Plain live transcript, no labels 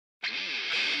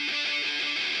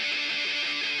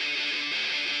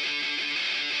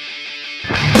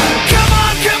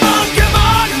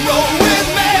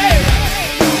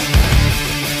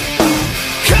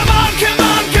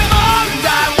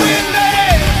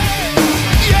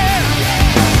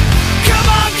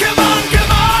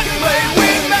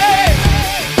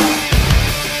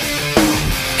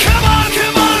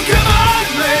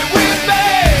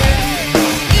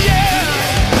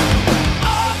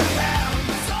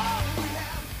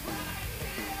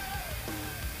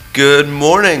Good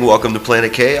morning. Welcome to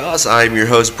Planet Chaos. I'm your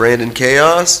host, Brandon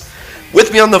Chaos.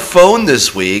 With me on the phone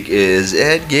this week is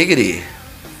Ed Giggity.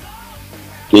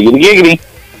 Giggity, giggity.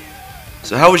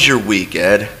 So how was your week,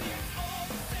 Ed?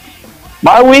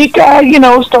 My week,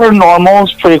 started normal.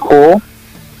 It's pretty cool.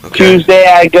 Okay. Tuesday,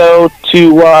 I go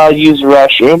to use the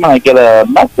restroom, and I get a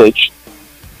message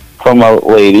from a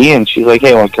lady, and she's like,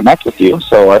 "Hey, I want to connect with you."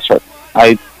 So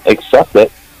I accept it.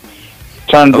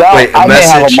 Turns out wait, I may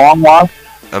have a long lost.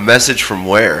 A message from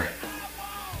where?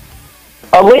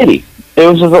 A lady. It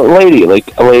was just a lady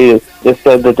that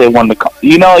said that they wanted to call.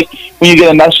 You know, like when you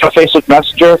get a message on Facebook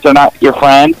Messenger, if they're not your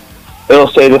friend, it'll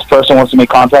say this person wants to make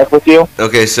contact with you.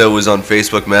 Okay, so it was on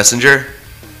Facebook Messenger?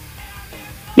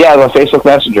 Yeah, it was on Facebook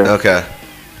Messenger. Okay.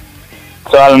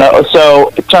 So I don't know.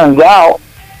 So it turns out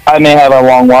I may have a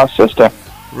long lost sister.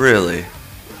 Really?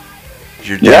 Is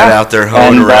your dad out there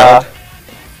hoeing around?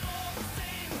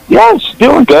 Yeah, she's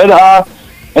doing good.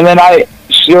 And then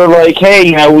she was like,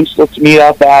 "Hey, let's meet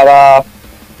up at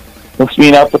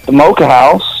the Mocha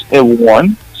House at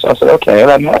Warren." So I said, "Okay," and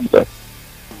I'm happy.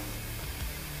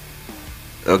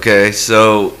 Okay,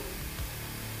 so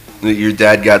your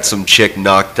dad got some chick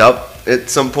knocked up at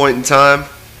some point in time?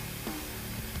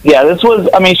 Yeah,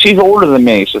 she's older than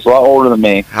me. She's a lot older than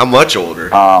me. How much older?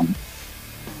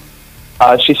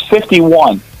 She's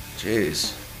 51.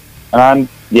 Jeez. And I'm,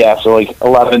 so like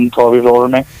 11, 12 years older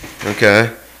than me. Okay.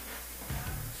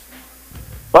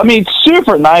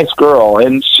 Super nice girl.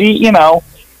 And she, and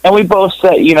we both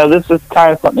said, this is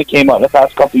kind of something that came up in the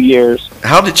past couple of years.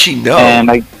 How did she know? And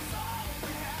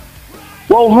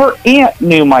her aunt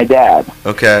knew my dad.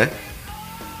 Okay.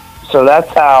 So that's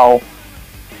how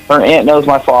her aunt knows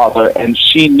my father, and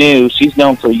she's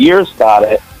known for years about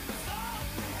it.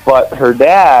 But her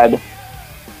dad,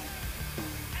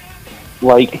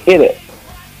 hid it.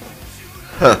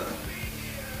 Huh.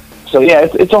 So yeah,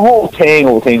 it's a whole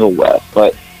tangle with.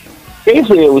 But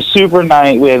basically, it was super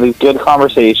nice. We had a good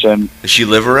conversation. Does she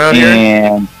live around here?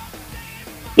 And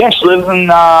yeah, she lives in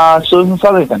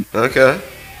Southington. Okay.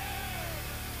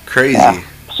 Crazy. Yeah.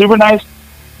 Super nice.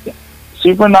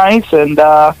 Super nice, and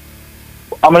I'm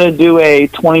gonna do a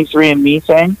 23andMe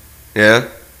thing. Yeah.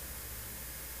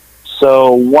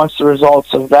 So once I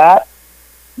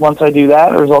do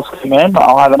that, the results come in,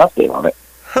 I'll have an update on it.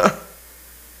 Huh.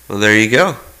 Well, there you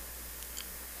go.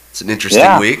 It's an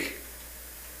interesting week.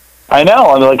 I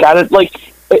know.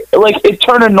 It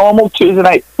turned a normal Tuesday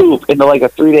night poop into a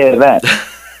 3-day event.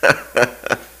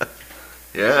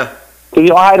 Yeah.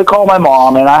 Because I had to call my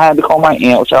mom and I had to call my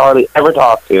aunt, which I hardly ever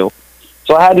talked to.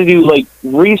 So I had to do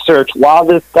research while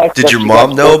this text. Did your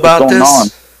mom know about this? On.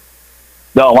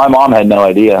 No, my mom had no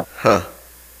idea. Huh.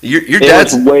 Your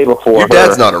dad's way before. Your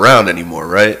dad's not around anymore,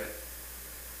 right?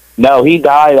 No, he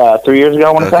died 3 years ago.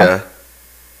 I want to say.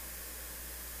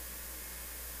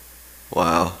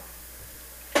 Wow.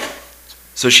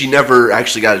 So she never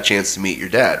actually got a chance to meet your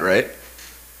dad, right?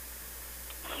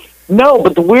 No,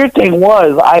 but the weird thing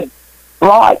was I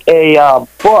brought a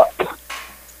book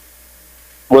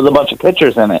with a bunch of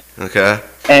pictures in it. Okay.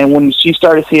 And when she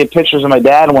started seeing pictures of my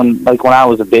dad when I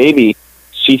was a baby,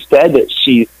 she said that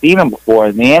she'd seen him before.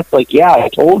 And the aunt's like, "Yeah, I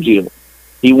told you.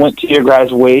 He went to your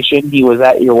graduation. He was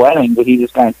at your wedding, but he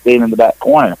just kind of stayed in the back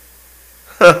corner."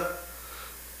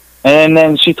 And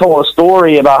then she told a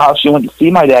story about how she went to see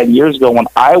my dad years ago and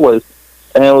it was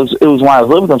when I was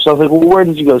living with him. So I was like, "Well, where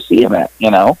did you go see him at?"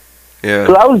 Yeah.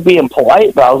 Because I was being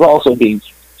polite, but I was also being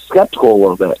skeptical a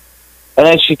little bit. And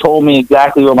then she told me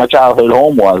exactly where my childhood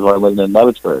home was when I lived in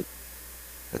Leavittsburg.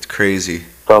 That's crazy.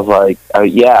 So I was like,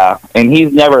 yeah. And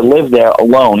he's never lived there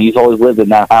alone. He's always lived in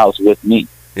that house with me.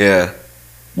 Yeah.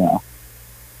 Yeah.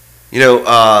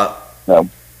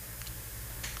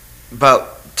 About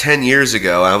 10 years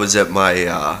ago, I was at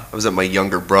my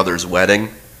younger brother's wedding,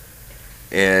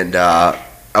 and I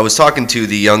was talking to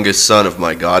the youngest son of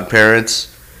my godparents.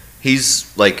 He's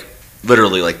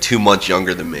literally 2 months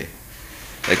younger than me.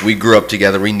 We grew up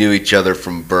together. We knew each other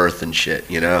from birth and shit.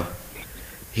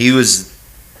 He's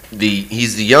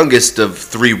the youngest of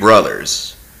 3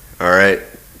 brothers. All right,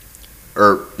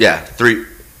 or yeah, 3.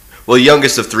 Well,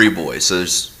 youngest of 3 boys. So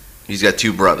he's got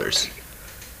 2 brothers.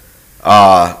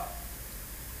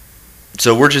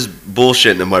 So we're just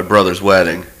bullshitting at my brother's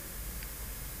wedding.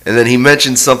 And then he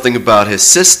mentioned something about his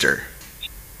sister.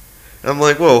 I'm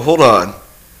like, whoa, hold on.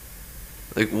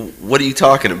 What are you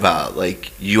talking about?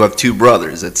 You have 2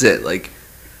 brothers, that's it.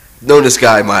 Known this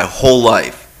guy my whole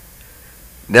life.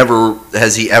 Never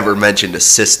has he ever mentioned a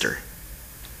sister.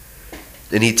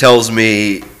 And he tells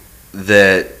me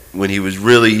that when he was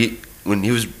really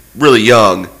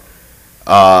young,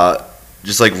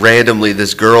 just like randomly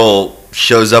this girl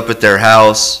shows up at their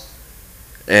house,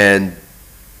 and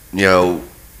you know,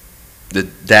 the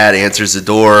dad answers the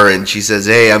door and she says,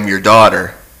 "Hey, I'm your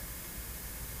daughter."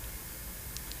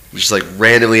 Just like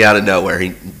randomly out of nowhere.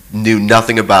 He knew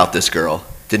nothing about this girl.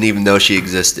 Didn't even know she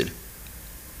existed.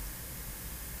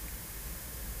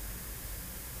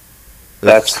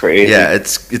 That's crazy. Yeah,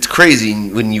 it's crazy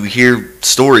when you hear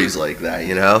stories like that,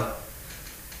 you know?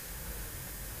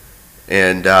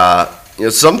 And you know,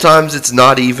 sometimes it's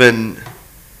not even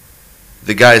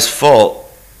the guy's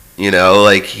fault, you know,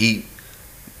 like he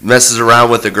messes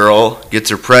around with a girl, gets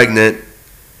her pregnant,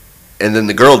 and then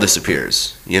the girl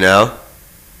disappears, you know?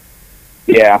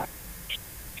 Yeah.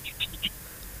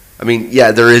 I mean,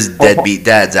 yeah, there is deadbeat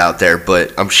dads out there,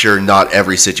 but I'm sure not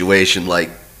every situation like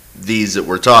these that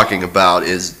we're talking about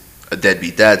is a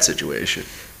deadbeat dad situation.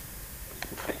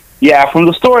 Yeah, from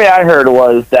the story I heard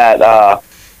was that,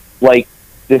 like,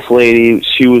 this lady,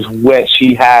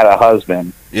 she had a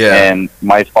husband. Yeah. And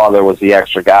my father was the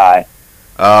extra guy.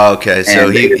 Oh, okay, so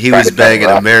he was banging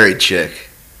a married chick.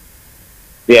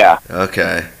 Yeah.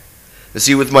 Okay.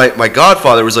 See, with my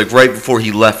godfather, it was like right before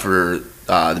he left for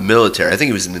the military. I think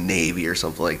he was in the Navy or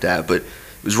something like that. But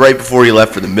it was right before he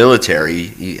left for the military.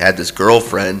 He had this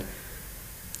girlfriend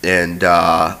and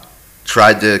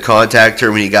tried to contact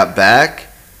her when he got back.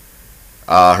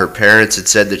 Her parents had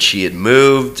said that she had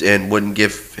moved and wouldn't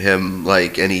give him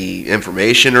like any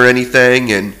information or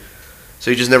anything, and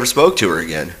so he just never spoke to her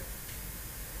again.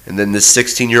 And then this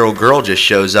 16-year-old girl just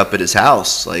shows up at his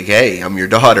house like, "Hey, I'm your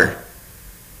daughter."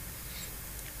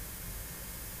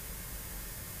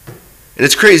 And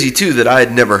it's crazy too that I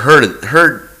had never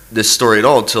heard this story at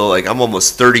all until like I'm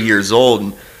almost 30 years old,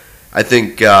 and I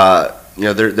think you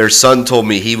know, their son told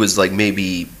me he was like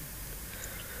maybe,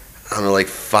 I don't know, like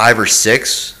 5 or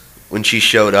 6 when she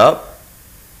showed up,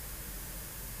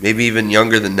 maybe even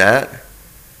younger than that.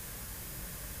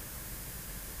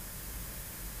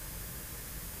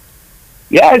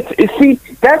 Yeah, see,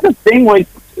 that's the thing. Like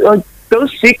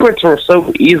those secrets were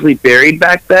so easily buried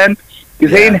back then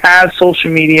because they didn't have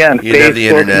social media and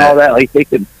Facebook and all that. Like they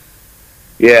could,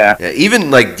 yeah.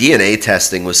 Even like DNA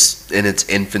testing was in its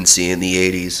infancy in the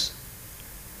 80s,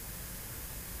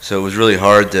 so it was really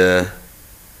hard to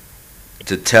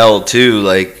tell too,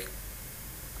 like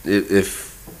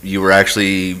if you were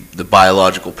actually the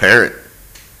biological parent.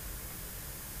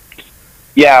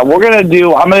 Yeah, I'm gonna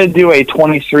do a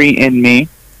 23andMe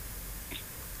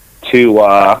to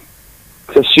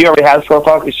because she already has a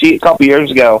profile. Because a couple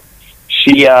years ago,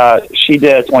 she did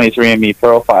a 23andMe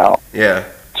profile. Yeah.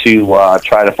 To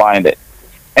try to find it,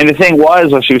 and the thing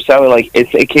was when she was telling me, like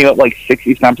it came up like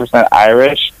 67%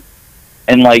 Irish,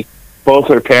 and like both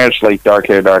her parents were like dark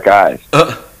hair, dark eyes.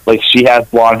 Like she has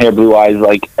blonde hair, blue eyes.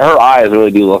 Like her eyes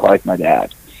really do look like my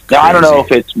dad. Now I don't know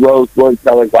if it's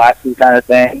rose-colored glasses kind of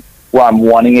thing, where I'm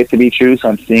wanting it to be true, so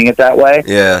I'm seeing it that way.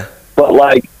 Yeah. But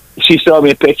like she showed me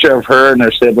a picture of her and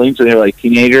her siblings when they were like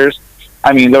teenagers.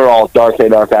 I mean, they were all dark hair,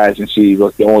 dark eyes, and she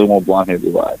looked the only one with blonde hair,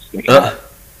 blue eyes.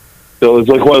 So it was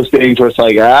like one of those things where it's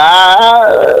like,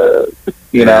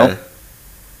 you know.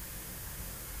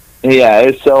 Yeah,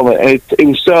 it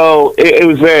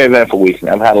was very eventful week.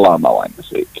 I've had a lot on my line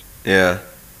this week. Yeah,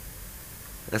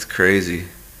 that's crazy.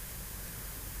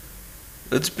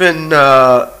 It's been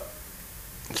a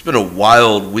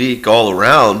wild week all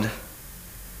around.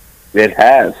 It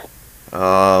has.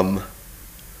 I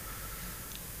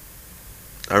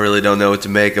really don't know what to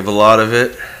make of a lot of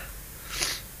it.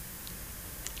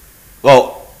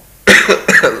 Well,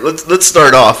 let's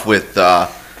start off with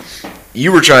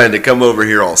you were trying to come over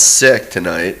here all sick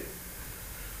tonight.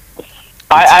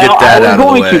 I was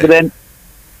going to,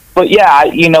 but yeah,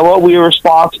 you know what? We were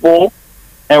responsible,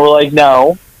 and we're like,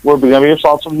 no, we're going to be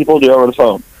responsible people to do it over the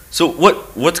phone. So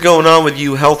what's going on with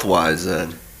you health wise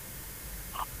then?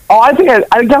 Oh, I think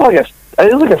I got like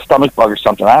a stomach bug or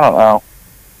something. I don't know.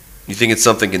 You think it's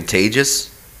something contagious?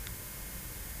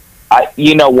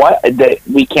 You know what?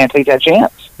 We can't take that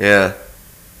chance. Yeah.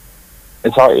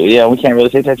 It's hard. Yeah, we can't really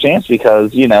take that chance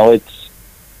because, you know,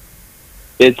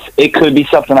 it could be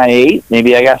something I ate.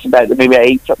 Maybe I got some bad. Maybe I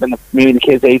ate something. Maybe the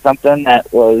kids ate something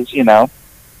that was, you know,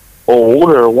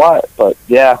 old or what. But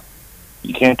yeah,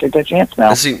 you can't take that chance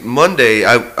now. See, Monday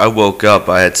I woke up.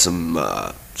 I had some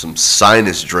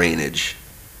sinus drainage,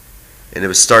 and it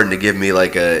was starting to give me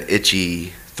like a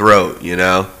itchy throat, you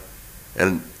know.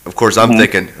 And of course, I'm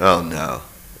thinking, oh no,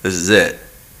 this is it,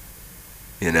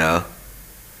 you know.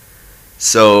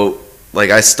 So,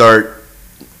 like, I start,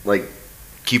 like,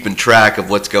 keeping track of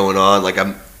what's going on. Like,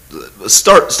 I'm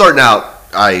starting out,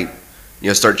 I, you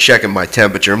know, start checking my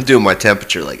temperature. I'm doing my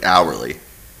temperature, like, hourly.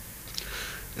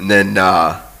 And then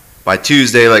by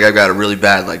Tuesday, like I've got a really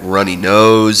bad like runny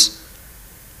nose,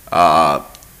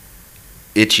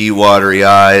 itchy, watery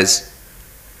eyes.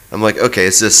 I'm like, okay,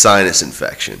 it's a sinus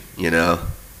infection, you know.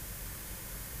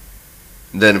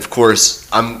 And then of course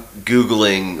I'm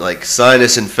Googling like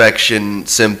sinus infection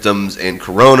symptoms and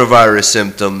coronavirus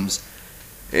symptoms,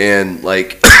 and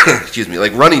like excuse me,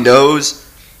 like runny nose,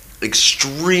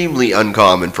 extremely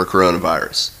uncommon for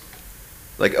coronavirus.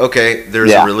 Like, okay,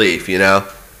 there's a relief, you know.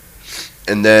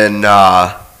 And then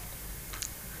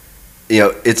you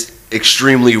know, it's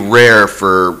extremely rare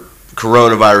for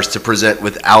coronavirus to present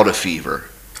without a fever.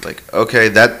 Like, okay,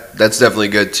 that's definitely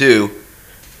good too.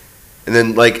 And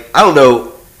then, like, I don't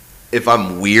know if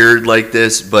I'm weird like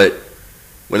this, but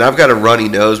when I've got a runny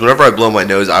nose, whenever I blow my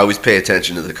nose, I always pay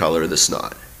attention to the color of the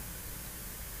snot.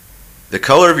 The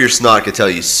color of your snot could tell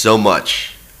you so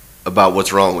much about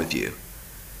what's wrong with you.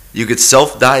 You could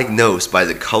self-diagnose by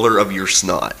the color of your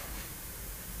snot.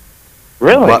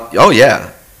 Really? Oh,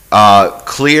 yeah.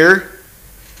 Clear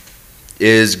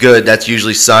is good. That's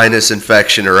usually sinus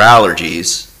infection or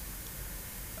allergies.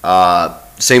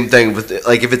 Same thing with,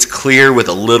 like, if it's clear with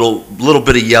a little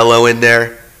bit of yellow in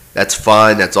there, that's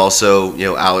fine. That's also, you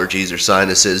know, allergies or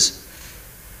sinuses.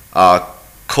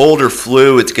 Cold or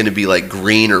flu, it's going to be like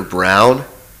green or brown.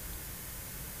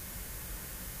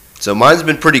 So mine's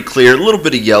been pretty clear, a little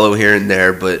bit of yellow here and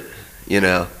there, but, you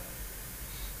know.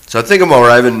 So I think I'm all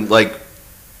right. I've been, like,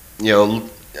 you know,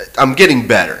 I'm getting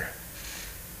better.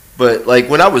 But, like,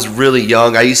 when I was really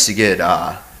young, I used to get,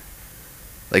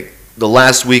 like, the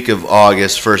last week of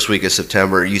August, first week of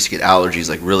September, I used to get allergies,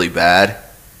 like, really bad.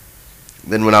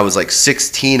 Then when I was, like,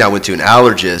 16, I went to an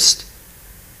allergist,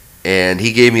 and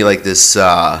he gave me, like, this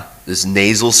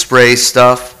nasal spray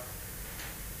stuff.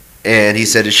 And he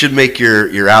said it should make your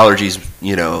allergies,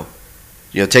 you know,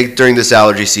 take it during this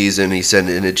allergy season. He said,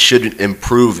 and it should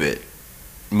improve it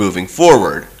moving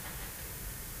forward.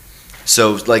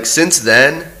 So, like, since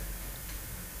then,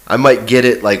 I might get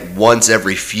it, like, once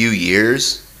every few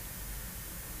years.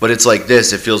 But it's like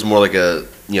this. It feels more like a,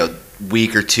 you know,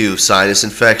 week or two sinus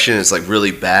infection. It's, like,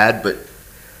 really bad. But,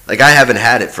 like, I haven't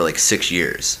had it for, like, 6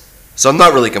 years. So I'm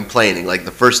not really complaining. Like, the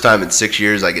first time in 6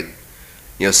 years I get,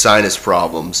 you know, sinus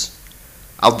problems,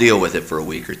 I'll deal with it for a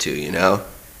week or two, you know?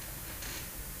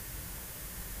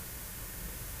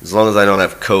 As long as I don't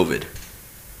have COVID.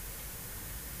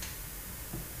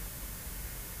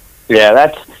 Yeah,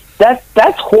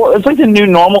 that's horrible. It's like the new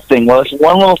normal thing. Well, if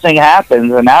one little thing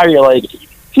happens, and now you're like,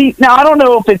 see, now I don't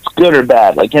know if it's good or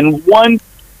bad. Like, in one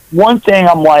thing,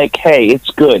 I'm like, hey, it's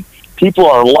good. People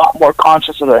are a lot more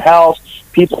conscious of their health.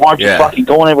 People aren't just fucking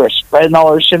going everywhere spreading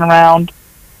all their shit around.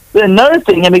 But another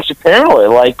thing, it makes you paranoid.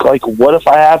 Like, what if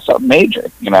I have something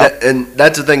major? You know. And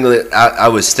that's the thing that I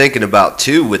was thinking about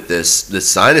too with this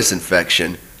sinus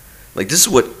infection. Like, this is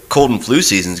what cold and flu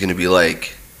season is going to be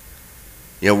like.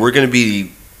 You know, we're going to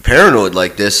be paranoid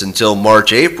like this until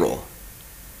March, April.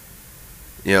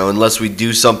 You know, unless we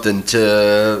do something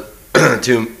to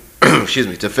excuse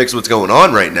me, to fix what's going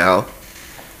on right now.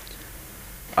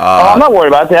 I'm not worried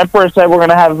about it. The Emperor said we're going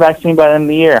to have a vaccine by the end of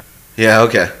the year. Yeah,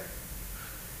 okay.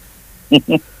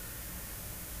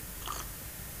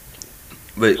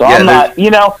 But so yeah, I'm not, you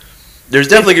know. There's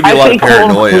definitely going to be a lot of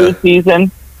paranoia. Cold and flu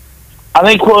season, I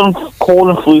think cold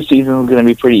and flu season is going to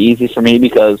be pretty easy for me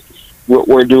because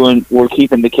we're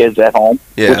keeping the kids at home,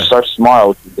 which starts tomorrow,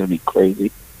 which is going to be crazy.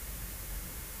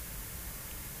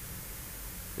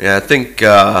 Yeah, I think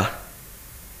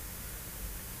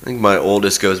my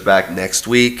oldest goes back next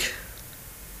week,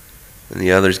 and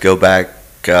the others go back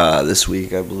this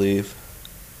week, I believe.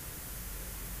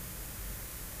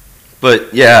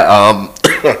 But yeah,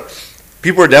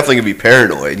 people are definitely gonna be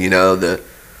paranoid. You know, the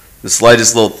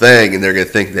slightest little thing, and they're gonna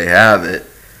think they have it.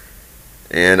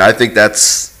 And I think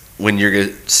that's when you're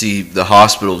gonna see the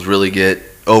hospitals really get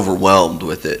overwhelmed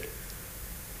with it.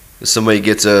 If somebody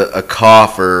gets a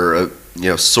cough or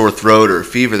a sore throat or a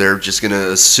fever, they're just gonna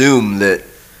assume that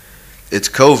it's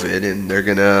COVID, and they're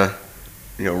gonna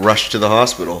rush to the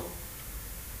hospital.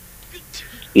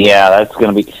 Yeah, that's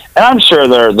going to be, and I'm sure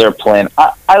they're planning.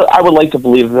 I would like to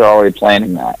believe they're already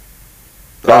planning that.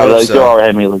 They're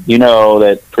already like,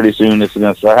 that pretty soon this is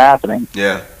going to start happening.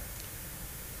 Yeah.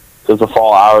 Because the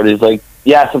fall allergies, like,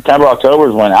 September, October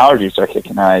is when allergies start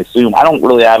kicking in, I assume. I don't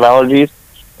really have allergies,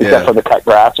 except for the cut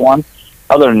grass one.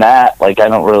 Other than that, like, I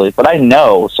don't really, but I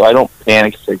know, so I don't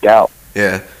panic and freak out.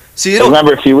 Yeah. See, I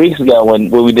remember a few weeks ago when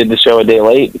we did the show a day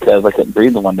late because I couldn't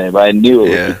breathe the one day, but I knew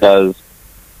it was because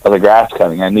of the grass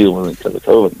cutting. I knew it wasn't because of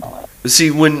COVID and all that.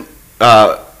 See, when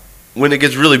it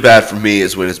gets really bad for me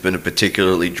is when it's been a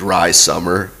particularly dry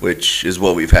summer, which is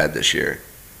what we've had this year.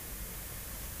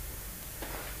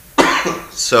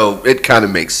 So it kind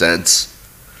of makes sense.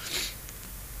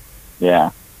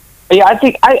 Yeah. Yeah,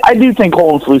 I do think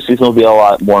cold and flu season will be a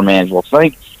lot more manageable. So I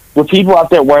think with people out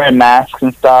there wearing masks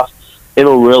and stuff,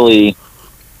 it'll really,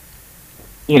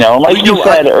 like Well, you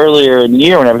said earlier in the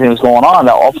year when everything was going on,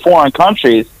 that all foreign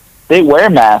countries, they wear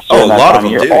masks Oh, during a that lot time of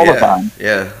of them year, do. all Yeah, the time.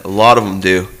 yeah, a lot of them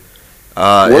do.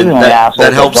 We're And the only that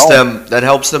assholes helps that don't. them. That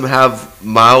helps them have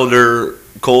milder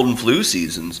cold and flu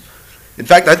seasons. In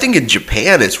fact, I think in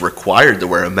Japan it's required to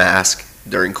wear a mask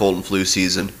during cold and flu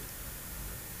season,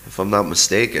 if I'm not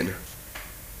mistaken.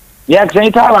 Yeah, because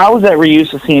anytime I was there, we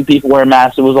used to seeing people wear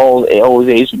masks. It was always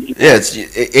Asian people. Yeah, it's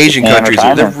Asian Japan or countries.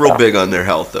 China They're and real stuff. big on their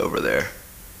health over there.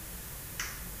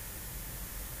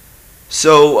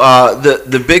 So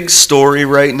the big story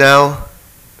right now,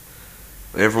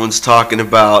 what everyone's talking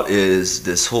about is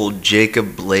this whole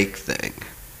Jacob Blake thing.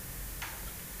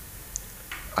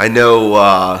 I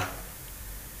know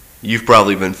you've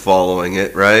probably been following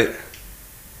it, right?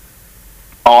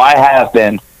 Oh, I have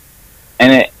been.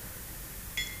 And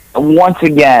once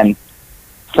again,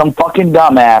 some fucking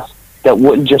dumbass that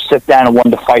wouldn't just sit down and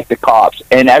wanted to fight the cops.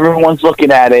 And everyone's looking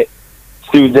at it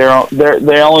through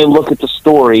they only look at the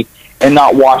story and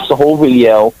not watch the whole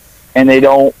video, and they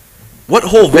don't. What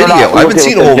whole They're video? not I haven't looking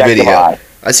seen with a whole objective video. eye.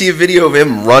 I see a video of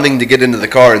him running to get into the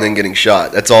car and then getting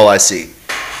shot. That's all I see.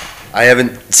 I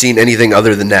haven't seen anything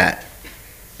other than that.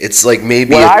 It's like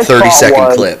maybe What a I 30-second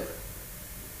saw clip.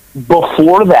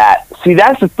 Before that, see,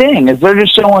 that's the thing, is they're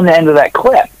just showing the end of that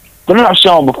clip. They're not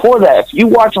showing before that. If you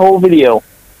watch the whole video,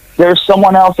 there's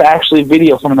someone else actually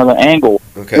video from another angle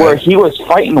where he was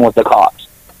fighting with the cops.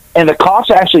 And the cops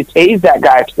actually tased that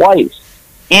guy twice.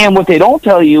 And what they don't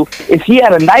tell you is he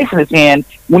had a knife in his hand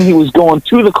when he was going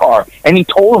to the car, and he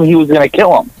told him he was going to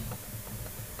kill him.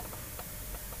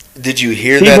 Did you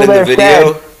hear People that in the there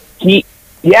video? said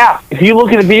if you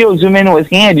look at the video, zoom into his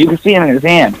hand, you can see it in his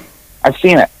hand. I've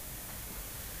seen it.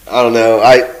 I don't know.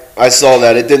 I saw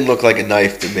that. It didn't look like a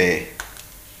knife to me.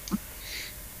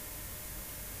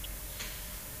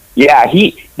 Yeah,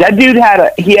 that dude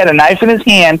had a knife in his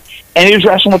hand, and he was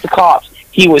wrestling with the cops.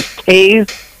 He was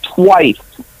tased twice,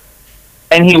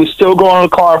 and he was still going to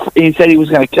the car. He said he was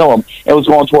going to kill him, and was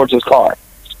going towards his car.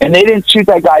 And they didn't shoot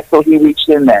that guy until he reached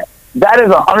in there. That is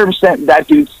 100% that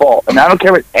dude's fault, and I don't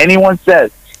care what anyone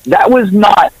says. That was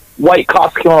not white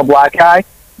cops killing a black guy.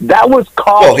 That was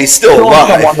cops Well, he's still killing alive.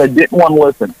 someone that didn't want to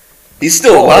listen. He's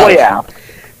still alive. Oh, yeah.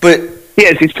 But He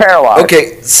is. He's paralyzed.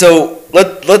 okay, so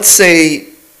let's say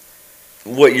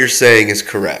what you're saying is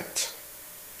correct.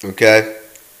 Okay?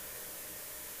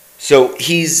 So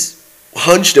he's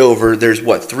hunched over. There's,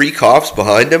 3 cops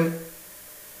behind him?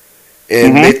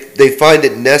 And they find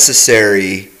it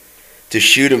necessary to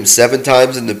shoot him 7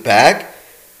 times in the back?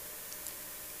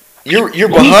 You're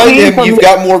behind him. You've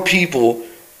got more people.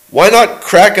 Why not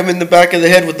crack him in the back of the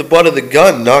head with the butt of the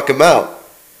gun and knock him out?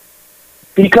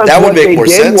 Because that would what make they more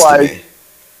did sense was, to me.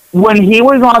 when he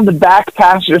was on the back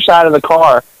passenger side of the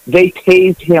car, they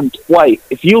tased him twice.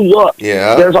 If you look,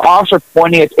 there's an officer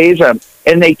pointing a taser at him,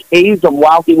 and they tased him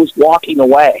while he was walking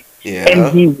away. Yeah.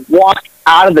 And he walked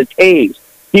out of the tase.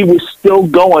 He was still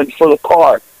going for the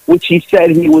car, which he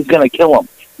said he was going to kill him,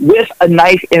 with a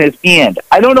knife in his hand.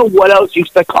 I don't know what else you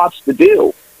expect cops to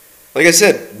do. Like I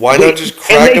said, why not just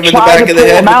crack and they him in the tried back to of the pull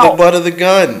head him with out. the butt of the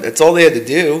gun? That's all they had to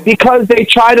do. Because they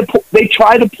tried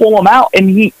to pull him out, and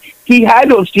he had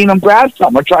to have seen him grab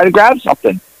something or try to grab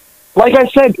something. Like I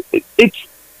said, it's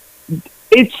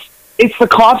the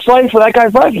cop's life or that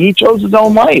guy's life. He chose his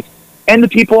own life and the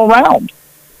people around.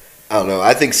 I don't know.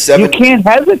 I think You can't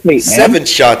hesitate, man. 7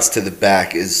 shots to the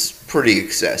back is pretty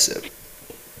excessive.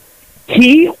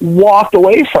 He walked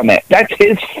away from it. That's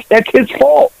his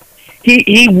fault.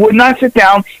 He would not sit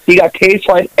down. He got tased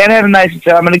twice and had a knife and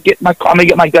said, I'm gonna get my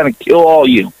gun and kill all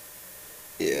you.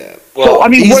 Yeah. Well, So I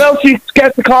mean, what else do you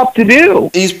expect the cop to do?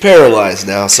 He's paralyzed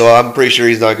now, so I'm pretty sure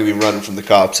he's not going to be running from the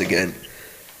cops again.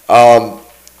 And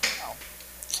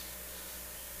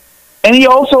it's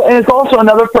also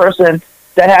another person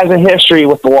that has a history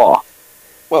with the law.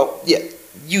 Well, yeah.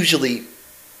 Usually,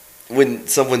 when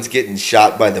someone's getting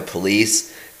shot by the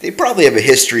police, they probably have a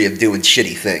history of doing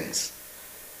shitty things.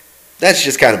 That's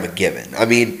just kind of a given. I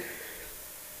mean,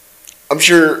 I'm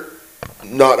sure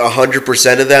not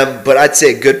 100% of them, but I'd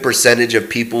say a good percentage of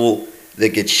people that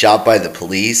get shot by the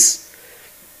police,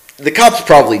 the cops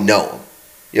probably know them.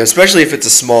 You know, especially if it's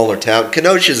a smaller town.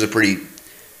 Kenosha's a pretty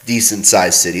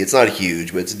decent-sized city. It's not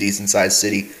huge, but it's a decent-sized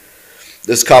city.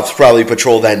 Those cops probably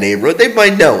patrol that neighborhood. They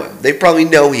might know him. They probably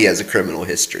know he has a criminal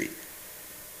history.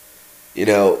 You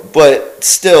know, but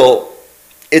still,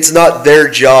 it's not their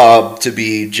job to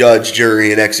be judge,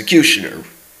 jury, and executioner.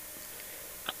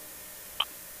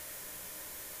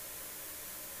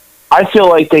 I feel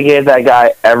like they gave that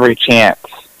guy every chance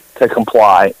to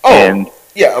comply. Oh, and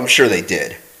yeah, I'm sure they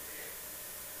did.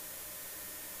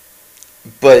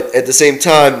 But at the same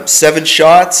time, 7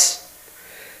 shots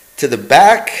to the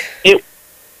back, it's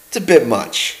a bit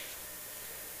much.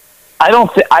 I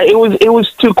don't think it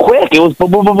was too quick. It was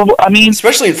I mean,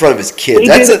 especially in front of his kids.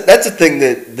 That's a thing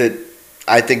that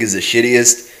I think is the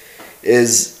shittiest.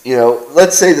 Is, you know,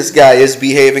 let's say this guy is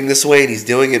behaving this way and he's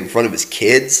doing it in front of his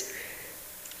kids.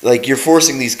 Like, you're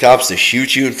forcing these cops to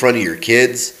shoot you in front of your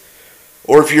kids.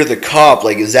 Or if you're the cop,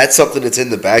 like, is that something that's in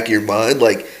the back of your mind?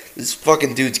 Like, this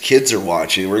fucking dude's kids are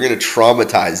watching. We're going to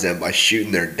traumatize them by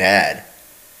shooting their dad.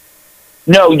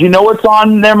 No, you know what's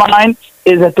on their mind?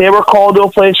 Is that they were called to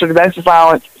a place for domestic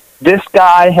violence. This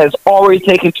guy has already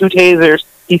taken 2 tasers.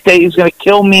 He said he's going to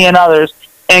kill me and others,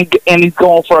 and he's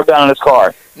going for a gun in his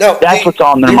car. No, that's what's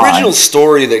on their mind. The original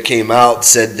story that came out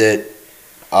said that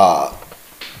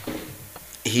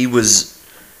he was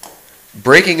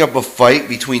breaking up a fight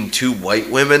between 2 white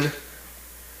women,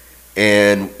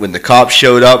 and when the cops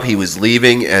showed up, he was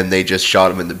leaving, and they just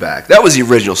shot him in the back. That was the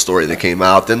original story that came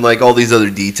out. Then, like, all these other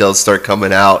details start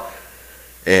coming out,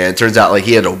 and it turns out, like,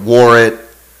 he had a warrant,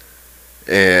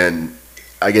 and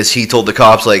I guess he told the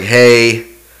cops, like, hey,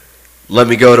 let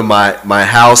me go to my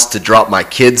house to drop my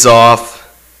kids off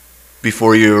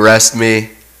before you arrest me.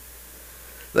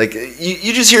 Like,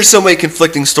 you just hear so many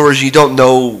conflicting stories, you don't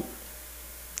know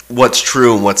what's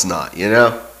true and what's not, you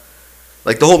know?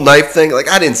 Like, the whole knife thing, like,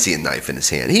 I didn't see a knife in his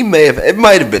hand. It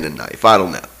might have been a knife, I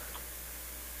don't know.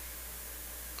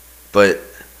 But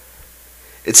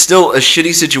it's still a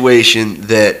shitty situation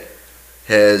that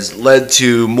has led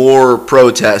to more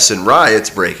protests and riots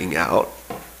breaking out.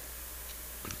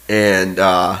 And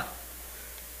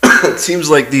it seems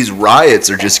like these riots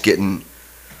are just getting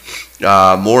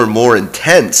more and more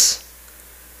intense.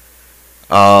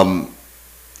 And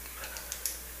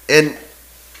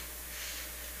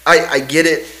I get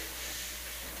it.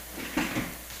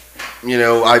 You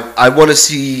know, I want to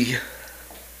see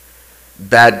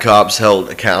bad cops held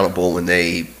accountable when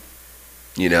they,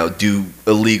 you know, do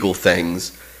illegal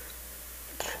things.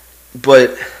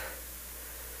 But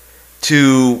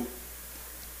to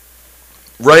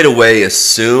right away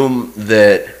assume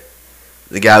that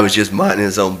the guy was just minding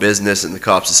his own business and the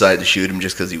cops decided to shoot him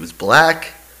just because he was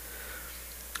black,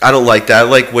 I don't like that. I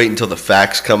like waiting until the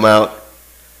facts come out.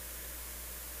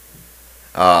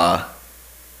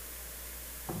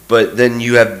 But then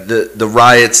you have the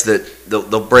riots that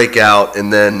they'll break out,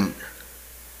 and then,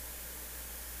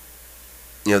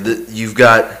 you know, you've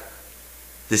got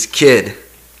this kid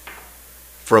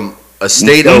from a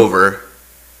state over,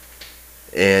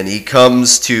 and he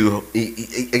comes to,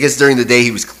 I guess during the day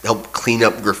he was helped clean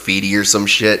up graffiti or some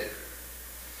shit,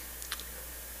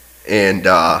 and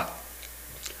that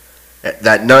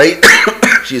night,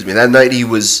 excuse me, that night he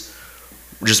was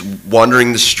just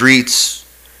wandering the streets,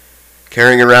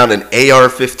 carrying around an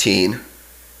AR-15,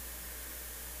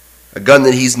 a gun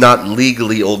that he's not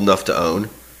legally old enough to own,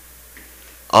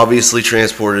 obviously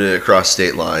transported it across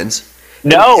state lines.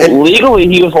 No, legally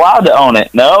he was allowed to own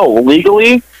it. No,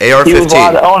 legally AR-15. He was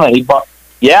allowed to own it.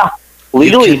 Yeah,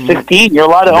 legally 16, you're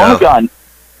allowed to own a gun.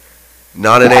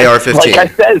 Not an AR-15. Like I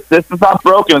said, this is not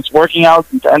broken. It's working out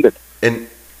as intended. In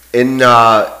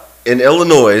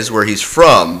Illinois, where he's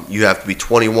from, you have to be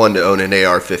 21 to own an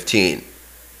AR-15.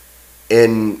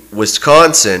 In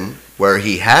Wisconsin, where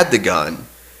he had the gun,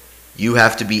 you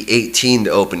have to be 18 to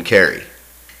open carry.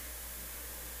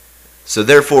 So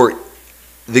therefore,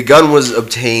 the gun was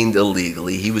obtained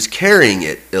illegally. He was carrying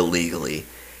it illegally.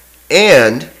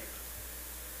 And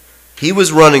he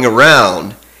was running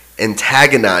around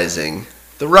antagonizing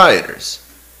the rioters.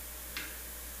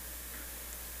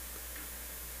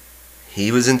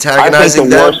 He was antagonizing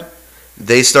them.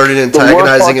 They started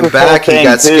antagonizing him back. He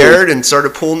got scared and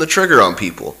started pulling the trigger on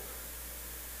people.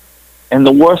 And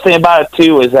the worst thing about it,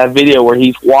 too, is that video where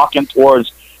he's walking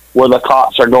towards where the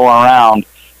cops are going around,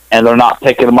 and they're not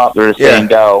picking him up. They're just saying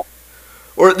go.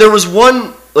 Or there was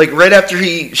one, like, right after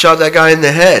he shot that guy in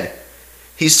the head,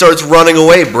 he starts running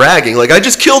away, bragging, like, I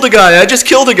just killed a guy. I just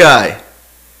killed a guy.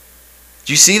 Did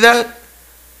you see that?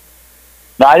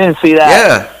 No, I didn't see that.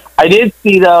 Yeah. I did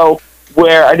see, though,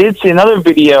 I did see another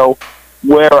video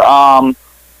where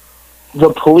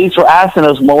the police were asking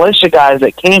those militia guys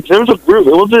that came. There was a group.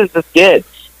 It wasn't just this kid.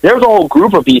 There was a whole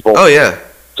group of people. Oh, yeah.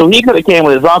 So he could have came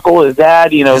with his uncle, his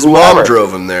dad, you know, his whoever. mom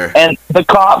drove him there. And the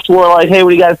cops were like, hey, what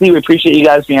do you guys need? We appreciate you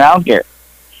guys being out here.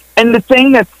 And the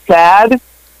thing that's sad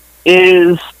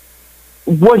is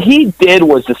what he did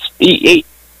was a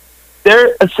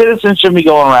citizen shouldn't be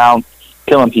going around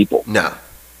killing people. No.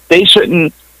 They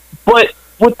shouldn't. But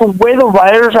with the way the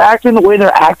writers are acting, the way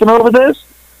they're acting over this,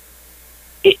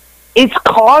 it's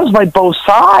caused by both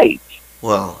sides.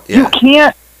 Well, yeah. You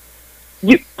can't.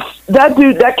 That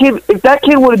kid, if that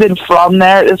kid would have been from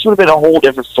there, this would have been a whole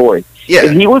different story. Yeah.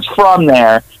 If he was from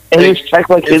there and he was checked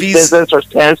like his business or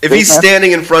his parents' if he's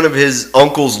standing in front of his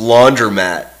uncle's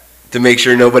laundromat to make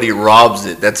sure nobody robs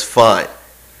it, that's fine.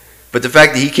 But the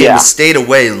fact that he came and stayed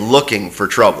away looking for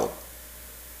trouble,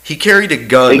 he carried a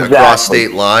gun across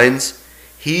state lines.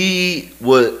 He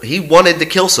wanted to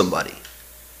kill somebody.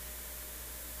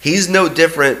 He's no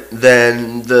different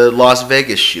than the Las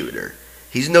Vegas shooter.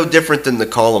 He's no different than the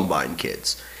Columbine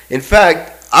kids. In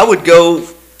fact, I would go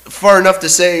far enough to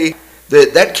say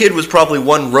that that kid was probably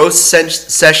one roast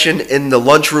session in the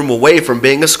lunchroom away from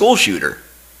being a school shooter.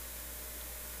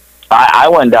 I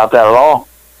wouldn't doubt that at all.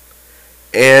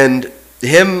 And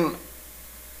him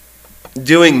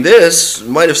doing this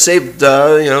might have saved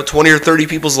 20 or 30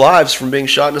 people's lives from being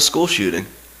shot in a school shooting.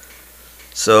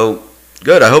 So,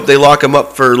 good. I hope they lock him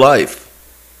up for life.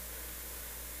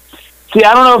 See,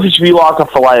 I don't know if he should be locked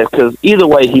up for life, because either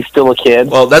way, he's still a kid.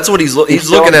 Well, that's what he's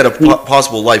looking at, a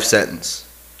possible life sentence.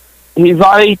 He's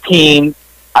not 18.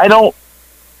 I don't.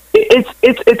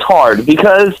 It's hard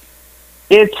because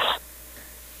it's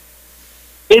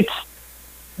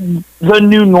the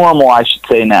new normal, I should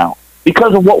say now,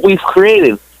 because of what we've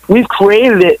created. We've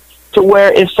created it to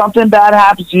where if something bad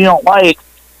happens you don't like,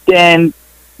 then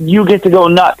you get to go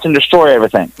nuts and destroy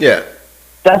everything. Yeah,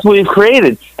 that's what we've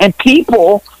created, and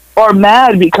people are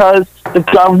mad because the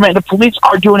government and the police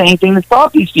aren't doing anything to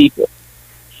stop these people.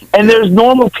 And there's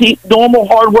normal,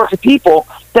 hard-working people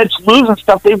that's losing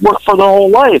stuff they've worked for their whole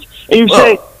life. And you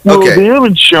say, well, they have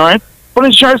insurance, but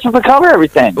insurance doesn't cover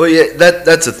everything. Well, yeah,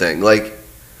 that's the thing. Like,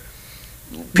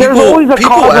 there's always a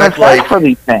cause and effect for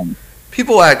these things.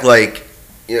 People act like,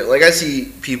 like I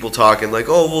see people talking like,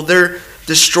 oh, well, they're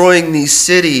destroying these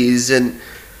cities, and,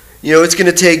 it's going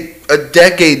to take a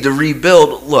decade to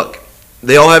rebuild. Look,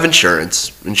 they all have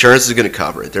insurance. Insurance is going to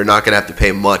cover it. They're not going to have to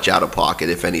pay much out of pocket,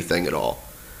 if anything at all.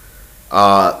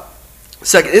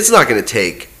 Second, it's not going to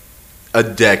take a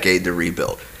decade to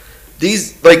rebuild.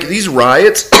 These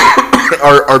riots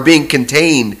are being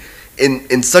contained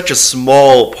in such a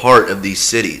small part of these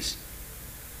cities.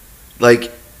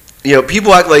 Like,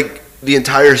 people act like the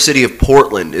entire city of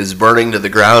Portland is burning to the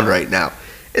ground right now.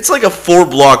 It's like a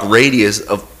 4-block radius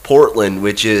of Portland,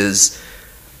 which is,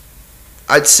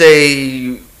 I'd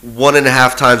say,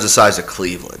 1.5 times the size of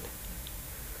Cleveland.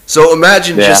 So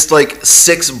imagine just like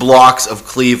 6 blocks of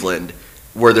Cleveland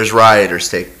where there's riots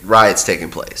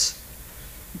taking place.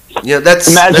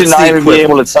 Imagine not even being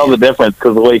able to tell the difference because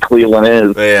of the way Cleveland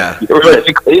is. Yeah, you're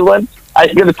in Cleveland. How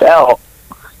you gonna tell?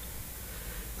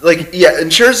 Like,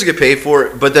 insurance is gonna pay for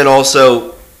it, but then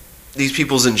also these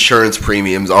people's insurance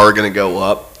premiums are gonna go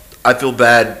up. I feel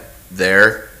bad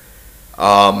there.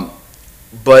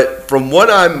 But from what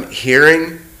I'm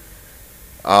hearing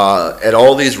at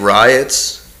all these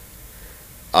riots,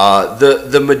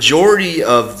 the majority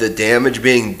of the damage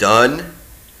being done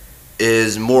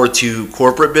is more to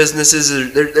corporate businesses.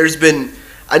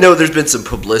 I know there's been some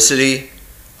publicity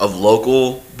of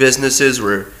local businesses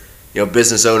where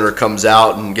business owner comes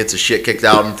out and gets a shit kicked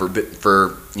out of him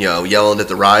for yelling at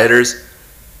the rioters.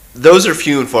 Those are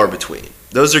few and far between.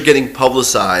 Those are getting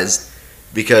publicized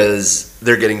because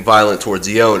they're getting violent towards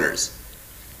the owners.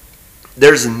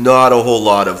 There's not a whole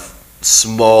lot of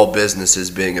small businesses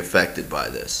being affected by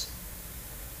this.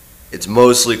 It's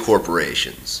mostly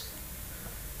corporations.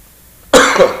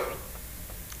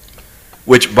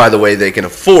 Which, by the way, they can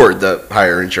afford the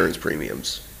higher insurance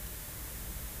premiums.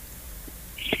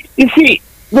 You see,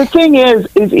 the thing is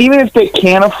even if they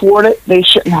can't afford it, they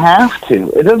shouldn't have to.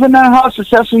 It doesn't matter how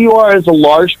successful you are as a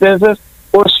large business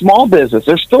or a small business.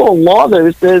 There's still a law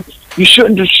that says you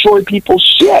shouldn't destroy people's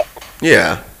shit.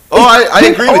 Yeah. Oh, I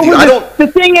agree with you.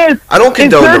 The thing is, I don't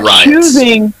condone the riots.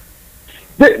 Choosing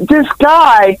this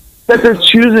guy that they're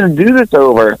choosing to do this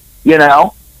over, he's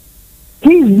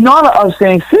not an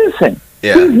upstanding citizen.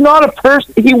 Yeah. He's not a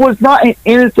person. He was not an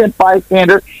innocent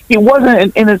bystander. He wasn't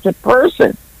an innocent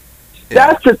person. Yeah.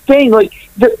 That's the thing. Like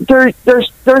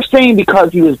they're saying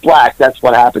because he was black, that's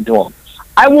what happened to him.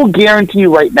 I will guarantee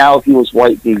you right now, if he was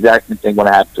white, the exact same thing would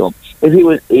have happened to him. If he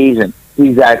was Asian, the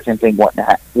exact same thing would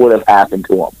have happened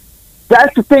to him.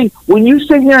 That's the thing. When you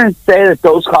sit here and say that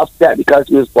those cops did that because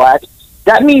he was black,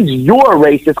 that means you're a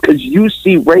racist because you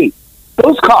see race.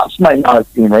 Those cops might not have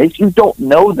seen race. You don't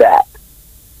know that.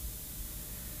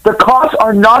 The cops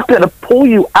are not going to pull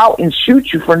you out and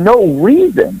shoot you for no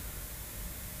reason.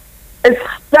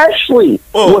 Especially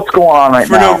what's going on right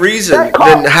now. For no reason.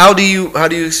 Then how do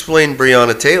you explain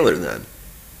Breonna Taylor then?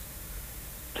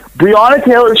 Breonna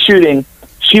Taylor's shooting,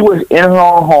 she was in her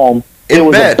own home. It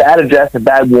was a bad address, a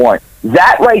bad warrant.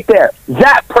 That right there,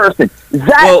 that person,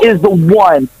 that is the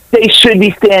one they should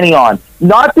be standing on.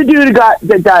 Not the dude that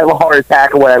died of a heart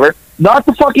attack or whatever. Not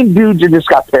the fucking dude that just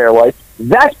got paralyzed.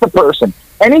 That's the person.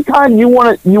 Anytime you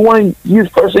want to use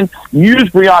person, use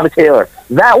Breonna Taylor.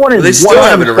 That one is. They still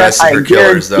haven't arrested her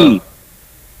killers, though.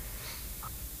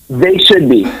 They should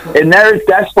be, and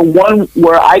that's the one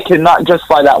where I cannot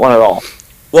justify that one at all.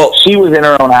 Well, she was in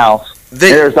her own house.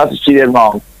 There's nothing she did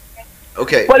wrong.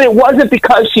 Okay, but it wasn't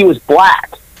because she was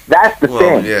black. That's the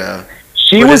thing. Yeah.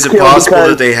 But is it possible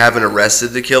that they haven't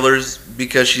arrested the killers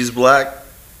because she's black?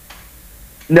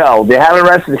 No, they haven't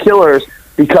arrested the killers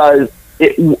because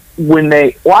I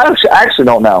actually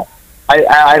don't know.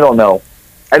 I don't know.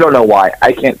 I don't know why.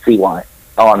 I can't see why.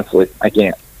 Honestly, I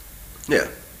can't. Yeah.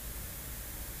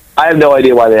 I have no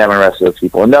idea why they haven't arrested those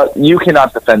people. No, you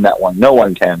cannot defend that one. No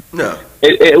one can. No.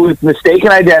 It was mistaken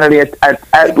identity.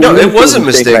 No, it wasn't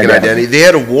mistaken identity. They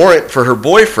had a warrant for her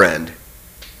boyfriend.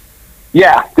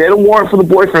 Yeah, they had a warrant for the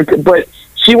boyfriend, but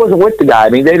she wasn't with the guy. I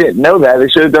mean, they didn't know that. They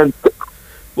should have done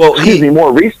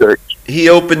more research. He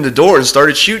opened the door and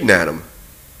started shooting at him.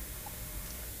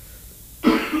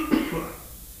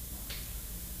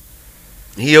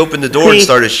 He opened the door and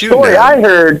started shooting at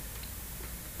him.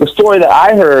 The story that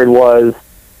I heard was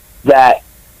that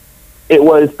they're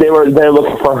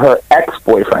looking for her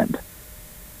ex-boyfriend.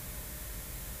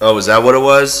 Oh, is that what it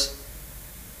was?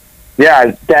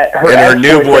 Yeah, that her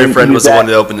new boyfriend was the one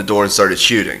that opened the door and started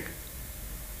shooting,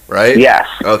 right? Yes.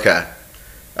 Okay.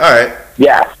 All right.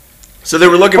 Yeah. So they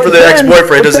were looking for their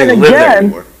ex-boyfriend. Doesn't even live there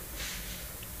anymore.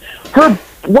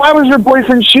 Why was her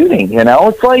boyfriend shooting? You know,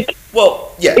 it's like.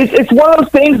 Well, yeah. It's one of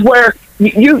those things where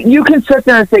you can sit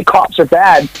there and say cops are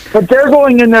bad, but they're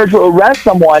going in there to arrest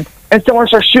someone, and someone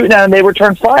starts shooting at them, and they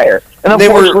return fire, and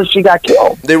unfortunately she got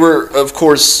killed. They were, of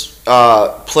course,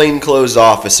 plainclothes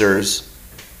officers.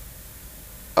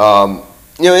 And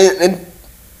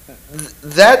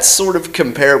that's sort of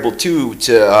comparable too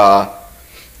to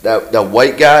that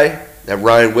white guy, that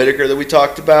Ryan Whitaker that we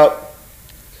talked about.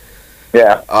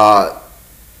 Yeah.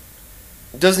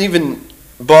 Doesn't even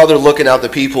bother looking out the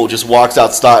people, just walks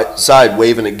outside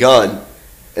waving a gun,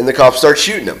 and the cops start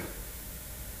shooting him.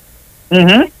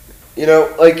 Mm-hmm. You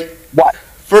know, like, what?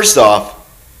 First off,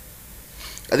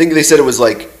 I think they said it was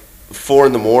like 4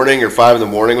 in the morning or 5 in the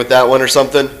morning with that one or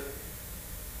something.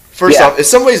 First off, if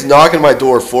somebody's knocking on my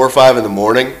door 4 or 5 in the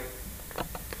morning,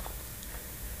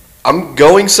 I'm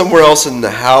going somewhere else in the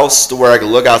house to where I can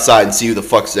look outside and see who the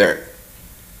fuck's there.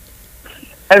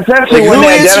 Especially when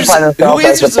they identify themselves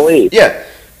as the police. Yeah,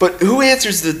 but who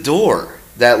answers the door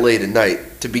that late at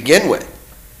night to begin with?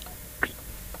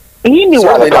 He knew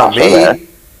why the cops were there.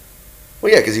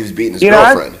 Well, yeah, because he was beating his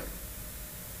girlfriend.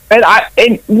 And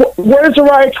where's the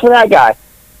riots for that guy?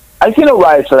 I see no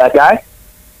riots for that guy.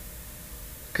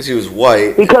 Because he was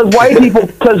white. Because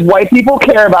white people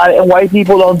care about it, and white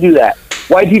people don't do that.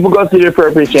 White people go through the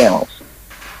appropriate channels.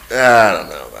 I don't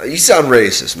know. You sound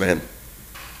racist, man.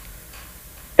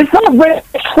 It's not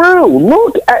true.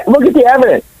 Look at the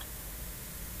evidence.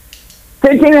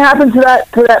 Same thing that happened to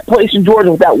that place in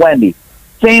Georgia with that Wendy.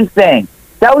 Same thing.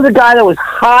 That was a guy that was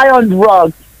high on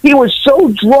drugs. He was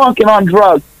so drunk and on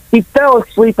drugs, he fell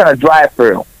asleep in a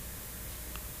drive-thru.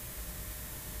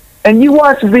 And you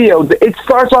watch the video, it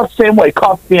starts off the same way.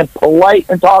 Cops being polite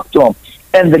and talk to him.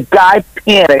 And the guy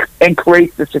panics and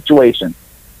creates the situation.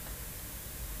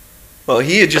 Well,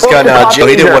 he had just gotten out of jail.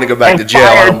 He didn't want to go back to jail.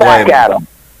 I don't blame him.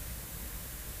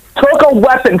 Took a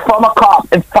weapon from a cop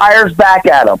and fires back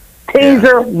at him.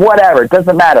 Taser, whatever, it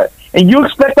doesn't matter. And you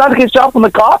expect not to get shot from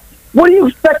the cop? What do you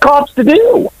expect cops to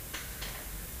do?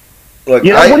 Look,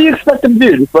 what do you expect them to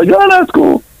do? Just like, oh, that's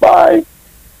cool. Bye.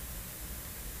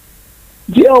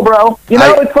 Jail, bro.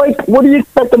 It's like, what do you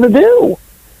expect them to do?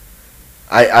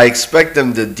 I expect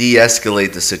them to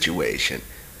de-escalate the situation.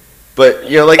 But,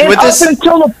 with this... up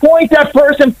until the point that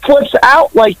person flips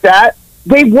out like that,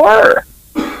 they were.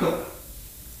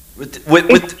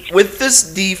 With this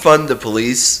defund the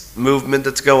police movement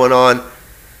that's going on,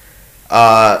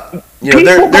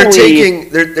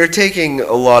 they're taking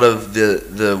a lot of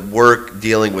the work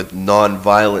dealing with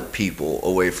non-violent people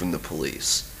away from the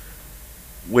police,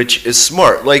 which is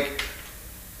smart. Like,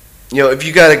 if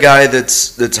you got a guy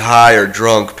that's high or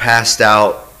drunk, passed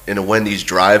out in a Wendy's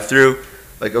drive-thru,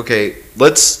 like, okay,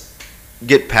 let's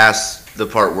get past the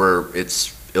part where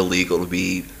it's illegal to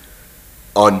be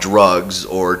on drugs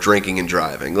or drinking and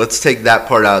driving. Let's take that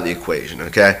part out of the equation,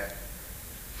 okay?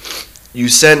 You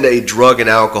send a drug and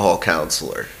alcohol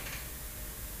counselor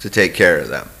to take care of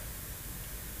them.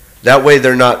 That way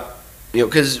they're not,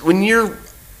 because when you're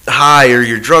high or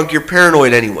you're drunk, you're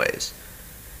paranoid anyways.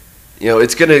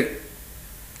 It's gonna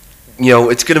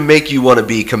make you want to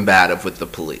be combative with the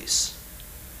police.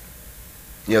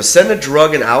 Send a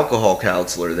drug and alcohol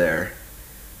counselor there.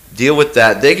 Deal with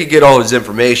that. They could get all his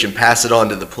information, pass it on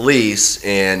to the police,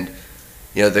 and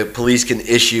the police can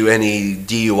issue any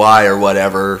DUI or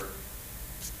whatever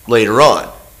later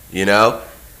on.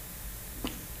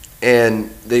 And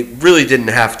they really didn't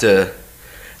have to.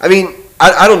 I mean,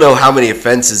 I don't know how many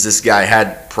offenses this guy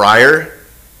had prior,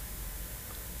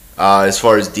 as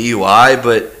far as DUI,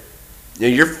 but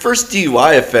your first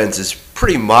DUI offense is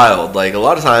pretty mild. Like, a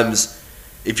lot of times,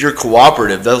 if you're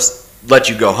cooperative, they'll let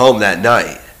you go home that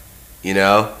night,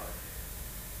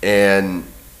 and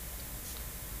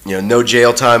no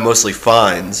jail time, mostly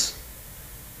fines.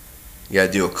 You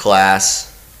gotta do a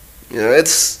class.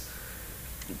 It's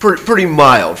pretty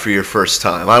mild for your first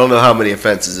time. I don't know how many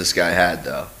offenses this guy had,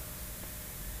 though.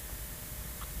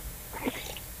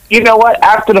 You know what?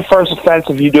 After the first offense,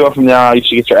 if you do it from there on, you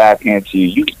should get your ass handed to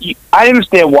you. I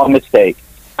understand one mistake.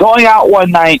 Going out one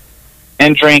night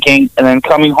and drinking and then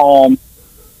coming home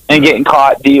and getting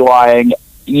caught DUIing,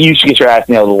 you should get your ass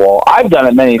nailed to the wall. I've done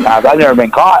it many times. I've never been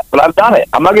caught, but I've done it.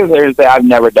 I'm not going to say I've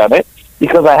never done it,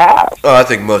 because I have. Oh, I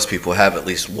think most people have at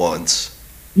least once.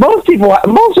 Most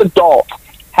adults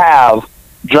have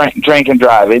drink and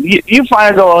drive. And you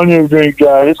find out, oh, you drink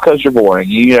drive, it's because you're boring.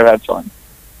 You never had fun.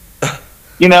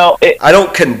 I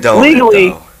don't condone legally,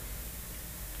 it, though.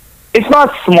 It's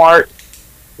not smart.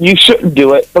 You shouldn't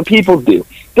do it, but people do.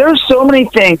 There are so many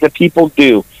things that people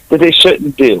do that they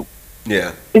shouldn't do.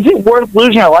 Yeah. Is it worth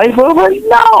losing your life over?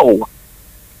 No.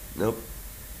 Nope.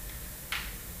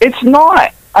 It's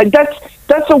not.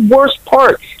 That's the worst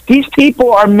part. These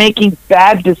people are making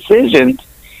bad decisions,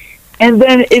 and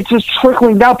then it's just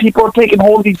trickling down. People are taking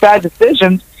hold of these bad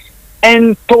decisions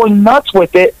and going nuts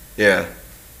with it. Yeah.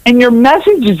 And your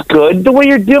message is good. The way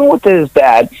you're dealing with it is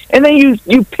bad. And then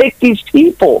you pick these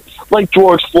people like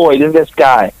George Floyd and this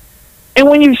guy. And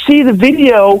when you see the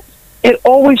video, it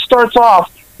always starts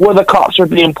off where the cops are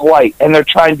being polite and they're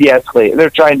trying to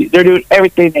de-escalate. They're doing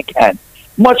everything they can.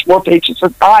 Much more patience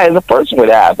than I, as a person, would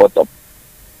have with them.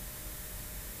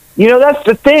 That's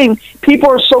the thing. People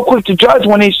are so quick to judge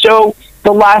when they show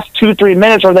the last 2-3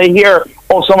 minutes, or they hear,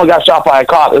 oh, someone got shot by a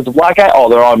cop. It's a black guy. Oh,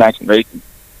 they're all Mexican racist.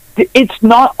 It's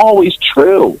not always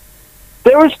true.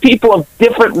 There was people of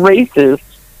different races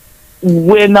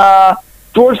when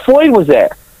George Floyd was there.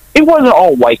 It wasn't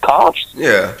all white cops.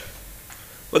 Yeah.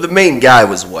 Well, the main guy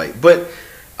was white. But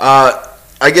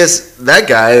I guess that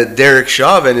guy, Derek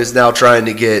Chauvin, is now trying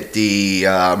to get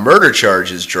the murder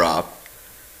charges dropped.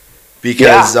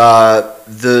 Because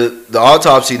the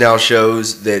autopsy now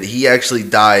shows that he actually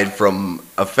died from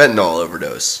a fentanyl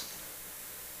overdose.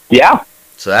 Yeah.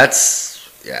 So that's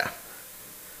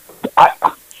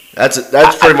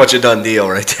that's pretty much a done deal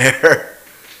right there.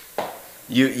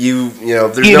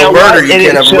 If there's no murder, you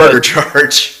can't have a murder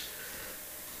charge.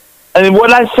 I mean, what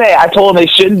did I say? I told them they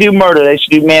shouldn't do murder. They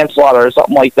should do manslaughter or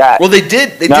something like that. Well, they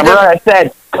did. Remember, I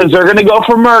said, because they're going to go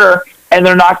for murder, and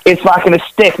it's not going to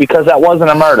stick because that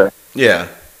wasn't a murder. Yeah.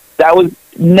 That was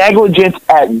negligence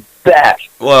at best.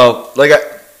 Well, like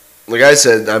I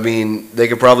said, I mean, they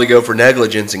could probably go for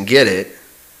negligence and get it,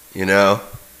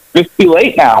 It's too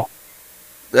late now.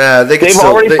 They've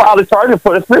already filed a charge and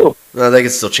put it through. No, they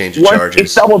can still change the charges.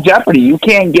 It's double jeopardy. You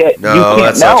can't get. No,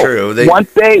 that's not true.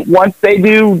 Once they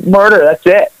do murder, that's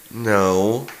it.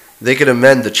 No, they can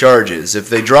amend the charges if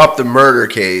they drop the murder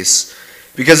case,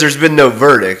 because there's been no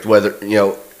verdict. Whether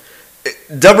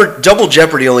double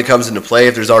jeopardy only comes into play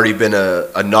if there's already been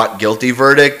a not guilty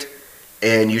verdict,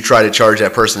 and you try to charge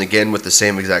that person again with the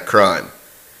same exact crime.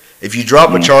 If you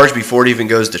drop a charge before it even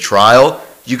goes to trial,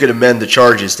 you can amend the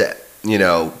charges to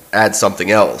add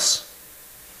something else.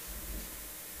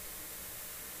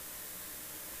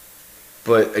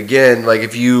 But again, like,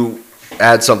 if you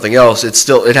add something else,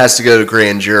 it has to go to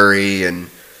grand jury, and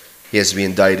he has to be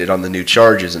indicted on the new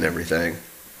charges and everything.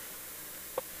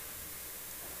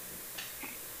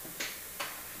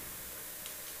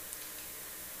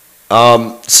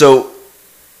 So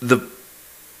the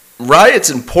riots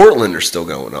in Portland are still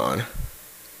going on.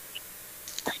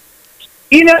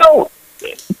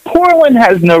 Portland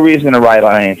has no reason to riot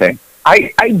on anything.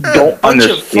 I don't understand. Bunch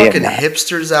of fucking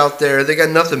hipsters out there. They got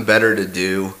nothing better to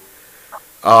do.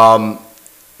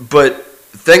 But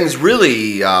things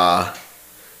really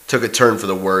took a turn for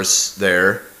the worse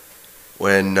there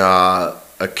when a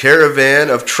caravan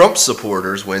of Trump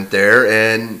supporters went there,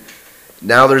 and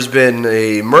now there's been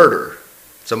a murder.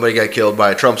 Somebody got killed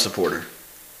by a Trump supporter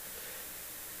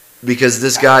because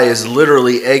this guy is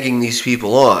literally egging these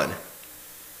people on.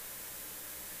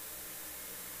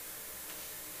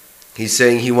 He's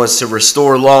saying he wants to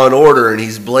restore law and order, and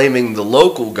he's blaming the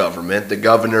local government, the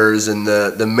governors and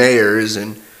the mayors,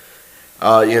 and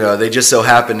they just so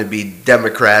happen to be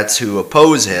Democrats who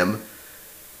oppose him.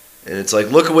 And it's like,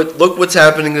 look what's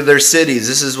happening to their cities.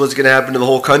 This is what's going to happen to the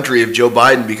whole country if Joe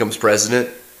Biden becomes president.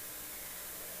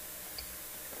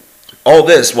 All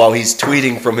this while he's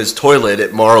tweeting from his toilet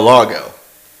at Mar-a-Lago,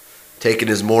 taking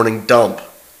his morning dump.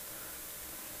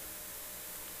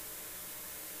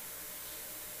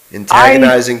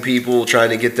 Antagonizing people, trying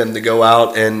to get them to go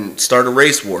out and start a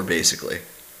race war, basically.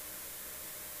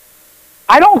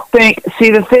 I don't think...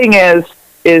 See, the thing is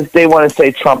they want to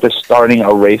say Trump is starting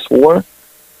a race war.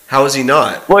 How is he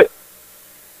not? But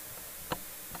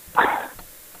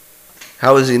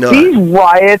how is he not? These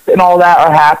riots and all that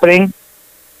are happening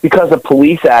because of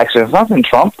police action. It's nothing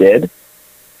Trump did.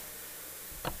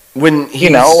 When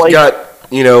he's got,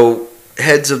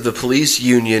 heads of the police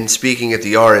union speaking at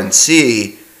the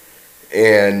RNC,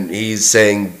 and he's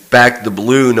saying back the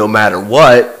blue no matter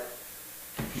what,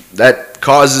 that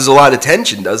causes a lot of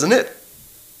tension, doesn't it?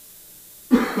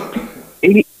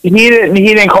 He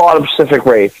didn't call it a specific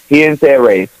race. He didn't say a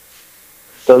race.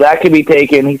 So that could be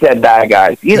taken. He said bad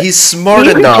guys. He's smart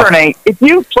enough.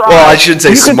 Well, I shouldn't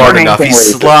say smart enough.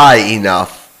 He's sly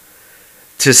enough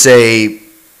to say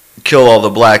kill all the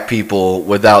black people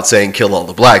without saying kill all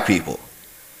the black people.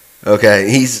 Okay?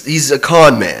 He's a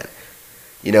con man.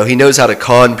 He knows how to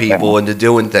con people into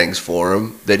doing things for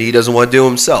him that he doesn't want to do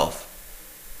himself.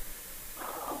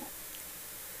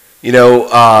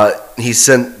 He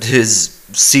sent his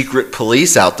secret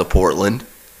police out to Portland.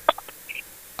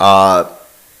 I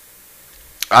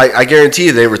guarantee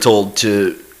you they were told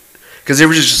to, because they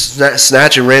were just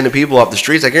snatching random people off the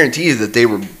streets. I guarantee you that they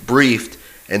were briefed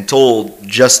and told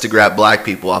just to grab black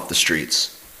people off the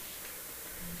streets.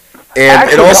 And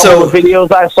actually, all the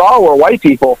videos I saw were white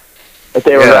people that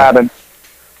they were grabbing.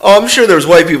 Oh, I'm sure there was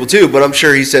white people too, but I'm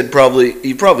sure he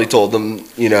probably told them,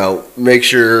 make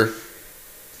sure,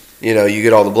 you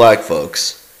get all the black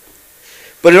folks.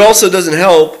 But it also doesn't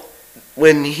help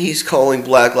when he's calling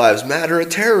Black Lives Matter a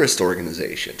terrorist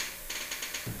organization.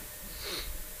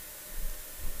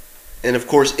 And of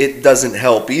course, it doesn't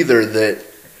help either that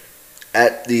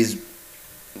at these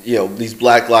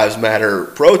Black Lives Matter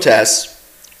protests,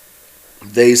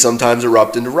 they sometimes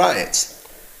erupt into riots.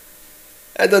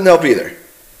 That doesn't help either.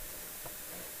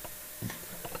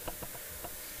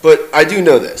 But I do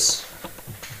know this.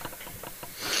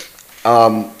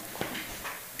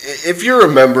 If you're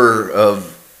a member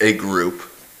of a group,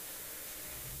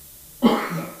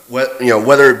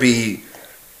 whether it be,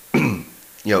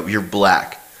 you're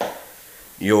black,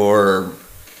 you're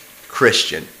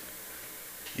Christian,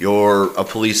 you're a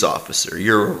police officer,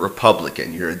 you're a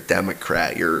Republican, you're a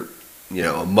Democrat, you're,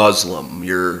 a Muslim,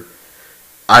 you're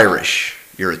Irish,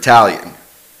 you're Italian.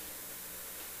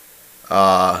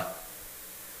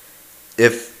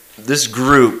 If this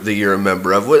group that you're a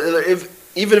member of,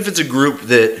 even if it's a group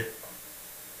that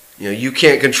you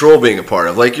can't control being a part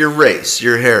of, like your race,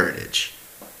 your heritage,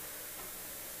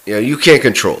 you can't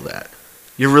control that.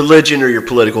 Your religion or your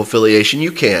political affiliation,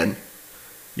 you can.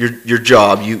 Your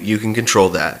job, you can control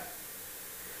that.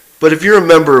 But if you're a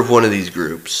member of one of these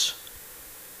groups,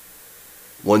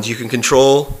 ones you can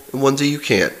control and ones that you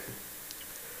can't,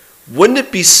 wouldn't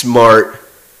it be smart,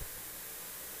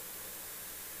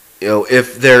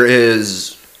 if there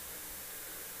is,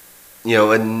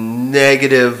 a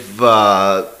negative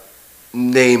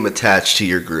name attached to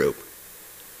your group,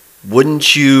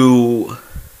 wouldn't you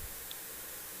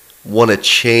want to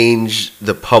change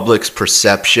the public's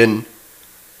perception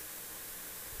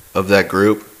of that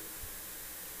group?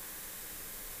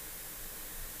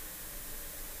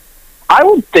 I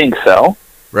would think so.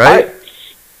 Right?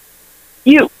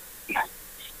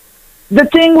 The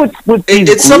thing with these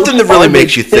it's something that really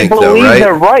makes you think, though, right? They believe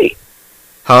they're right.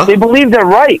 Huh? They believe they're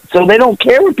right, so they don't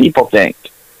care what people think.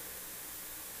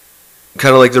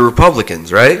 Kind of like the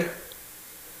Republicans, right?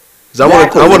 I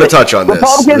want to touch on this.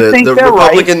 Republicans think they're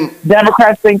right.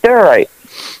 Democrats think they're right.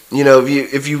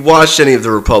 If you watched any of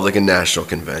the Republican National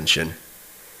Convention,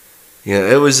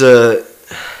 it was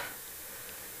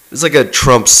like a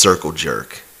Trump circle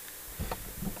jerk.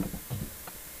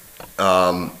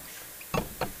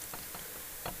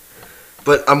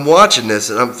 But I'm watching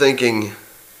this and I'm thinking,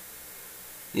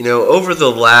 over the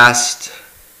last,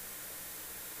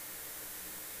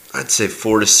 I'd say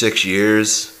 4 to 6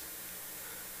 years,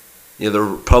 the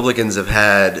Republicans have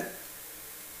had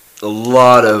a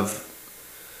lot of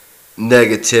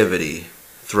negativity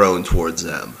thrown towards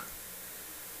them.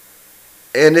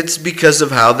 And it's because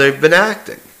of how they've been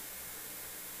acting.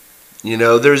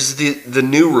 There's the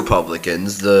new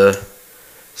Republicans, the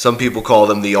Some people call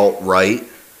them the alt-right.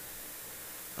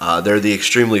 They're the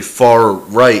extremely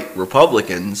far-right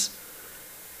Republicans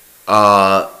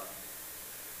that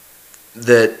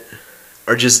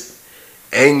are just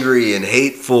angry and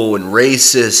hateful and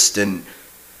racist, and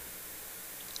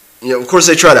of course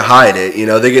they try to hide it.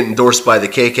 They get endorsed by the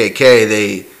KKK.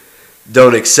 They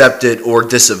don't accept it or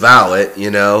disavow it.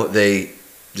 They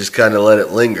just kind of let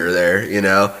it linger there.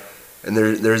 And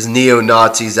there's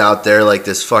neo-Nazis out there like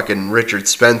this fucking Richard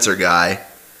Spencer guy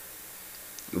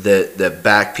that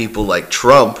back people like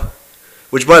Trump,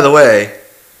 which, by the way,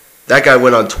 that guy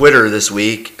went on Twitter this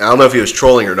week. I don't know if he was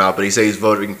trolling or not, but he said he's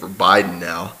voting for Biden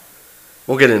now.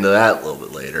 We'll get into that a little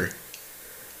bit later.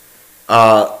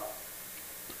 But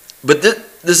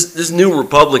this new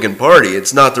Republican Party,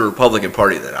 it's not the Republican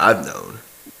Party that I've known.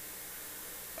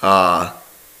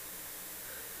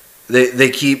 They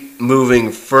keep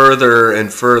moving further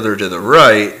and further to the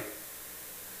right,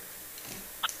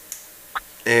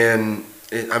 and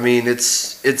a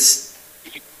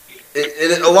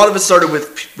lot of it started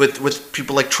with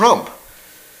people like Trump.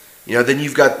 Then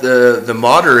you've got the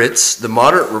moderates, the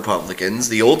moderate Republicans,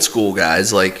 the old school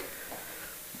guys, like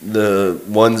the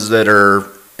ones that are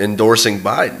endorsing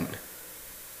Biden.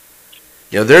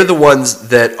 They're the ones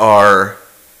that are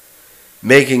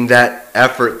making that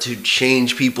effort to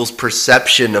change people's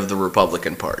perception of the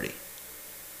Republican Party.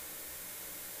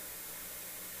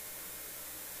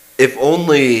 If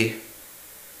only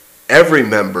every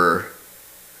member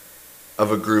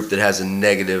of a group that has a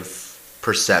negative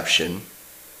perception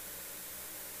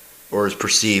or is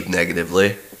perceived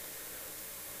negatively,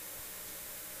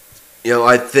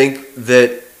 I think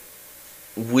that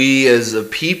we as a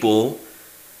people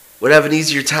would have an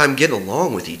easier time getting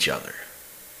along with each other.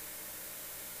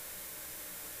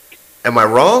 Am I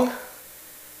wrong?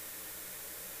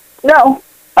 No,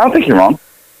 I don't think you're wrong.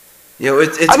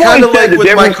 It's kind of like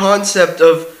with my concept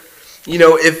of,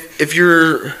 if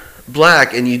you're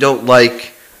black and you don't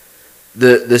like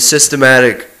the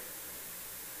systematic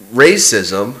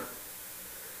racism,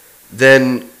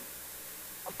 then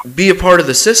be a part of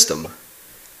the system.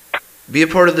 Be a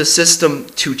part of the system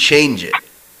to change it.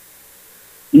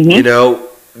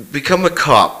 Mm-hmm. Become a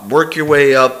cop. Work your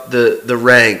way up the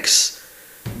ranks.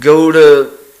 Go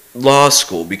to law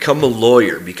school. Become a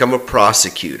lawyer. Become a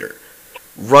prosecutor.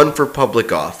 Run for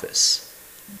public office.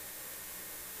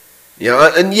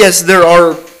 And yes, there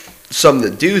are some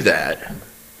that do that.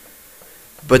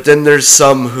 But then there's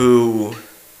some who,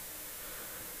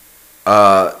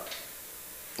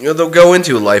 they'll go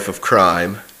into a life of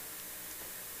crime.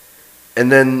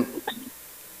 And then,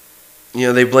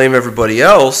 they blame everybody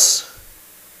else.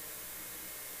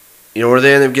 Or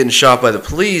they end up getting shot by the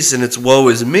police, and it's woe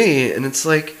is me. And it's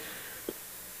like,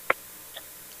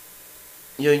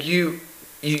 you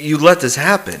let this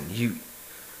happen. You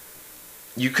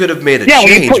could have made a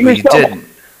change, but you didn't.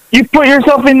 You put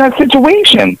yourself in that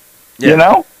situation,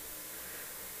 Yeah.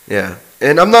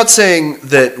 And I'm not saying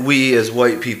that we as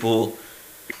white people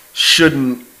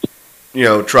shouldn't,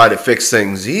 try to fix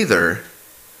things either,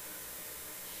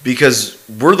 because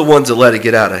we're the ones that let it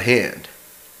get out of hand.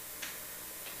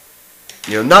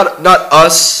 Not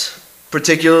us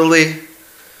particularly,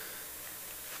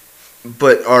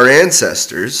 but our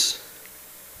ancestors.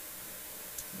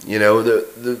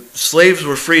 The slaves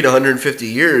were freed 150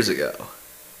 years ago.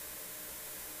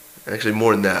 Actually,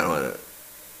 more than that, wasn't it?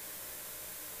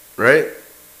 Right?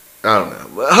 I don't know.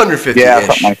 150-ish,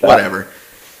 something like that. Whatever.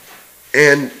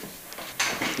 And,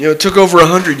 it took over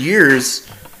 100 years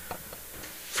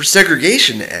for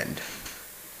segregation to end.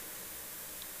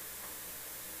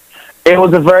 It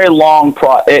was a very long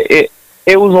it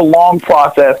was a long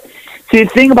process. See, the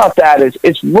thing about that is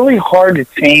it's really hard to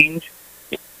change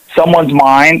someone's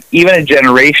mind, even in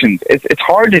generations. It's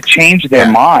hard to change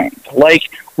their mind. Like,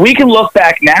 we can look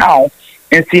back now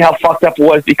and see how fucked up it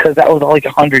was because that was like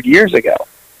 100 years ago.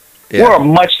 Yeah. We're a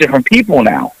much different people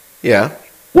now. Yeah.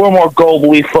 We're more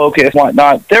globally focused,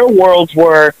 whatnot. Their worlds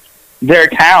were their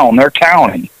town, their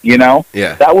county, Yeah.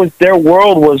 That was, their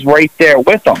world was right there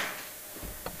with them.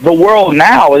 The world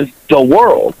now is the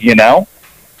world,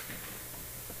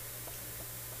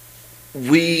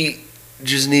 We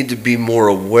just need to be more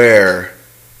aware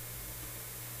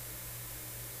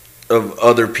of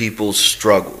other people's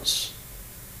struggles.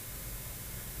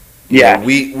 Yeah.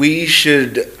 We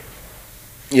should,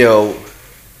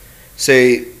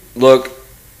 say, look,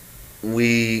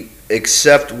 we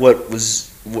accept what was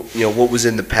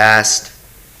in the past,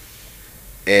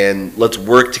 and let's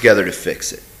work together to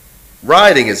fix it.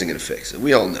 Rioting isn't going to fix it.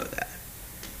 We all know that.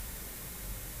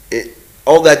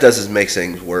 All that does is make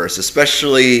things worse,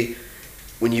 especially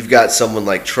when you've got someone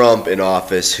like Trump in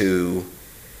office who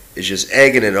is just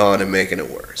egging it on and making it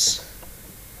worse.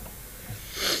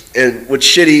 And what's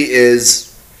shitty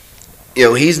is,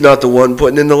 he's not the one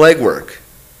putting in the legwork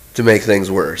to make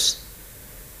things worse.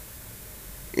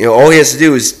 All he has to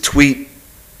do is tweet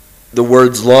the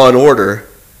words law and order,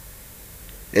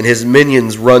 and his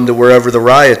minions run to wherever the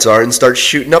riots are and start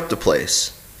shooting up the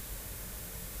place.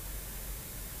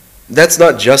 That's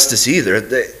not justice either.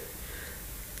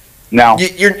 No.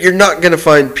 You're not going to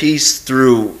find peace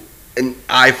through an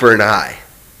eye for an eye.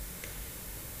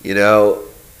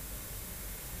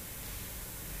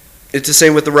 It's the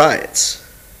same with the riots.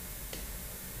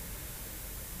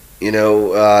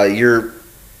 You're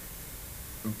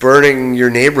burning your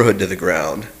neighborhood to the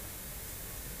ground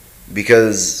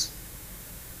because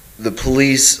the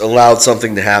police allowed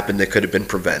something to happen that could have been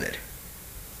prevented.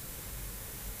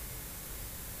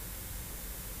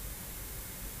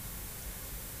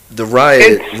 The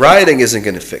rioting isn't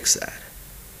going to fix that.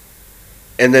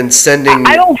 And then sending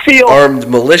armed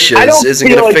militias isn't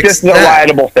going to fix that. I don't feel like this is a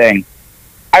riotable thing.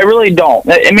 I really don't.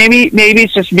 And maybe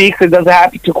it's just me because it doesn't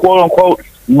happen to quote unquote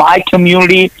my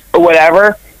community or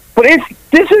whatever. But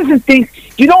this is the thing.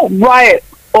 You don't riot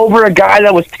over a guy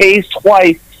that was tased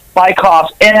twice by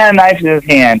cops and had a knife in his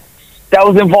hand that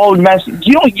was involved in mess.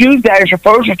 You don't use that as your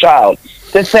poster child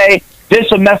to say this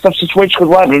is a messed up situation because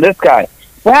what happened to this guy.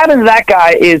 What happened to that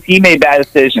guy is he made bad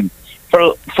decisions.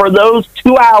 For those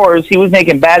 2 hours, he was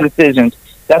making bad decisions.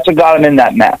 That's what got him in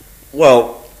that mess.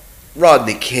 Well,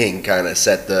 Rodney King kind of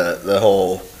set the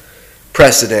whole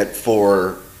precedent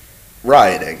for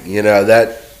rioting.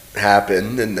 That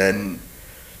happened, and then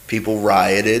people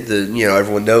rioted.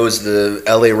 Everyone knows the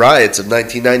L.A. riots of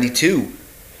 1992.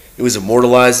 It was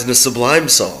immortalized in a Sublime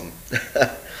song.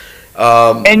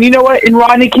 And you know what? In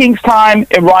Rodney King's time,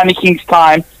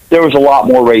 there was a lot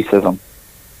more racism.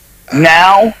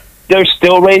 Now, there's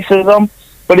still racism,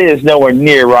 but it is nowhere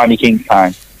near Rodney King's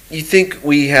time. You think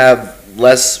we have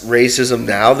less racism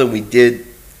now than we did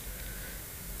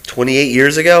 28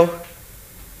 years ago?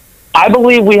 I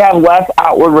believe we have less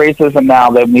outward racism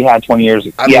now than we had 20 years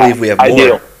ago. I believe we have more. I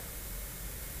do.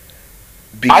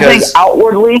 Because, I think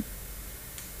outwardly...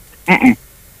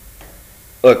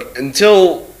 Look,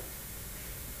 until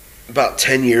about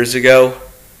 10 years ago,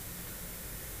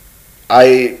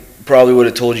 I probably would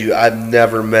have told you I've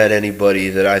never met anybody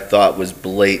that I thought was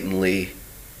blatantly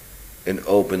and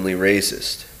openly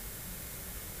racist.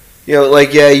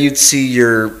 You'd see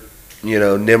your,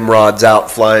 Nimrods out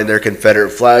flying their Confederate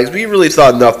flags, but you really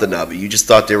thought nothing of it. You just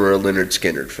thought they were a Lynyrd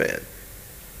Skynyrd fan.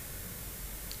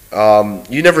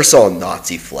 You never saw a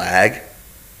Nazi flag.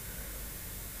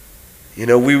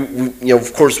 We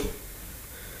of course,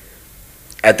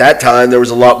 at that time, there was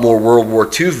a lot more World War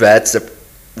II vets that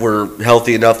were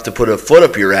healthy enough to put a foot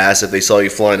up your ass if they saw you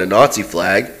flying a Nazi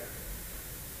flag.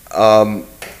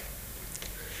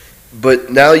 But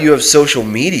now you have social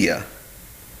media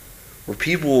where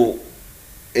people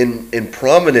in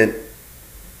prominent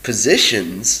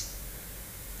positions,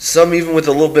 some even with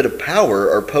a little bit of power,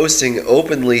 are posting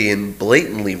openly and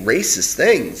blatantly racist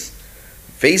things.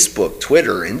 Facebook,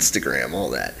 Twitter, Instagram,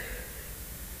 all that.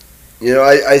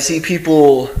 I see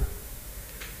people,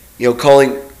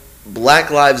 calling Black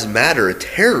Lives Matter a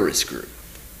terrorist group.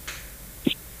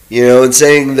 And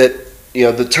saying that,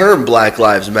 the term Black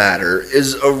Lives Matter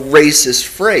is a racist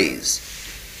phrase.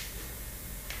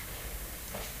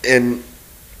 And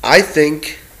I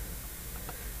think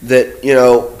that,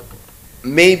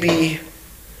 maybe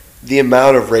the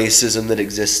amount of racism that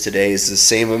exists today is the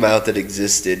same amount that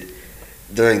existed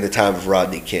during the time of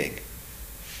Rodney King.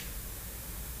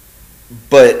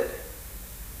 But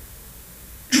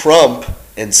Trump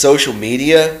and social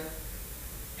media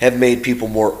have made people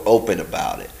more open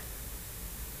about it.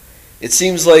 It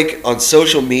seems like on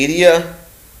social media,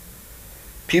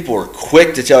 people are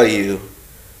quick to tell you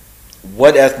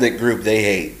what ethnic group they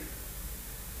hate.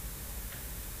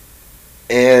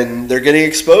 And they're getting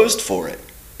exposed for it.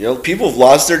 People have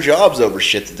lost their jobs over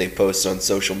shit that they post on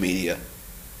social media.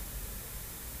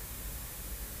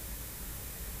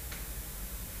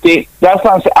 See, that's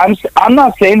what I'm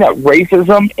not saying that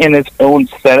racism in its own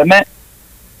sentiment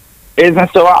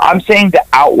isn't so. I'm saying the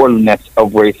outwardness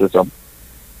of racism,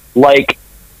 like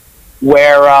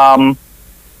where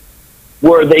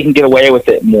they can get away with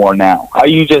it more now. How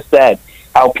you just said,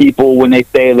 how people, when they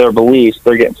say their beliefs,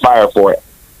 they're getting fired for it.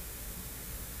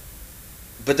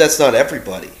 But that's not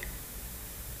everybody.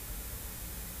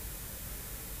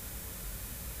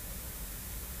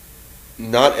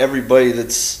 Not everybody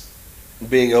that's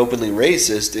being openly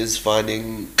racist is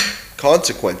finding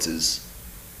consequences.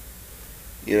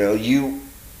 We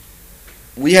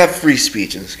have free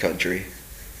speech in this country,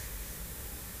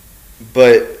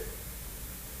 but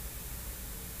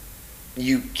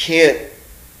you can't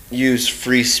use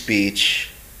free speech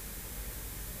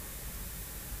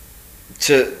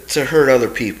to hurt other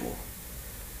people.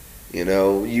 You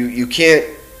know, you can't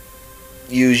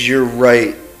use your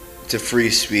right to free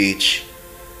speech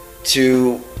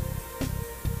to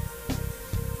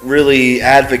really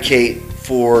advocate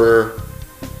for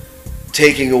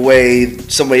taking away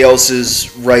somebody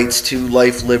else's rights to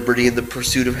life, liberty, and the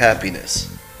pursuit of happiness.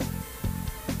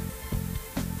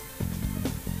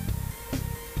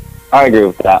 I agree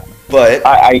with that. But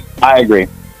I agree.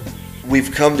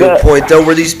 we've come to a point, though,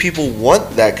 where these people want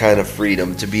that kind of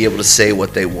freedom to be able to say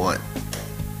what they want.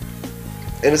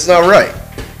 And it's not right.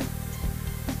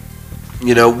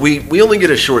 You know, we only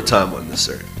get a short time on this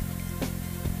earth.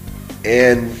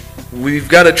 And we've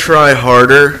got to try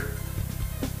harder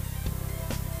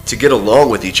to get along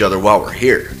with each other while we're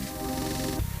here.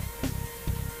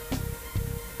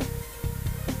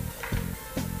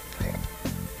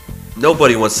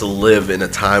 Nobody wants to live in a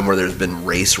time where there's been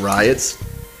race riots.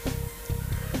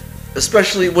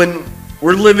 Especially when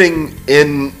we're living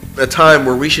in a time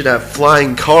where we should have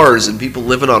flying cars and people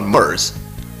living on Mars.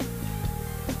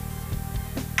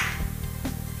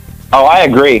 Oh, I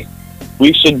agree.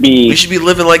 We should be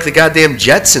living like the goddamn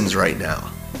Jetsons right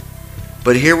now.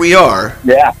 But here we are.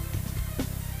 Yeah.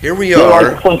 Here we You're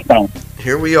are. like Flintstone.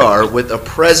 Here we are with a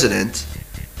president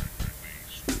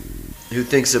who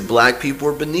thinks that black people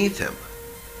are beneath him.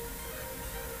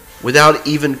 Without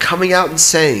even coming out and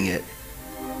saying it,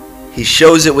 he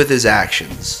shows it with his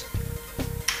actions.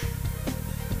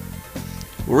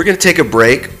 We're going to take a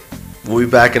break. We'll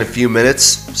be back in a few minutes.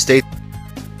 Stay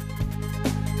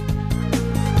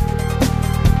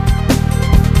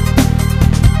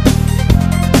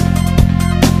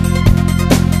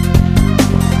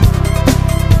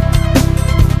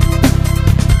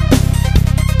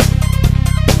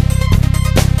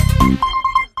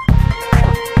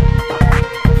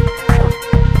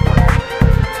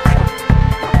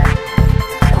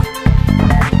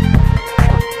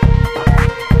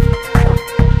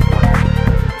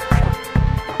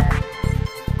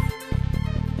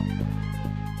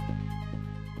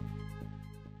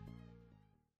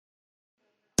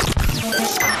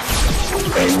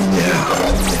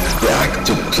back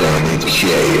to Planet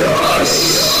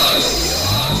Chaos.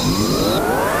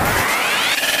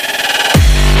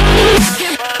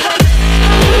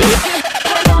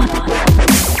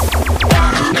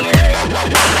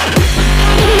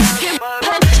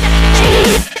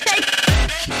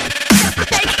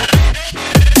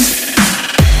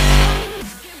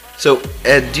 So,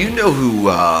 Ed, do you know who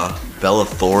Bella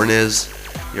Thorne is?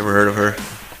 You ever heard of her?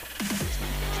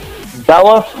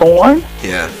 Bella Thorne?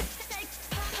 Yeah.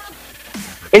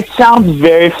 It sounds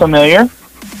very familiar.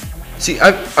 See,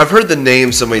 I've heard the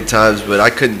name so many times, but I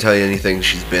couldn't tell you anything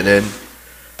she's been in.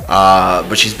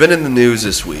 But she's been in the news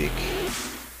this week.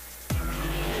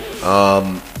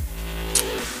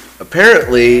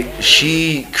 Apparently,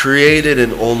 she created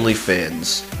an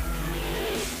OnlyFans.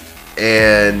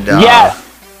 And yeah,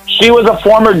 she was a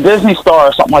former Disney star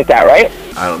or something like that, right?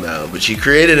 I don't know, but she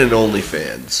created an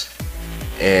OnlyFans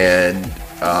and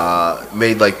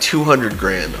made like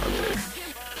 $200,000 on there.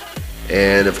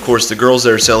 And of course, the girls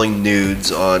that are selling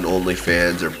nudes on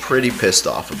OnlyFans are pretty pissed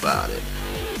off about it.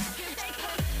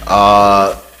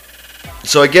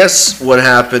 So I guess what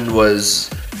happened was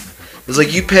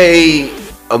like you pay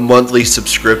a monthly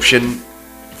subscription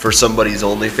for somebody's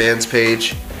OnlyFans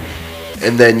page,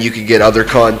 and then you can get other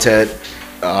content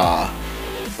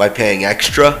by paying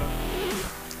extra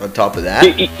on top of that.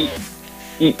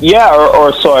 Yeah,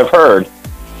 or so I've heard.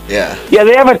 Yeah. Yeah,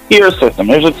 they have a tier system.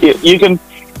 There's a tier. You can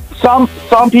some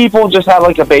people just have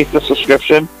like a basic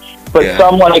subscription, but Yeah.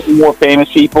 some like more famous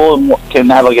people can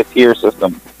have like a tier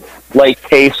system, like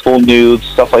tasteful nudes,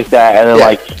 stuff like that, and then Yeah,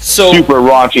 like so- super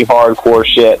raunchy, hardcore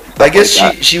shit. I guess stuff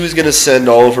like that. she was gonna send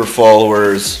all of her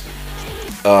followers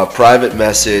a private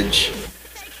message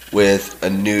with a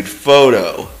nude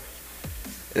photo,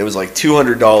 and it was like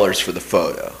 $200 for the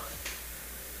photo.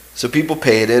 So people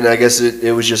paid it, and I guess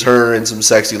it was just her in some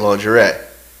sexy lingerie.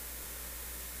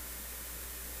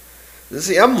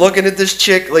 See, I'm looking at this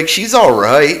chick, like, she's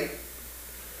alright.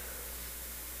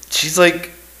 She's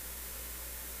like,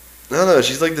 I don't know,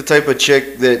 she's like the type of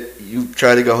chick that you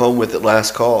try to go home with at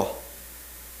last call.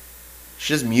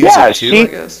 She does music Yeah, too, she- I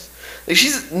guess. Like,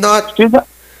 she's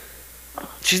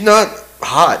not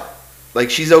hot. Like,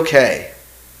 she's okay.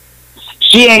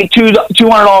 She ain't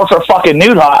 $200 for a fucking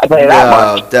nude hot. I tell you that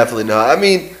much. No, definitely not. I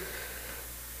mean,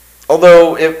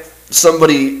 although if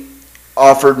somebody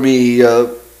offered me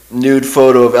a nude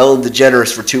photo of Ellen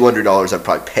DeGeneres for $200, I'd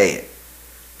probably pay it.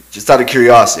 Just out of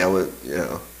curiosity, I would,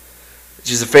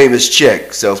 She's a famous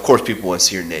chick, so of course people want to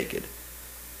see her naked.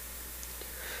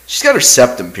 She's got her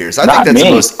septum pierced. I think that's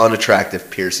the most unattractive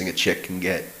piercing a chick can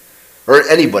get. Or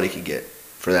anybody can get,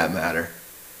 for that matter.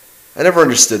 I never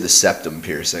understood the septum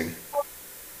piercing.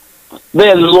 They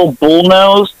had a little bull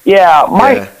nose. Yeah,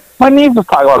 my niece was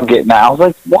talking about getting that. I was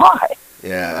like, why?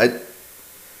 Yeah,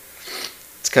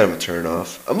 it's kind of a turn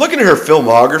off. I'm looking at her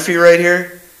filmography right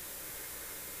here.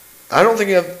 I don't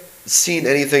think I've seen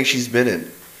anything she's been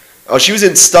in. Oh, she was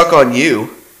in Stuck on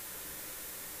You.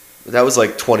 That was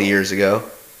like 20 years ago.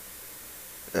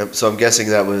 So I'm guessing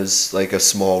that was like a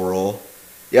small role.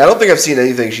 Yeah, I don't think I've seen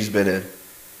anything she's been in.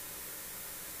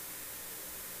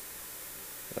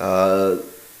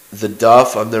 The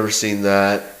Duff, I've never seen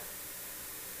that.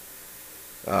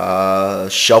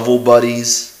 Shovel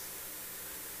Buddies.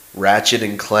 Ratchet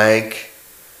and Clank.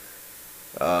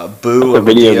 Boo, a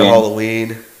Medea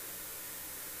Halloween.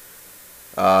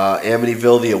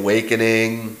 Amityville, The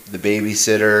Awakening. The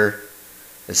Babysitter.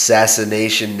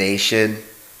 Assassination Nation.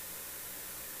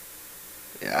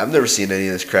 Yeah, I've never seen any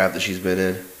of this crap that she's been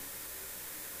in.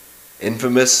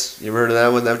 Infamous, you ever heard of that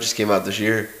one? That just came out this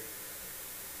year.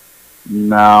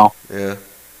 No. Yeah.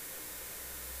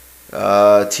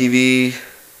 TV.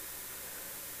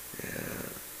 Yeah.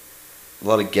 A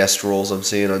lot of guest roles I'm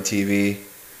seeing on TV.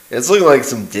 It's looking like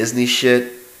some Disney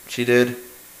shit she did.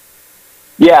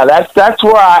 Yeah, that's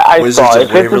where I saw it.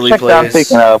 If it's the chick that I'm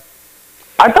thinking of.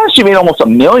 I thought she made almost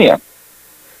 $1 million.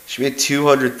 She made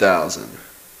 $200,000.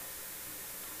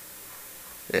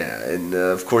 Yeah, and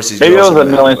of course these maybe it girls was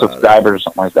 1 million subscribers or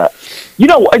something like that. You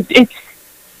know, it's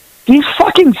these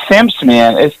fucking simps,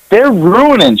 man. They're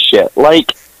ruining shit.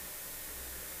 Like,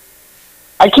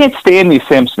 I can't stand these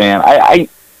simps, man.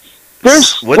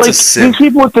 There's What's like a simp? these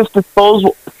people with this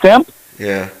disposable simp.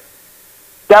 Yeah.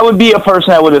 That would be a person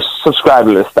that would have subscribed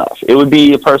to this stuff. It would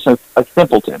be a person, a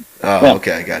simpleton. Oh, simp,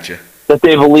 okay, I gotcha. that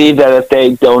they believe that if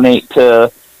they donate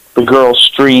to the girls'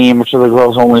 stream or to the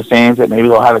girls' OnlyFans, that maybe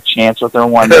they'll have a chance with her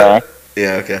one day.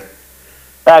 Yeah, okay.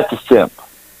 That's a simp.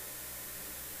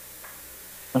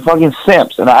 They're fucking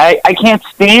simps. And I can't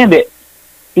stand it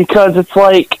because it's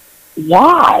like,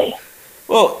 why?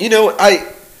 Well, you know,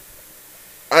 I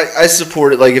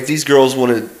support it. Like, if these girls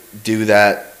want to do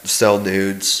that, sell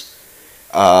nudes,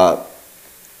 I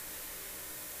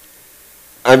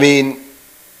mean,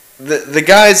 the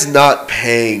guy's not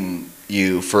paying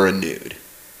you for a nude.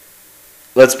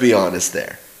 Let's be honest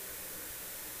there.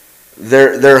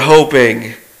 They're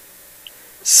hoping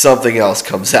something else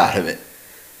comes out of it.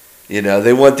 You know,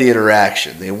 they want the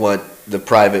interaction. They want the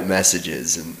private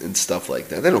messages and stuff like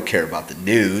that. They don't care about the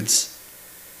nudes.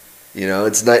 You know,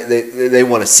 it's not, they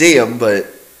want to see them, but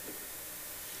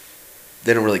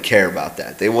they don't really care about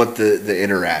that. They want the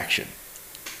interaction.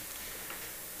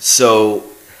 So,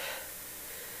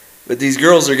 but these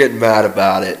girls are getting mad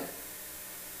about it.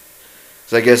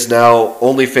 So I guess now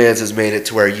OnlyFans has made it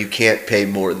to where you can't pay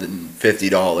more than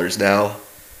 $50 now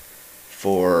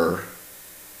for,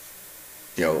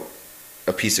 you know,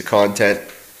 a piece of content,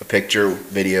 a picture,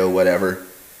 video, whatever.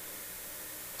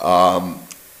 And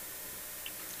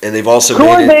they've also Who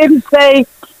are they to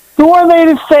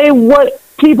say what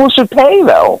people should pay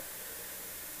though?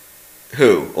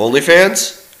 Who?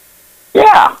 OnlyFans?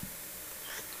 Yeah.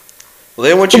 Well,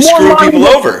 they want you to screw people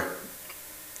over.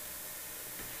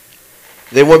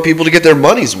 They want people to get their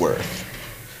money's worth.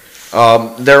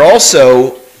 They're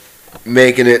also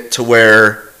making it to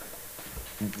where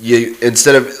you,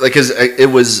 instead of, like, because it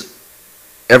was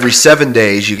every 7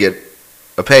 days you get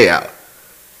a payout.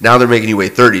 Now they're making you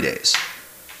wait 30 days.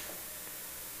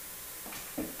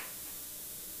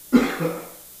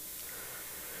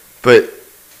 But,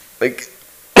 like,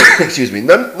 excuse me,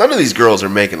 none of these girls are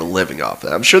making a living off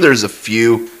that. I'm sure there's a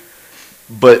few,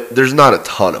 but there's not a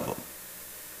ton of them.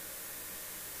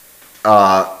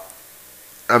 I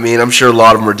mean, I'm sure a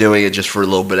lot of them are doing it just for a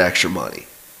little bit extra money.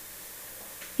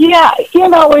 Yeah, you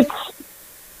know,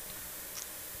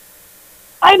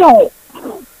 I don't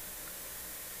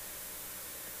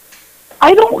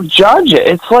judge it.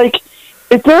 It's like,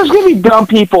 if there's going to be dumb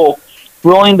people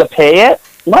willing to pay it,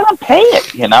 let them pay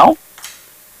it, you know?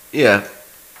 Yeah.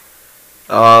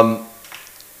 But,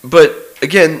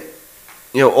 again,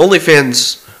 you know,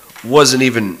 OnlyFans wasn't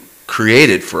even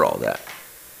created for all that.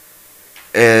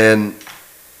 And,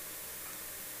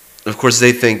 of course,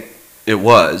 they think it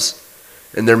was.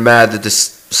 And they're mad that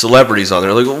this celebrity's on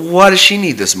there. Like, why does she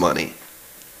need this money?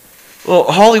 Well,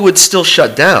 Hollywood's still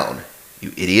shut down,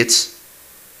 you idiots.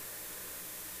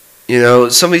 You know,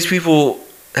 some of these people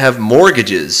have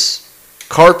mortgages,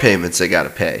 car payments they got to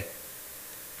pay.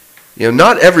 You know,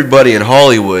 not everybody in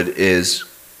Hollywood is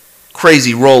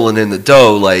crazy rolling in the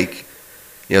dough like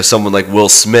someone like Will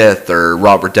Smith or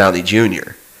Robert Downey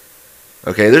Jr.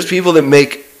 Okay, there's people that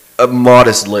make a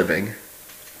modest living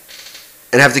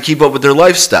and have to keep up with their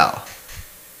lifestyle.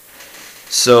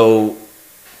 So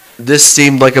this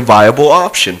seemed like a viable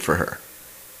option for her.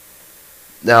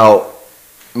 Now,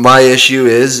 my issue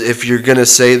is, if you're going to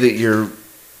say that you're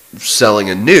selling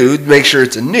a nude, make sure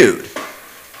it's a nude.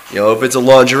 If it's a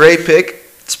lingerie pic,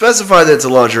 specify that it's a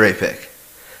lingerie pic.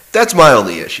 That's my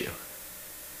only issue.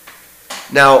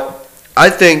 Now, I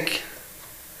think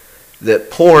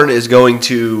that porn is going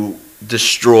to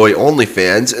destroy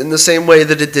OnlyFans in the same way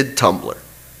that it did Tumblr.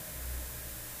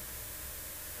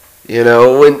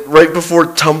 Right before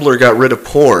Tumblr got rid of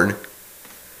porn,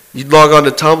 you'd log on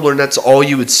to Tumblr and that's all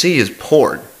you would see is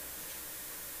porn.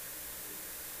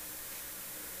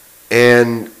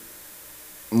 And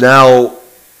now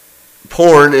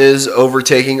porn is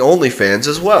overtaking OnlyFans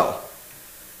as well.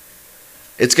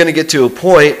 It's going to get to a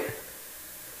point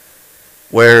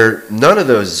where none of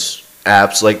those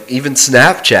apps, like even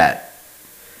Snapchat,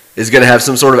 is going to have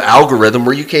some sort of algorithm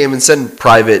where you can't even send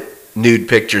private nude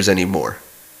pictures anymore.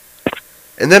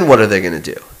 And then what are they going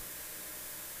to do?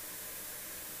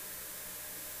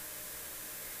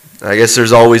 I guess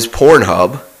there's always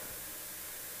Pornhub.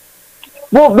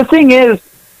 Well, the thing is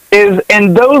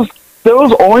and those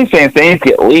OnlyFans things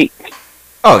get leaked.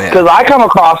 Oh yeah. Because I come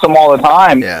across them all the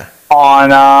time. Yeah.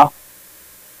 On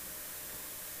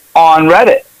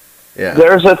Reddit. Yeah.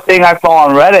 There's a thing I saw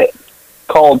on Reddit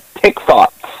called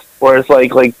TikToks, where it's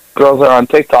like girls that are on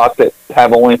TikTok that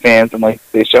have OnlyFans and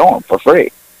they show them for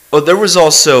free. Well, there was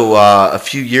also a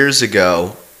few years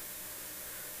ago.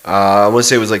 I want to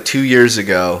say it was 2 years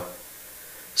ago.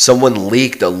 Someone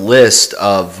leaked a list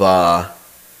of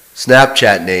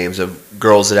Snapchat names of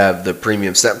girls that have the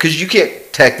premium Snap, because you can't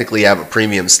technically have a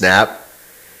premium Snap.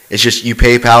 It's just you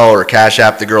PayPal or Cash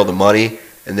App the girl the money,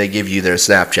 and they give you their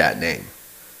Snapchat name.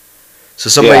 So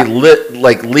somebody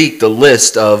leaked a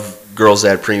list of girls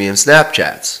that had premium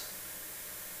Snapchats.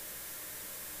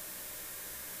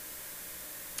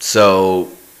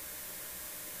 So,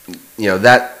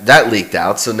 that leaked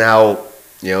out. So now,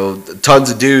 tons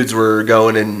of dudes were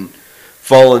going and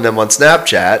following them on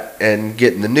Snapchat and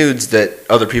getting the nudes that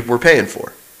other people were paying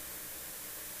for.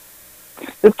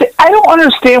 I don't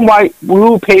understand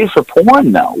who pays for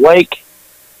porn, though. Like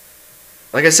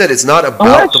I said, it's not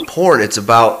about the porn. It's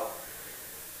about,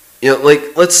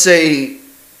 let's say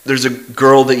there's a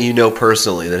girl that you know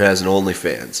personally that has an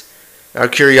OnlyFans. Out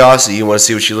of curiosity, you want to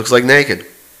see what she looks like naked.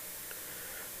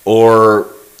 Or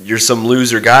you're some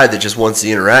loser guy that just wants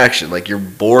the interaction. Like, you're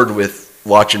bored with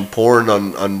watching porn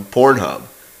on Pornhub.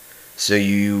 So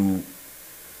you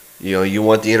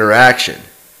want the interaction.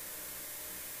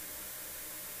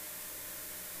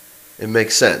 It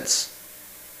makes sense.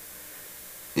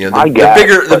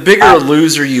 The bigger a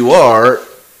loser you are,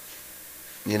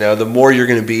 the more you're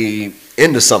going to be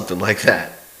into something like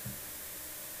that.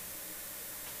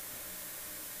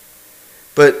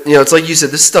 But, it's like you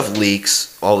said, this stuff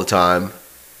leaks all the time.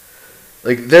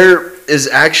 Like, there is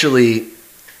actually,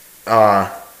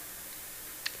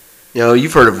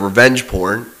 you've heard of revenge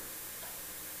porn.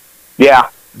 Yeah.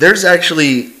 There's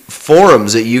actually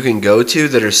forums that you can go to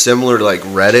that are similar to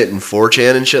Reddit and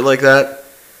 4chan and shit like that,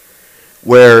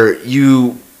 where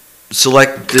you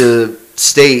select the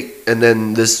state and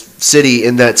then this city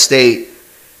in that state,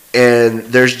 and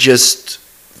there's just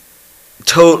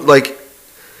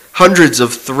hundreds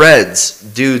of threads,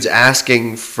 dudes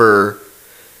asking for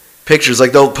pictures.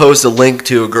 They'll post a link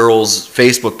to a girl's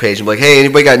Facebook page and be like, hey,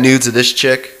 anybody got nudes of this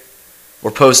chick?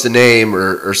 Or post a name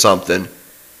or something.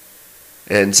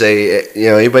 And say,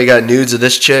 anybody got nudes of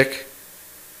this chick?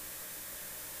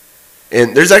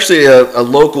 And there's actually a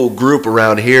local group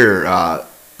around here,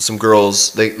 some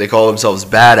girls, they call themselves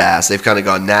Badass. They've kind of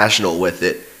gone national with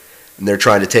it. And they're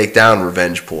trying to take down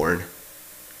revenge porn.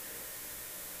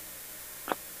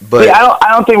 But I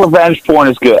don't think revenge porn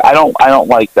is good. I don't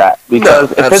like that,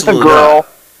 because if it's a girl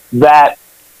that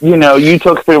you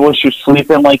took her when she was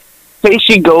sleeping, say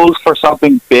she goes for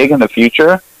something big in the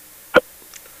future,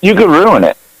 you could ruin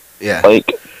it. Yeah.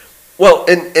 Well,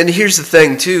 and here's the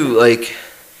thing too.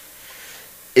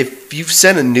 If you've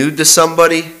sent a nude to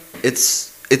somebody,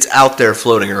 it's out there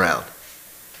floating around.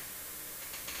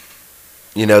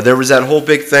 There was that whole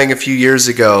big thing a few years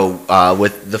ago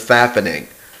with the fappening,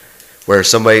 where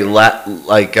somebody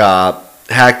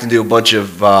hacked into a bunch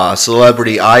of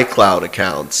celebrity iCloud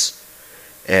accounts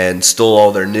and stole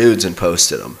all their nudes and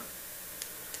posted them.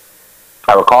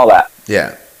 I recall that.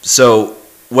 Yeah. So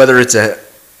whether it's a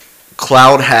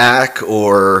cloud hack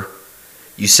or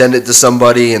you send it to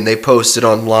somebody and they post it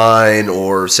online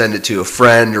or send it to a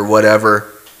friend or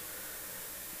whatever,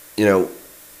 you know,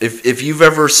 if you've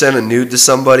ever sent a nude to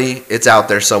somebody, it's out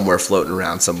there somewhere floating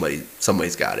around.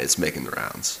 Somebody's got it. It's making the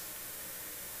rounds.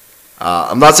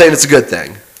 I'm not saying it's a good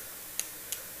thing,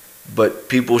 but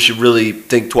people should really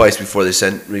think twice before they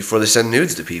send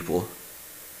nudes to people.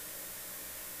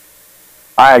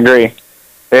 I agree.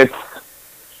 It's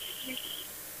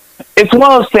one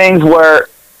of those things where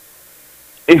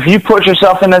if you put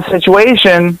yourself in that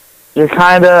situation, you're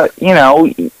kind of, you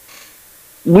know,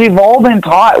 we've all been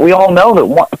taught, we all know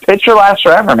that a picture lasts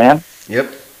forever, man.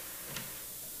 Yep.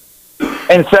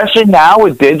 And especially now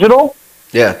with digital,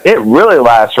 yeah, it really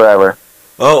lasts forever.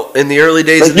 Oh, in the early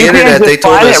days like of the internet, they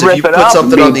told us if you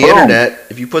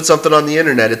put something on the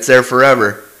internet, it's there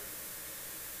forever.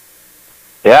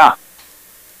 Yeah.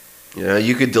 You know,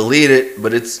 you could delete it,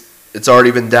 but it's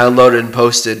already been downloaded and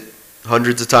posted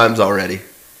hundreds of times already.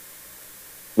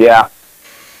 Yeah.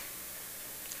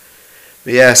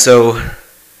 But yeah, so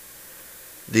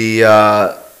the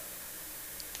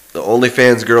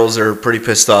OnlyFans girls are pretty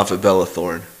pissed off at Bella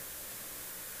Thorne.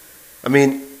 I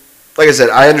mean, like I said,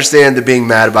 I understand the being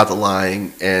mad about the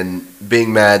lying and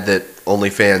being mad that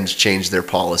OnlyFans changed their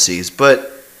policies,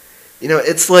 but you know,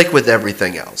 it's like with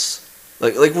everything else.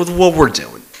 Like with what we're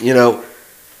doing, you know,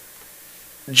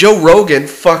 Joe Rogan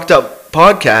fucked up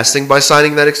podcasting by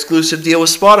signing that exclusive deal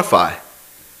with Spotify.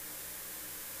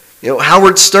 You know,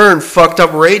 Howard Stern fucked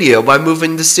up radio by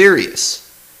moving to Sirius.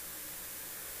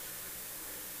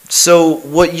 So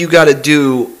what you got to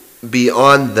do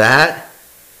beyond that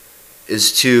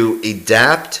is to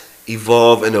adapt,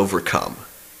 evolve, and overcome.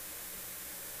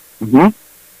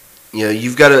 Mm-hmm. You know,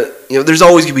 you've got to, you know, there's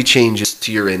always going to be changes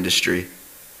to your industry.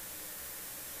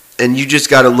 And you just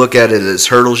got to look at it as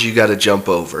hurdles you got to jump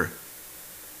over.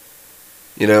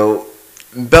 You know,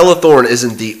 Bella Thorne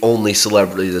isn't the only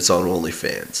celebrity that's on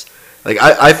OnlyFans. Like,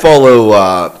 I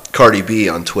follow Cardi B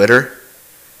on Twitter.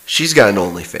 She's got an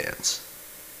OnlyFans.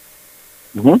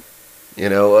 Mm-hmm. You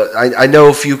know, I know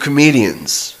a few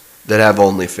comedians that have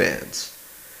OnlyFans.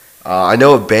 I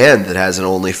know a band that has an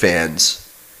OnlyFans.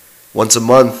 Once a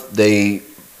month, they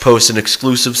post an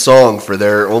exclusive song for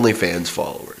their OnlyFans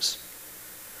followers.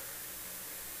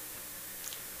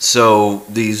 So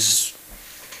these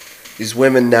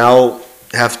women now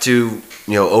have to,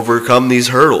 you know, overcome these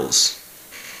hurdles.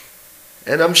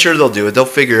 And I'm sure they'll do it. They'll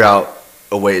figure out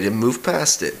a way to move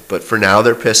past it. But for now,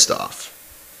 they're pissed off.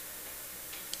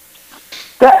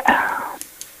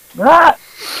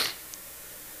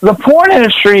 The porn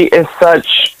industry is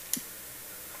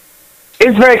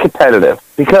it's very competitive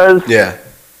because, yeah,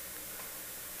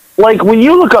 like when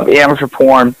you look up amateur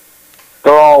porn,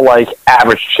 they're all like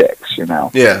average chicks, you know.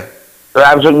 Yeah, they're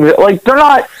average, like they're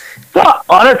not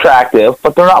unattractive,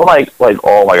 but they're not like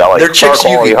oh my god, like they're chicks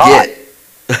you can hot.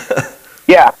 Get.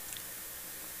 Yeah.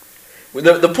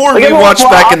 The porn we watched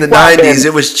back in the 90s,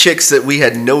 it was chicks that we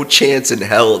had no chance in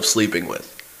hell of sleeping with.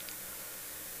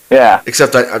 Yeah.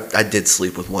 Except I did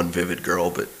sleep with one Vivid girl,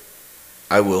 but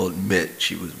I will admit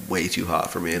she was way too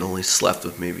hot for me and only slept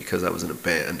with me because I was in a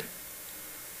band.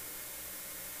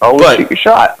 Oh, but shoot your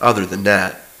shot. Other than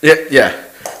that, yeah.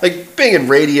 Like being in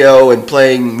radio and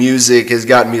playing music has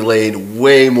gotten me laid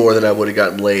way more than I would have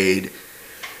gotten laid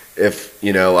if,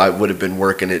 you know, I would have been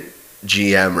working at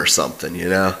GM or something, you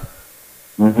know?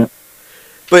 Mm-hmm.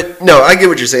 But no, I get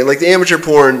what you're saying. Like the amateur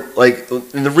porn, like,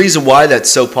 and the reason why that's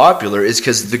so popular is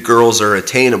because the girls are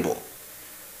attainable.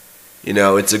 You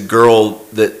know, it's a girl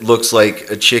that looks like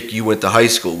a chick you went to high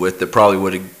school with that probably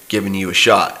would have given you a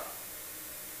shot.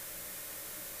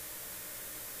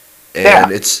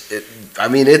 And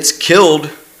it's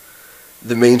killed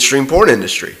the mainstream porn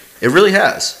industry. It really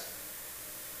has.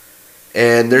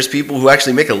 And there's people who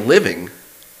actually make a living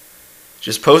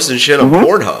just posting shit on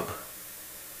Pornhub.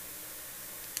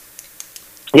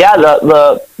 Yeah,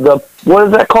 the what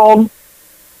is that called?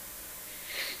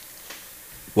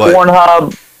 What?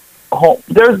 Pornhub.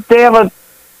 They have a.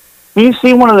 You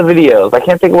see one of the videos? I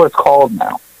can't think of what it's called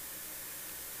now.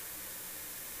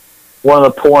 One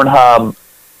of the Pornhub.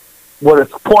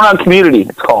 Pornhub Community?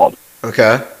 It's called.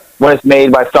 Okay. When it's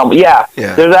made by someone, yeah.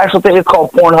 There's actual thing. It's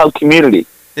called Pornhub Community.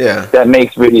 Yeah. That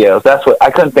makes videos. That's what I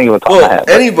couldn't think of it. Well, my head,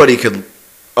 anybody could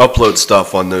upload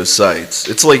stuff on those sites.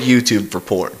 It's like YouTube for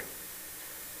porn.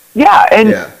 Yeah,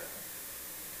 and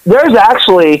there's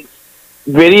actually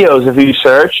videos, if you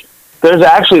search, there's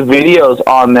actually videos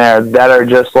on there that are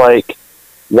just like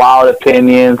wild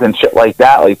opinions and shit like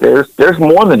that. Like there's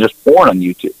more than just porn on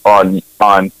YouTube, on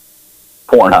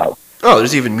Pornhub. Oh,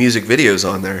 there's even music videos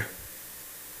on there.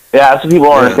 Yeah, that's what people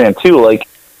don't understand too. Like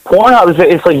Pornhub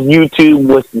it's like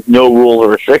YouTube with no rules or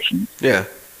restrictions. Yeah.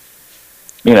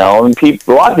 You know, and a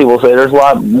lot of people say there's a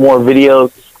lot more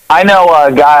videos I know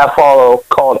a guy I follow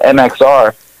called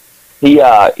MXR.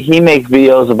 He makes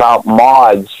videos about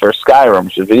mods for Skyrim,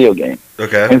 which is a video game.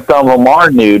 Okay. And some of them are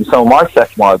nude, some of them are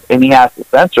sex mods, and he has to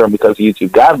censor them because of YouTube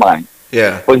guidelines.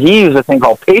 Yeah. But he uses a thing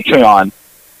called Patreon,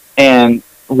 and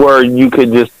where you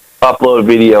could just upload a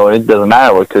video and it doesn't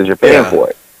matter because you're paying for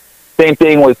it. Same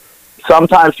thing with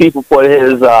sometimes people put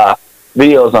his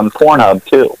videos on Pornhub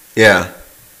too. Yeah.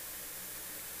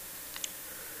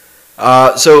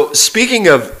 So speaking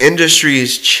of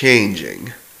industries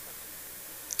changing,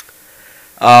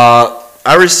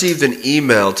 I received an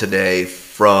email today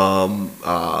from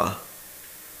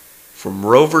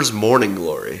Rover's Morning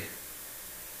Glory.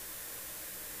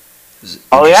 As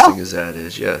interesting as that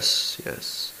is,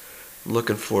 yes. I'm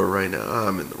looking for it right now.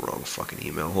 I'm in the wrong fucking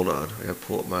email. Hold on, I gotta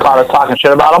pull up my. Caught us talking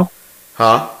shit about him?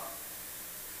 Huh?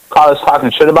 Caught us talking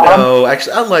shit about him? No,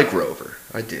 actually, I like Rover.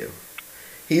 I do.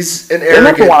 He's an Isn't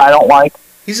that the one I don't like?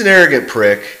 He's an arrogant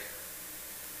prick.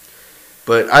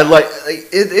 But I like it.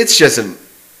 It's just an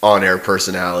on-air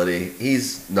personality.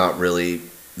 He's not really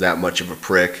that much of a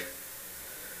prick.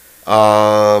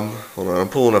 Hold on, I'm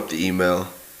pulling up the email.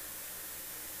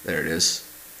 There it is.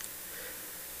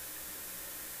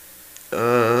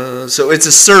 So it's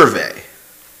a survey.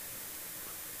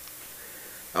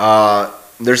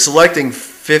 They're selecting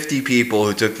 50 people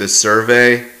who took this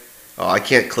survey. Oh, I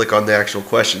can't click on the actual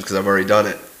questions because I've already done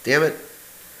it. Damn it.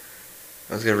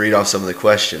 I was going to read off some of the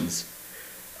questions.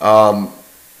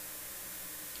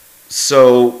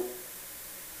 So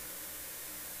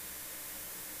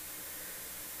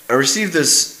I received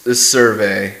this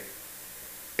survey,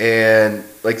 and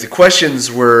like the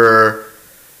questions were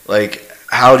like,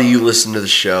 how do you listen to the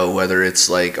show, whether it's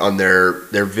like on their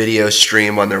video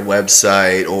stream on their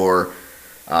website, or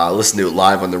listen to it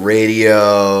live on the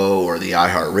radio, or the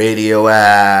iHeartRadio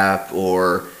app,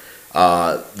 or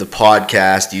the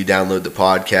podcast. Do you download the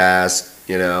podcast?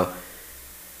 You know,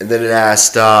 and then it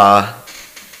asked,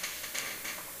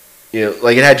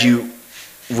 like it had you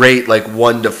rate like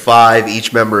 1 to 5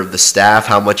 each member of the staff,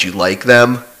 how much you like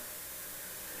them.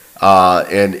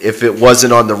 And if it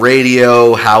wasn't on the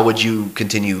radio, how would you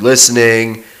continue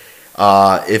listening?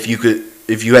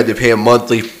 If you had to pay a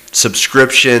monthly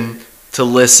subscription to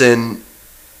listen,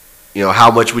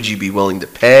 how much would you be willing to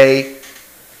pay?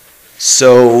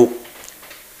 So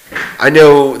I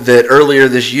know that earlier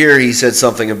this year he said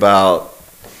something about,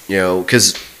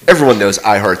 because everyone knows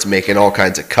iHeart's making all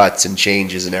kinds of cuts and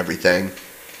changes and everything.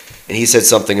 And he said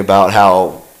something about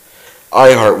how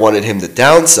iHeart wanted him to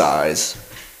downsize,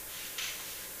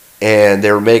 and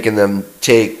they were making them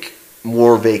take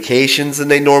more vacations than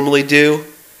they normally do.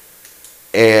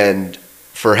 And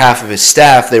for half of his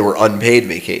staff, they were unpaid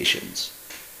vacations.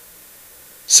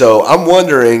 So I'm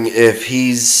wondering if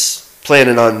he's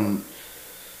planning on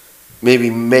maybe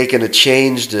making a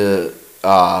change to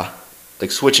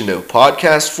like switching to a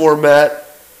podcast format,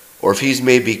 or if he's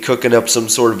maybe cooking up some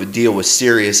sort of a deal with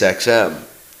Sirius XM.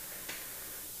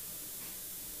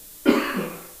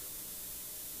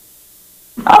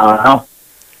 I don't know.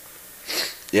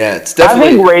 Yeah, it's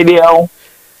definitely.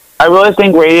 I really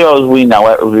think radio as we know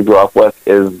it, as we grew up with,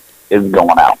 is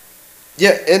going out.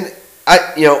 Yeah, and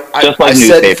I like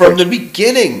said from the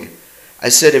beginning, I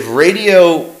said if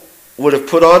radio would have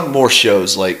put on more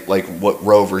shows like what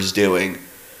Rover's doing,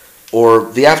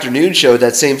 or the afternoon show,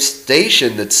 that same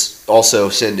station that's also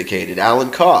syndicated,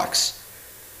 Alan Cox,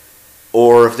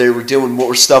 or if they were doing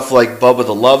more stuff like Bubba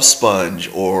the Love Sponge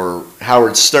or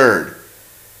Howard Stern,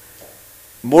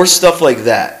 more stuff like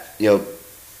that,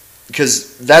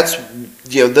 because that's,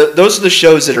 those are the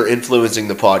shows that are influencing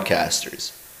the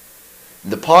podcasters.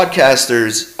 The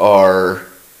podcasters are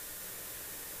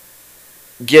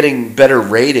getting better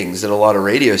ratings than a lot of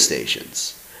radio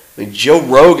stations. I mean, Joe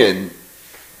Rogan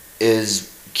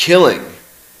is killing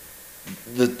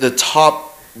the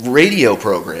top radio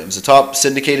programs, the top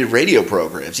syndicated radio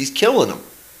programs. He's killing them.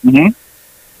 Mm-hmm.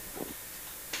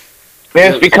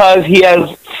 It's because he's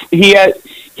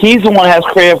the one that has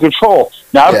creative control,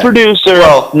 not a producer,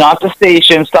 not the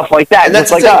station, stuff like that. And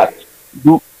that's like us.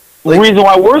 The reason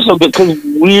why we're so good, because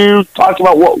we're talking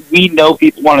about what we know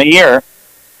people want to hear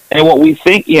and what we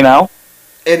think, and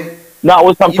not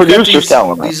what some producers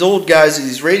telling us. These old guys at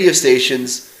these radio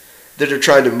stations that are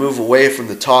trying to move away from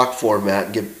the talk format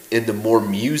and get into more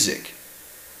music.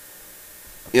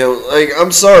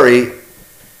 I'm sorry.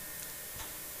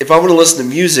 If I want to listen to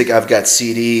music, I've got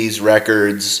CDs,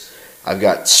 records, I've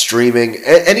got streaming.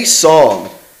 Any song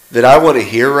that I want to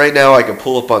hear right now, I can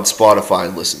pull up on Spotify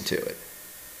and listen to it.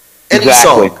 Any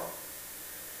song.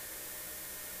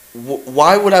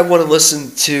 Why would I want to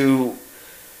listen to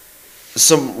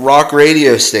some rock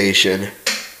radio station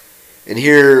and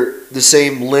hear the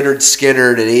same Leonard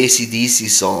Skinner and AC/DC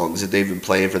songs that they've been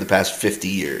playing for the past 50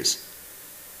 years.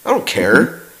 I don't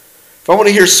care. If I want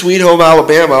to hear Sweet Home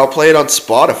Alabama, I'll play it on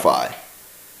Spotify.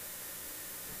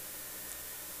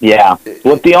 Yeah.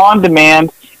 With the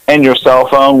on-demand and your cell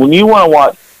phone, when you want to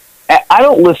watch... I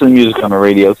don't listen to music on the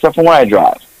radio, except for when I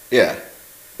drive. Yeah.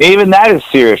 Even that is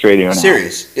serious radio now.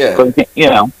 Serious, yeah. You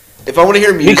know. If I want to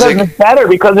hear music... Because it's better,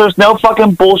 because there's no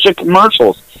fucking bullshit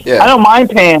commercials. Yeah. I don't mind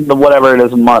paying the whatever it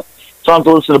is a month, so I don't have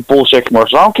to listen to bullshit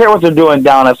commercials. I don't care what they're doing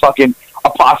down at fucking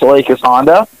Apostolakis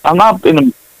Honda. I'm not in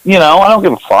a... You know, I don't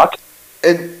give a fuck.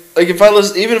 And, like,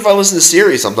 even if I listen to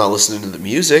Sirius, I'm not listening to the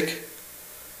music.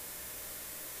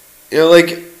 You know,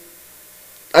 like,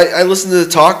 I listen to the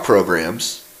talk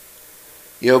programs,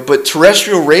 you know, but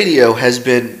terrestrial radio has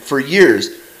been, for years,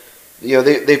 you know,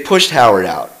 they pushed Howard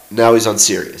out. Now he's on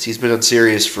Sirius. He's been on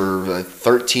Sirius for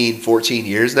 13, 14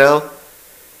 years now.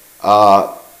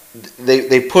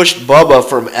 They pushed Bubba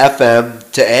from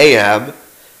FM to AM,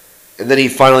 and then he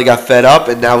finally got fed up,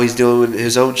 and now he's doing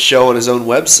his own show on his own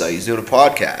website. He's doing a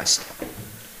podcast.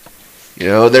 You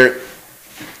know, they're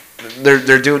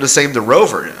doing the same to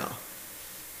Rover now.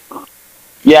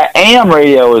 Yeah, AM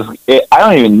radio is... I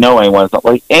don't even know anyone.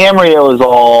 Like, AM radio is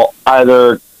all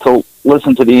either to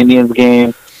listen to the Indians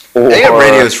game or... AM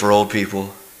radio is for old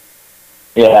people.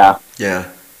 Yeah. Yeah.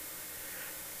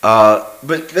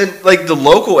 But then, like, the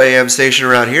local AM station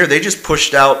around here, they just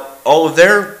pushed out all of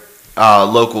their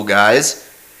local guys,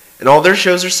 and all their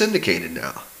shows are syndicated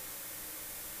now.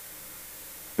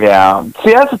 Yeah.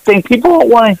 See, that's the thing. People don't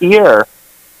want to hear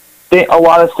a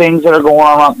lot of things that are going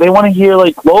on. They want to hear,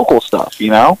 like, local stuff, you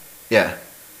know? Yeah.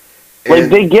 Like,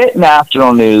 they get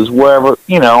national news wherever,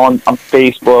 you know, on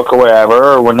Facebook or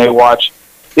wherever, or when they watch.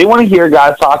 They want to hear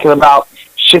guys talking about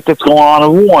shit that's going on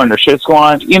in Warren or shit that's going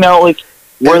on, you know, like,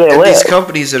 where they live. These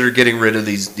companies that are getting rid of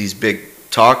these big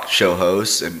talk show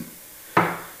hosts, and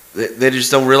they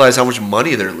just don't realize how much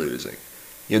money they're losing.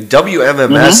 You know,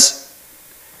 WMMS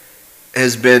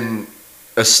has been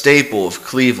a staple of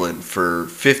Cleveland for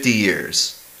 50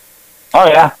 years. Oh,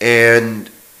 yeah. And,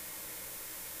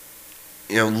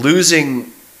 you know,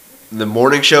 losing the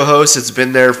morning show host, he's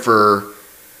been there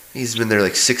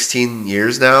like 16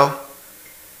 years now.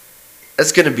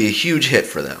 That's going to be a huge hit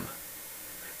for them.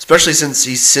 Especially since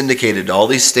he's syndicated to all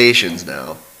these stations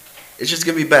now. It's just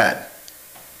going to be bad.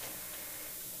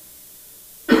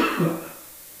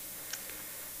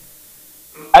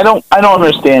 I don't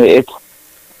understand it.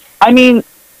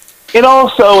 It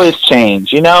also is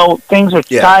change. You know, times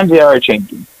they are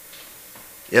changing.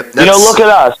 Yep. You know, look at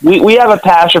us. We have a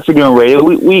passion for doing radio.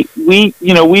 We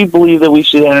believe that we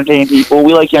should entertain people.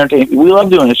 We like to entertain people. We love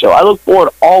doing the show. I look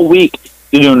forward all week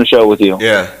to doing the show with you.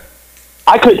 Yeah.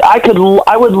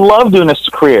 I would love doing this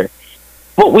career,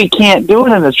 but we can't do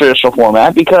it in this traditional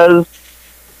format because,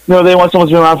 you know, they want someone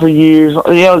who's been around for years.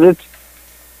 You know, it's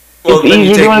then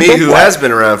you easier take doing me, who has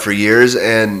been around for years,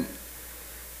 and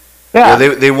yeah, you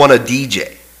know, they want a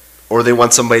DJ, or they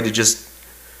want somebody to just,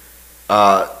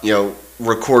 you know,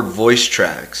 record voice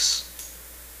tracks.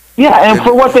 Yeah, and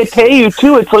for what they pay you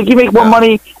too, it's like you make more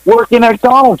money working at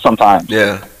McDonald's sometimes.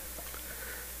 Yeah.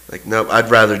 Like, nope, I'd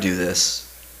rather do this.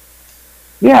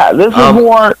 Yeah, this is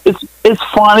more. It's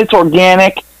fun. It's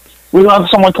organic. We don't have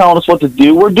someone telling us what to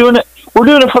do. We're doing it for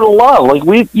the love. Like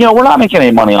we're not making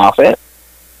any money off it.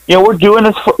 You know, we're doing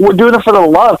it for the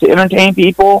love, to entertain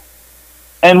people,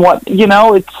 and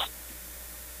it's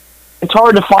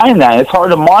hard to find that. It's hard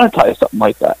to monetize something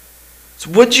like that. So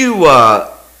what'd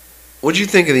you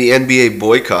think of the NBA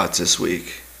boycotts this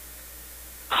week?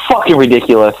 Fucking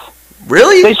ridiculous.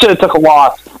 Really? They should have took a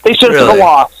loss. Took a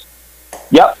loss.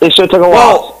 Yep, they should have took a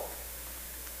loss.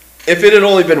 If it had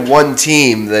only been one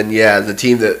team, then yeah, the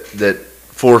team that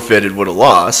forfeited would have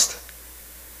lost.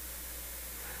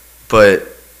 But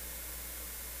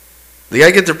they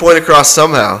gotta get their point across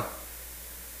somehow.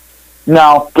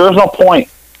 No, there's no point.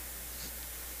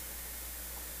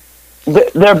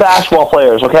 They're basketball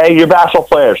players, okay? You're basketball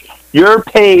players. You're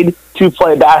paid to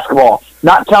play basketball,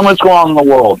 not tell me what's going on in the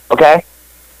world, okay?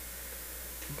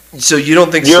 So you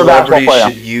don't think celebrities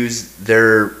should use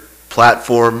their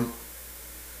platform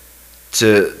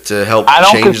to help change the world? I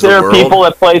don't consider people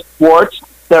that play sports,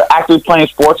 they're actually playing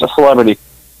sports, a celebrity.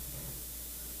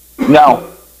 No.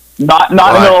 Not in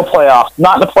the middle of playoffs.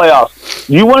 Not in the playoffs.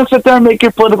 You want to sit there and make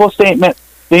your political statement,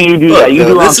 then you do that. You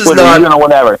do it on Twitter, you do it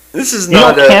whatever. This is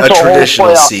not a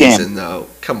traditional season, though.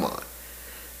 Come on.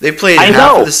 They played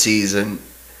half of the season.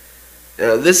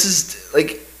 This is,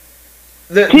 like...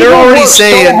 They're already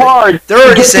saying... So hard they're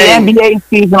already to get saying... the NBA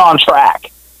season on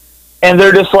track. And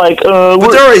they're just like...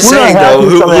 but they're already saying, though,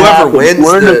 whoever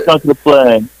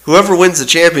whoever wins the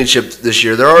championship this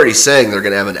year, they're already saying they're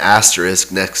going to have an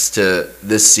asterisk next to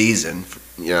this season.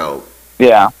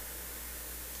 Yeah.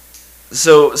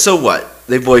 So what?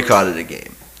 They boycotted a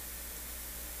game.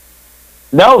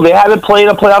 No, they haven't played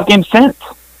a playoff game since.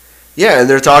 Yeah, and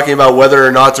they're talking about whether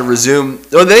or not to resume.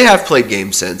 Oh, they have played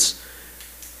games since.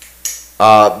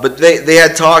 But they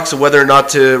had talks of whether or not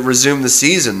to resume the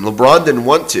season. LeBron didn't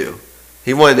want to.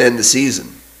 He wanted to end the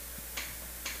season.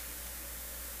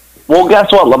 Well,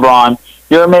 guess what, LeBron?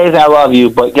 You're amazing. I love you,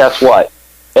 but guess what?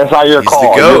 It's not your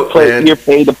call. The GOAT, man. You're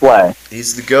paid to play.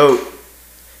 He's the GOAT.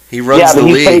 He runs the league.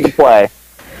 Yeah, but he's paid to play.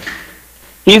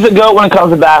 He's the GOAT when it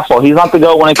comes to basketball. He's not the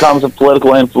GOAT when it comes to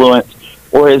political influence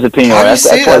or his opinion. How do you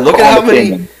say that?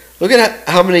 Look at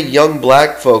how many young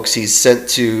black folks he's sent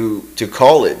to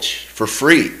college for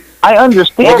free. I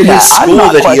understand Look at that. his school I'm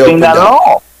not that he questioning opened that at up.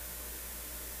 all.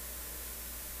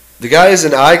 The guy is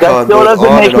an icon. That still both doesn't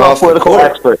on make and him a off the political court.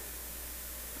 expert.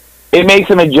 It makes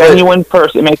him a genuine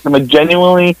person. It makes him a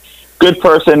genuinely good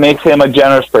person. It makes him a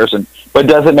generous person. But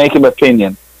doesn't make him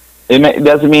opinion. It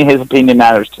doesn't mean his opinion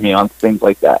matters to me on things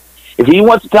like that. If he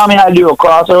wants to tell me how to do a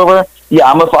crossover, yeah,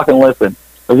 I'm going to fucking listen.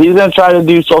 If he's going to try to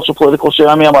do social political shit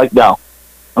on me, I'm like, no.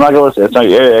 I'm not going to listen. It's not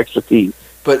your area of expertise.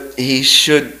 But he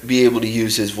should be able to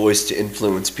use his voice to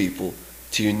influence people,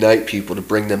 to unite people, to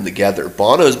bring them together.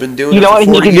 Bono's been doing it for 40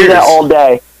 years. He can do that all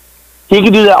day. He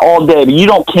can do that all day, but you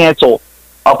don't cancel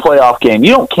a playoff game.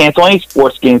 You don't cancel any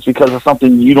sports games because of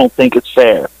something you don't think is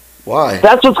fair. Why?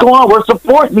 That's what's going on. We're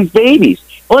supporting these babies.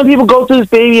 Only people go through this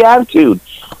baby attitude.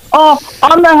 Oh,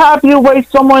 I'm not happy the way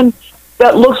someone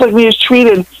that looks like me is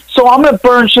treated, so I'm going to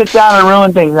burn shit down and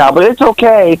ruin things now. But it's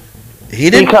okay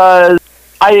because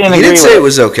I didn't agree with it. He didn't say it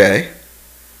was okay.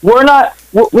 We're not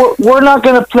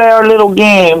going to play our little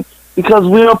game because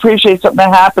we don't appreciate something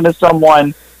that happened to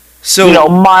someone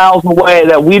miles away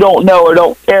that we don't know or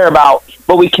don't care about,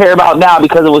 but we care about now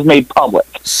because it was made public.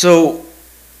 So,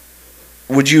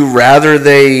 would you rather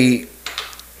they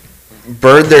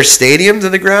burn their stadium to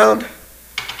the ground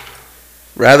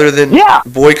rather than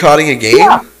boycotting a game?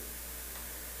 Yeah.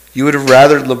 You would have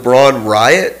rather LeBron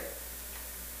riot?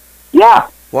 Yeah.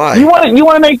 Why? You want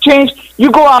to make change?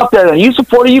 You go out there then. You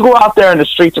support it. You go out there in the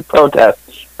streets of protest.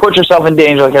 Put yourself in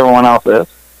danger like everyone else is.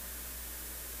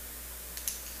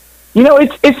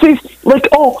 It's like,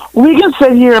 oh, we can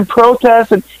sit here and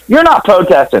protest, and you're not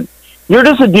protesting. You're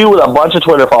just a dude with a bunch of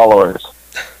Twitter followers.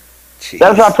 Jeez.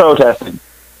 That's not protesting.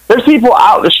 There's people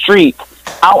out in the street,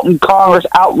 out in Congress,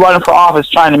 out running for office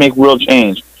trying to make real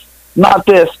change. Not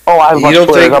this, I have a bunch of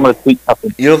Twitters, I'm going to tweet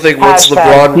something. You don't think once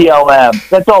LeBron... PLM.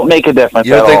 That don't make a difference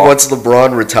You don't think all. once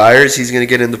LeBron retires, he's going to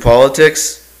get into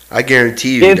politics? I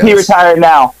guarantee you he does. Is he retired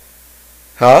now?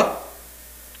 Huh?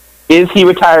 Is he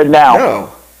retired now?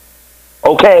 No.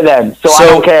 Okay, then. So I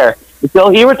don't care. Until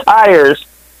he retires,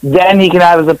 then he can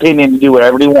have his opinion and do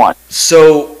whatever he wants.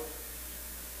 So,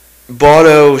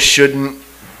 Bono shouldn't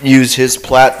use his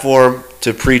platform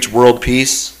to preach world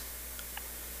peace?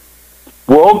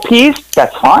 World peace?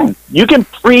 That's fine. You can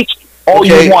preach all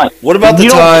you want. What about you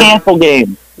don't cancel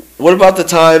games. What about the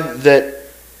time that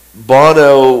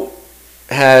Bono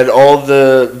had all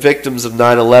the victims of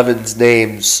 9/11's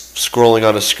names scrolling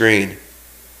on a screen?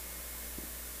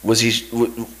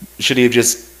 Should he have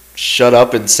just shut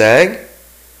up and sang?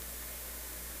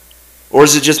 Or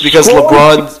is it just because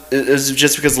LeBron's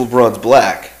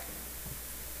black?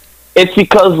 It's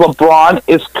because LeBron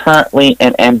is currently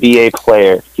an NBA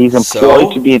player. He's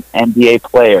employed to be an NBA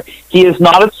player. He is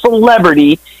not a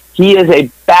celebrity. He is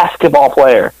a basketball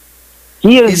player.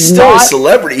 He's still a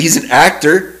celebrity. He's an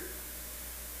actor.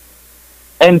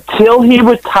 Until he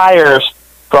retires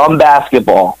from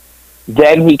basketball,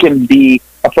 then he can be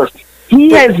a person.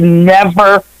 He has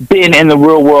never been in the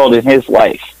real world in his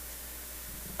life.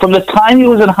 From the time he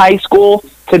was in high school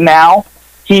to now,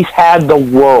 he's had the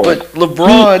world. But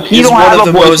LeBron is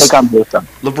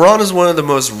one of the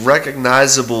most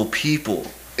recognizable people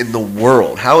in the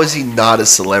world. How is he not a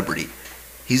celebrity?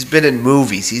 He's been in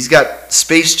movies. He's got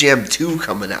Space Jam 2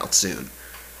 coming out soon.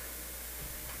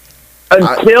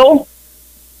 Until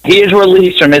he is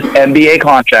released from his NBA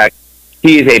contract,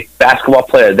 he is a basketball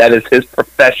player. That is his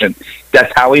profession.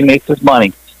 That's how he makes his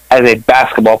money, as a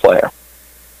basketball player.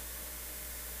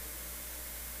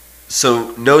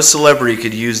 So no celebrity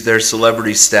could use their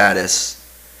celebrity status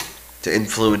to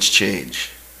influence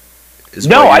change.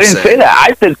 No, I didn't say that.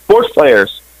 I said sports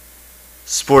players.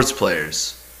 Sports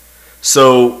players.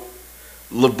 So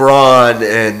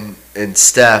LeBron and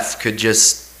Steph could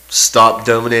just stop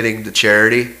donating to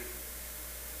charity?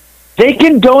 They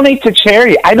can donate to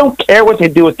charity. I don't care what they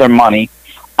do with their money.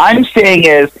 I'm saying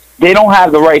is they don't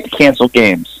have the right to cancel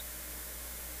games.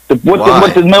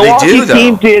 What the Milwaukee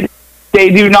team did, they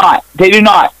do not. They do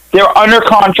not. They're under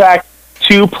contract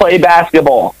to play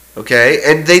basketball. Okay,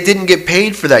 and they didn't get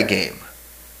paid for that game.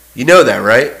 You know that,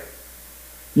 right?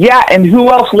 Yeah, and who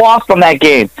else lost on that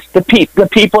game? The people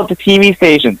at the TV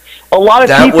station. A lot of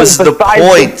people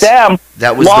besides them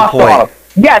lost on them.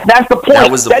 Yeah, that's the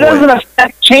point. That doesn't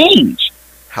affect change.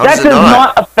 That does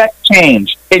not affect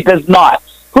change. It does not.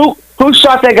 Who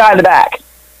shot that guy in the back?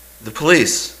 The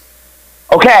police.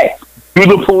 Okay. Do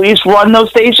the police run those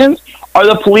stations? Are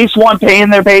the police one paying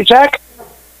their paycheck?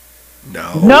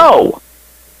 No. No.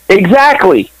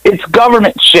 Exactly. It's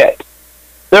government shit.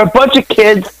 There are a bunch of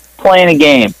kids playing a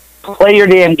game. Play your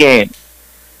damn game.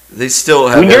 They still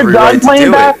have every right to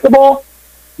do it.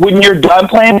 When you're done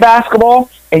playing basketball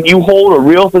and you hold a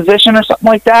real position or something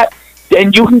like that,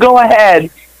 then you can go ahead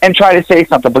and try to say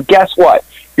something. But guess what?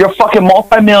 You're a fucking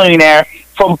multimillionaire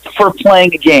for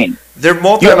playing a game. They're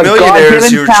multimillionaires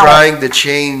who are trying to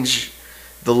change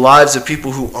the lives of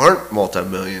people who aren't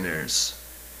multimillionaires.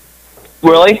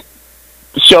 Really?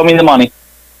 Show me the money.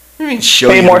 I mean,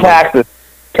 pay more taxes.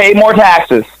 Pay more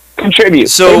taxes. Contribute.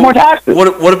 So pay more taxes.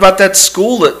 What about that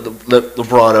school that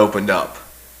LeBron opened up?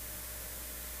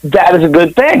 That is a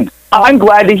good thing. I'm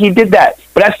glad that he did that.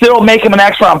 But that still don't make him an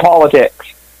expert on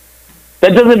politics.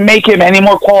 That doesn't make him any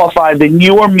more qualified than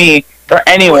you or me or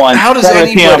anyone. How does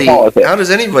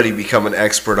anybody become an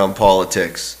expert on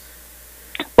politics?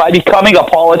 By becoming a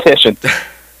politician.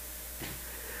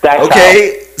 That's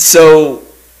okay, so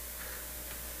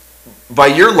by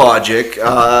your logic,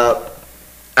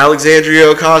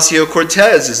 Alexandria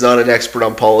Ocasio-Cortez is not an expert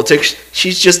on politics.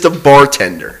 She's just a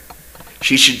bartender.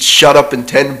 She should shut up and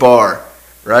tend bar,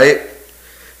 right?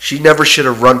 She never should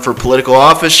have run for political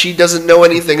office. She doesn't know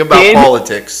anything about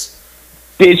politics.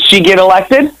 Did she get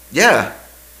elected? Yeah.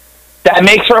 That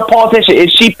makes her a politician.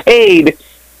 Is she paid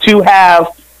to have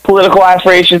political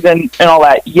aspirations and all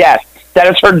that? Yes. That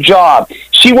is her job.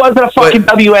 She wasn't a fucking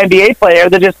WNBA player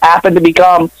that just happened to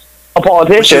become a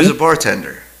politician. She was a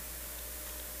bartender.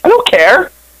 I don't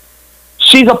care.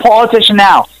 She's a politician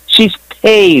now. She's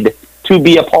paid to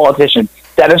be a politician.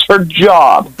 That is her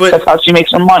job. That's how she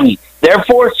makes her money.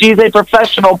 Therefore, she's a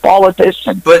professional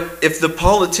politician. But if the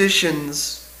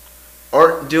politicians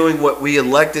aren't doing what we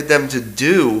elected them to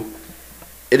do,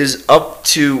 it is up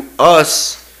to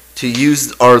us to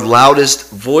use our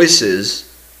loudest voices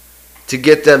to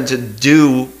get them to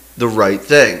do the right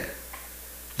thing.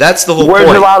 That's the whole point.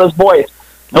 Where's your loudest voice?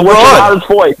 LeBron. Where's your loudest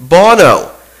voice?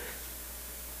 Bono.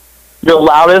 Your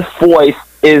loudest voice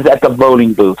is at the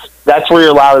voting booth. That's where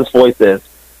your loudest voice is.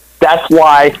 That's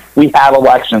why we have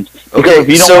elections. Because if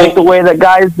you don't like the way that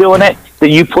guy is doing it, then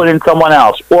you put in someone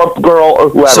else, or a girl, or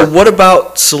whoever. So what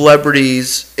about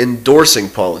celebrities endorsing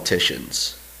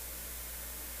politicians?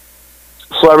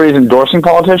 Celebrities endorsing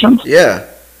politicians? Yeah.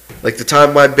 Like the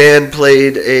time my band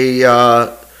played a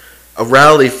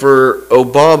rally for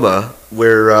Obama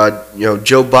where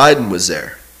Joe Biden was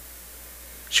there.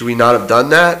 Should we not have done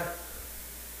that?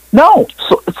 No.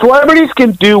 Celebrities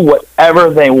can do whatever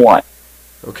they want.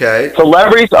 Okay.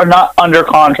 Celebrities are not under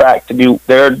contract to do.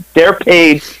 They're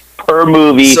paid per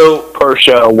movie, per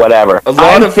show, whatever. A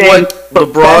lot of what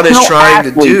LeBron is trying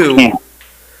to do.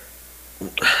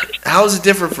 How is it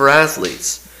different for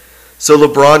athletes? So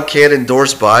LeBron can't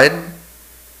endorse Biden?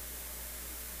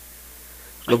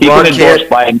 LeBron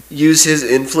can't use his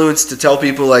influence to tell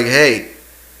people like, hey,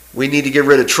 we need to get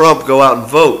rid of Trump, go out and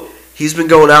vote. He's been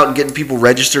going out and getting people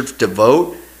registered to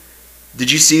vote. Did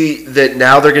you see that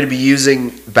now they're going to be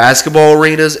using basketball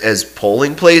arenas as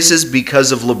polling places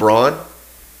because of LeBron?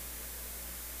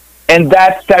 And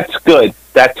that's good.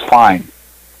 That's fine.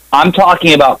 I'm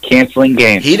talking about canceling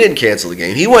games. He didn't cancel the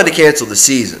game. He wanted to cancel the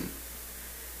season.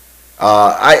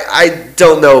 I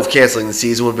don't know if canceling the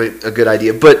season would be a good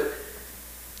idea, but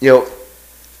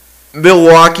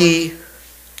Milwaukee,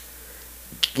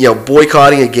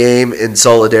 boycotting a game in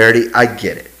solidarity, I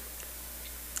get it.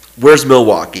 Where's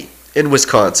Milwaukee? In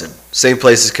Wisconsin, same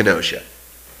place as Kenosha.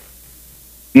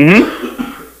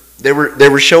 Mm-hmm. They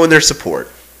were showing their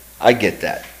support. I get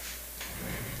that.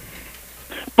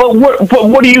 But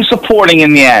what are you supporting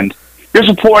in the end? You're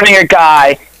supporting a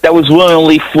guy that was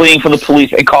willingly fleeing from the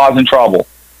police and causing trouble.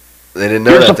 They didn't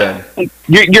know that then.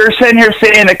 You're sitting here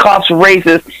saying the cops are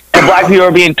racist and black people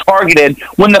are being targeted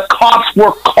when the cops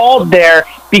were called there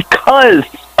because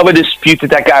of a dispute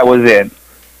that guy was in.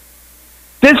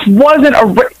 This wasn't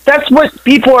that's what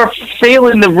people are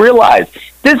failing to realize.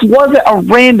 This wasn't a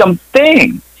random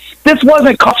thing. This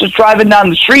wasn't cops just driving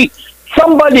down the street.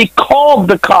 Somebody called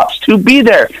the cops to be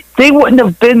there. They wouldn't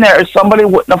have been there if somebody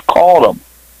wouldn't have called them.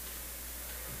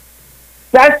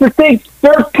 that's the thing.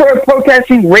 They're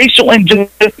protesting racial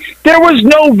injustice. There was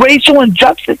no racial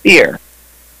injustice here.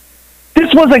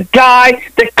 This was a guy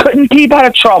that couldn't keep out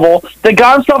of trouble, that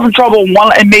got himself in trouble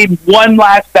and made one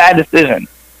last bad decision.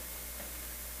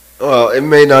 Well, it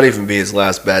may not even be his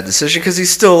last bad decision because he's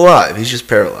still alive. He's just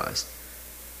paralyzed.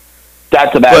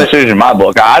 That's a bad decision in my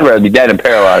book. I'd rather be dead than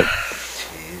paralyzed.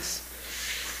 Jeez.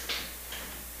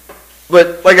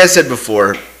 But like I said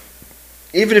before,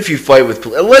 even if you fight with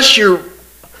police, unless you're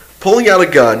pulling out a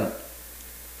gun,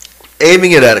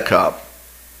 aiming it at a cop,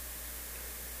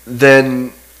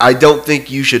 then I don't think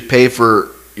you should pay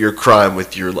for your crime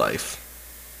with your life.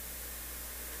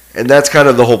 And that's kind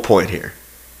of the whole point here.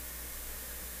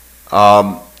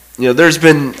 There's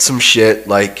been some shit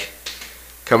like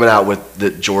coming out with the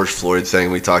George Floyd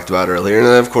thing we talked about earlier, and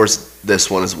then of course this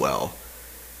one as well.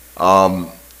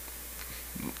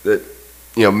 That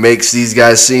makes these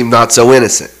guys seem not so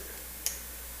innocent.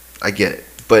 I get it,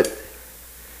 but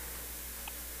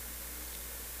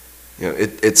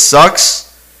it sucks.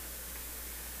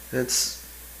 It's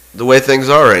the way things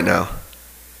are right now.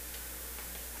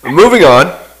 Moving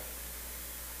on.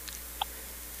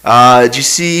 Did you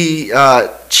see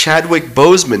Chadwick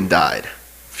Boseman died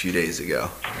a few days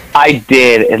ago? I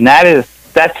did, and that's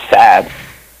sad.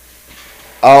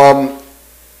 I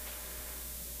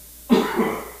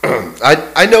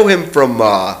know him from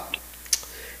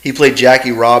he played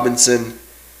Jackie Robinson.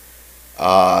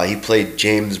 He played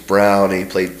James Brown. And he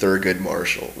played Thurgood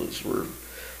Marshall. Those were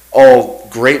all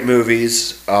great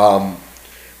movies.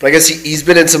 But I guess he's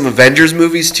been in some Avengers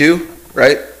movies too,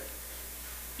 right?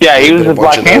 Yeah, he was in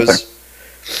Black Panther.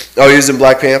 Oh, he was in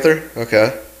Black Panther?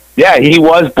 Okay. Yeah, he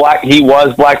was Black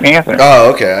Panther.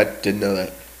 Oh, okay. I didn't know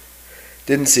that.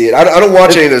 Didn't see it. I don't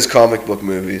watch any of those comic book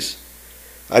movies.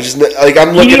 I'm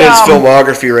looking at his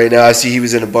filmography right now. I see he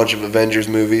was in a bunch of Avengers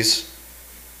movies.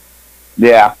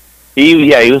 Yeah.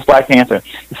 He was Black Panther.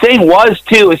 The thing was,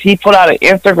 too, is he put out an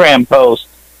Instagram post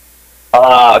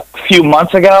a few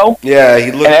months ago. Yeah,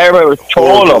 he looked. And everybody was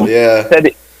trolling him.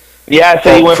 Yeah.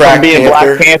 So he went from being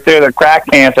Black Panther to Crack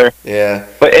Panther. Yeah.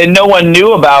 And no one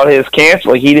knew about his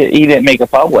cancer. Like, he didn't make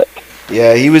it public.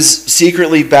 Yeah, he was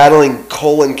secretly battling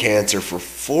colon cancer for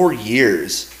 4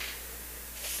 years.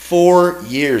 4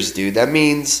 years, dude. That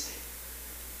means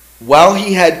while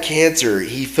he had cancer,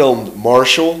 he filmed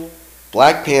Marshall,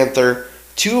 Black Panther,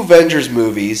 2 Avengers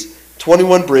movies,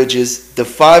 21 Bridges, The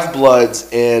Five Bloods,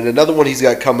 and another one he's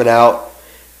got coming out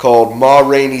called Ma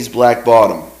Rainey's Black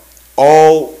Bottom.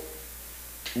 All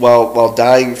while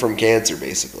dying from cancer,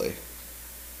 basically.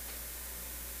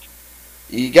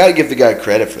 You got to give the guy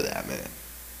credit for that, man.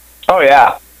 Oh,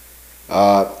 yeah.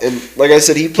 And like I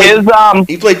said, he played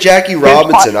Jackie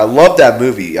Robinson. I love that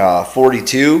movie,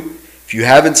 42. If you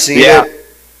haven't seen it,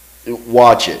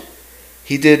 watch it.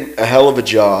 He did a hell of a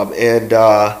job. And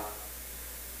the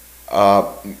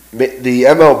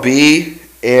MLB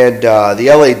and the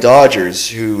LA Dodgers,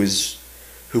 who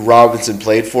Robinson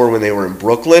played for when they were in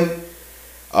Brooklyn,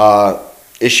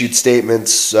 issued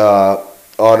statements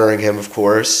honoring him, of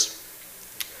course.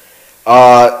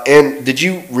 And did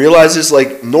you realize this?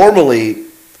 Like, normally,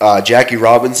 Jackie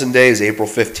Robinson Day is April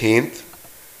 15th,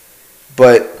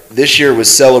 but this year was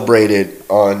celebrated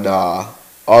on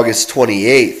August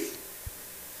 28th,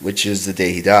 which is the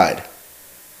day he died.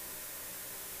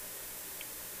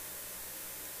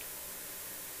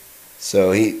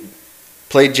 So he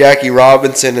played Jackie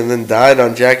Robinson and then died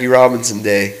on Jackie Robinson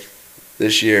Day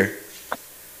this year.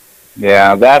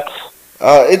 Yeah, that's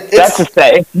it's the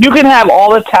thing. You can have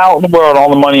all the talent in the world, all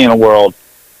the money in the world,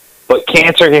 but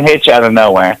cancer can hit you out of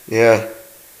nowhere. Yeah,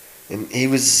 and he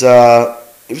was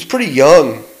pretty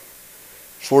young,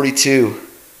 42.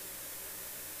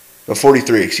 No,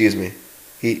 43. Excuse me.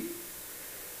 He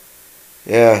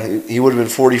would have been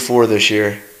 44 this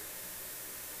year.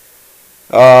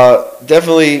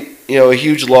 Definitely, a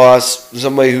huge loss.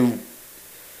 Somebody who,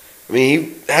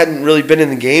 he hadn't really been in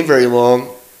the game very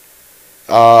long.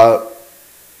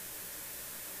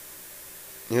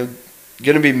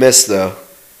 Gonna be missed though.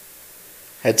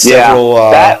 Had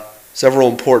several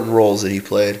important roles that he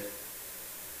played.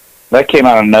 That came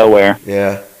out of nowhere.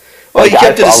 Yeah. Well, he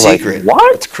kept it a secret. Like,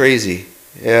 what? It's crazy.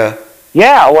 Yeah.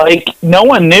 Yeah, like no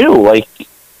one knew. Like.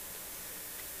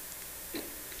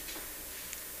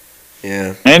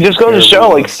 Yeah. And it just goes to show,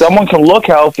 like, someone can look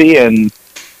healthy and.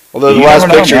 Although the last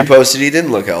picture he posted, he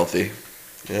didn't look healthy.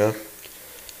 Yeah.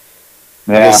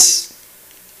 Yeah.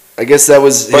 I guess that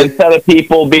was. But instead of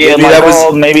people being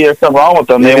maybe there's something wrong with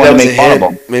them, they want to make fun of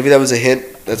them. Maybe that was a hint.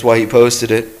 That's why he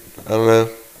posted it. I don't know.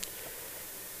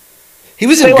 He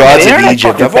was in Gods of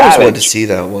Egypt. I've always wanted to see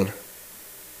that one.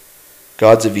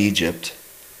 Gods of Egypt.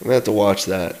 I'm gonna have to watch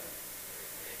that.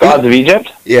 Gods of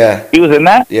Egypt. Yeah, He was in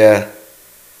that. yeah.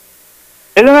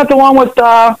 Isn't that the one with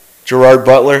Gerard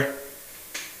Butler.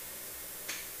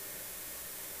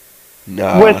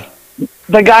 Nah. with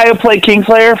the guy who played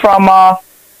Kingslayer from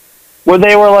where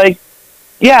they were like,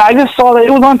 yeah, I just saw that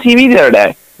it was on TV the other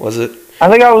day. Was it? I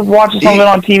think I was watching something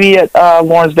on TV at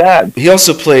Lauren's dad. He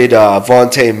also played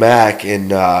Vontae Mack in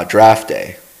Draft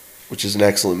Day, which is an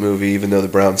excellent movie, even though the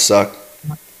Browns suck.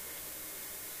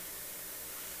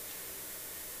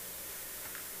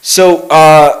 So,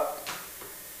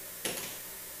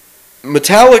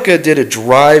 Metallica did a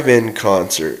drive-in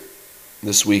concert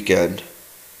this weekend.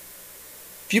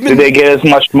 Did they get as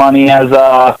much money as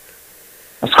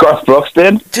Garth Brooks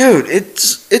did? Dude,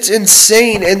 it's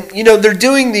insane, and they're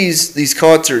doing these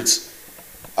concerts.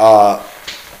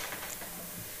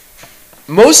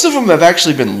 Most of them have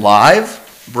actually been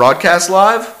live, broadcast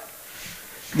live.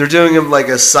 They're doing them like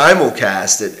a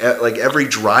simulcast at like every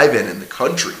drive-in in the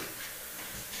country.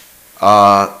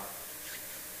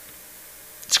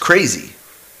 It's crazy.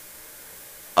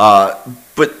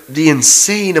 But the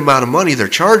insane amount of money they're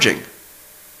charging.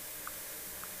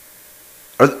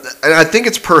 And I think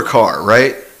it's per car,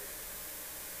 right? I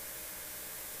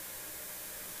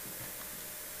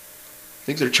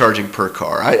think they're charging per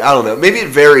car. I don't know. Maybe it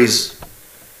varies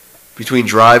between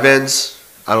drive-ins.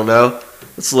 I don't know.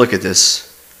 Let's look at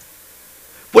this.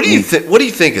 What do you think? What do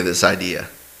you think of this idea?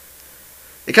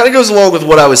 It kind of goes along with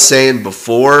what I was saying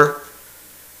before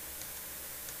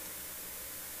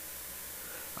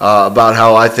about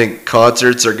how I think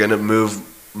concerts are going to move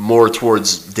more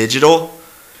towards digital.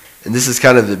 And this is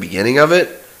kind of the beginning of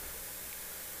it.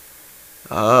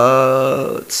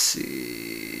 Let's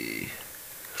see.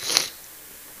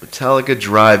 Metallica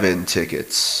drive-in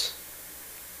tickets.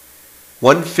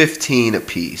 $115 a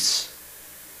piece.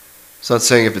 It's not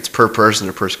saying if it's per person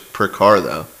or per car,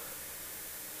 though.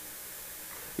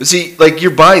 But see, like,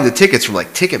 you're buying the tickets from,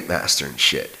 like, Ticketmaster and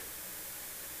shit.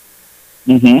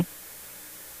 Mm-hmm.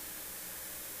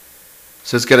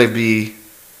 So it's going to be...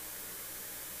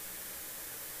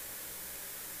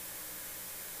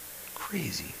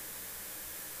 crazy.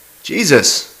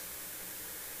 Jesus.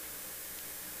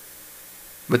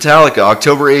 Metallica,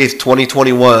 October 8th,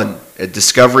 2021 at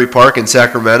Discovery Park in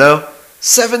Sacramento.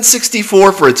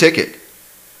 $764 for a ticket.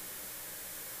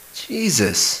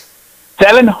 Jesus.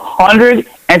 $764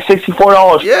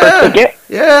 per ticket?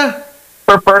 Yeah.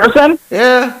 Per person?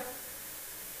 Yeah.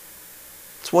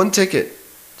 It's one ticket.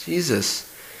 Jesus.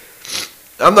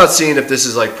 I'm not seeing if this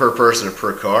is like per person or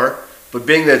per car. But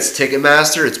being that it's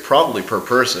Ticketmaster, it's probably per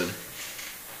person.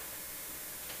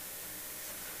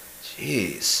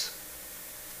 Jeez.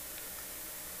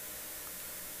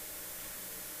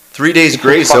 3 Days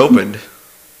Grace opened.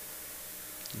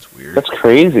 That's weird. That's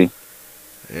crazy.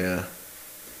 Yeah.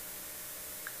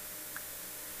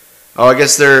 Oh, I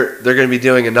guess they're going to be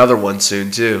doing another one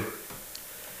soon too.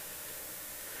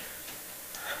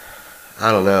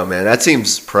 I don't know, man. That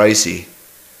seems pricey.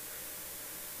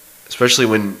 Especially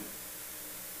when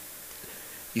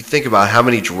you think about how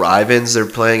many drive-ins they're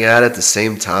playing at the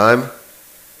same time.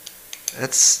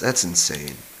 That's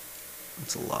insane.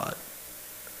 That's a lot.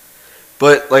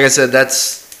 But like I said,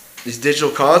 that's these digital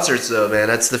concerts, though, man.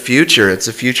 That's the future. It's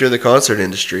the future of the concert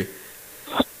industry.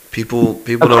 People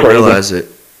don't realize it.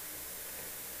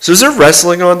 So is there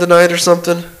wrestling on tonight or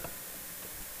something?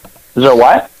 Is there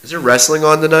what? Is there wrestling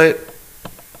on tonight?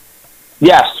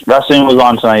 Yes, wrestling was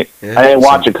on tonight. Yeah, I didn't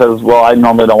watch it because, well, I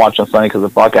normally don't watch on Sunday because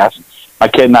of the podcast. My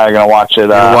kid and I are going to watch it. You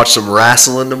gonna watch some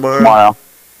wrestling tomorrow?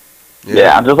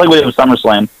 Yeah, just like we did with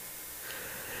SummerSlam.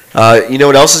 You know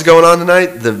what else is going on tonight?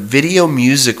 The Video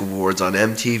Music Awards on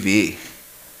MTV.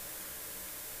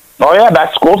 Oh yeah, back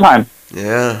to school time.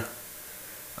 Yeah.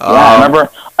 I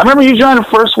remember usually on the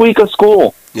first week of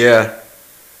school. Yeah.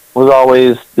 Was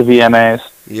always the VMAs.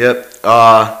 Yep.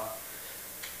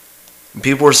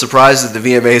 People were surprised that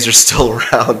the VMAs are still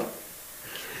around.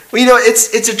 Well,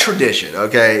 it's a tradition,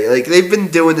 okay? Like, they've been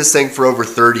doing this thing for over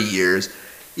 30 years.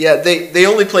 Yeah, they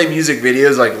only play music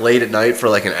videos, like, late at night for,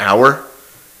 like, an hour.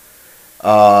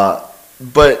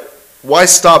 But why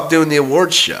stop doing the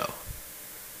awards show?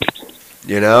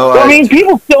 Well, I mean,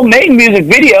 people still make music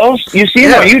videos. You see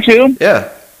them on YouTube. Yeah.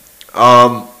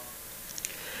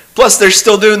 Plus, they're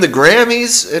still doing the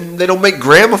Grammys, and they don't make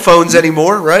gramophones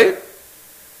anymore, right?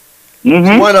 Mm-hmm.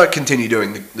 So why not continue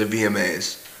doing the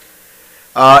VMAs?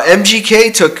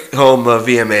 MGK took home a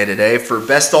VMA today for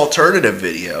Best Alternative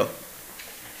Video.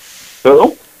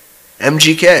 Who?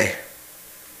 MGK.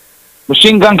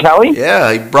 Machine Gun Kelly?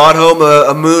 Yeah, he brought home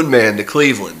a Moon Man to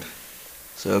Cleveland.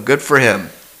 So good for him.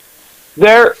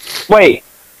 Wait.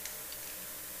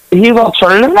 he's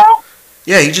alternative now?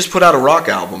 Yeah, he just put out a rock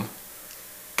album.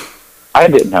 I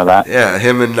didn't know that. Yeah,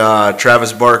 him and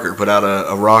Travis Barker put out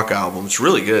a rock album. It's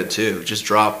really good, too. Just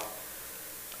dropped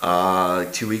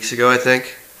like 2 weeks ago, I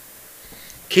think.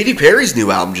 Katy Perry's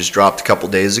new album just dropped a couple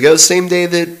days ago, same day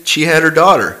that she had her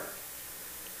daughter.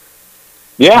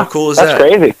 Yeah, how cool is that's that?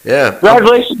 crazy. Yeah.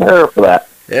 Congratulations to her for that.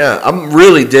 Yeah, I'm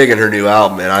really digging her new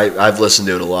album, man. I've listened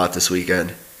to it a lot this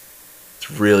weekend.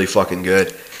 It's really fucking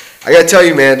good. I gotta tell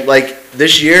you, man, like,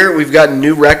 this year we've gotten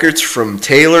new records from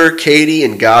Taylor, Katy,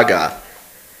 and Gaga.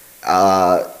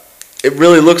 It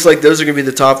really looks like those are going to be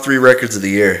the top 3 records of the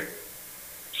year.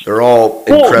 They're all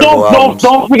incredible albums.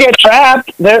 Don't forget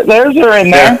Trapped. Theirs are in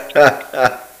there.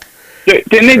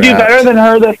 Didn't they do better than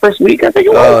her the first week, I think it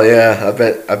was? Oh, yeah,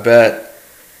 I bet.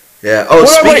 Yeah. Oh,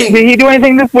 Wait, did he do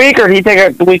anything this week, or did he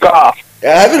take a week off? I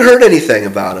haven't heard anything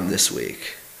about him this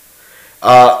week.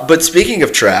 But speaking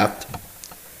of Trapped,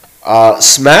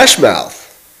 Smash Mouth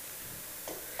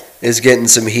is getting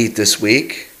some heat this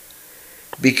week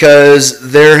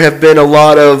because there have been a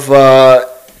lot of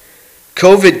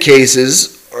COVID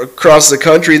cases across the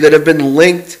country that have been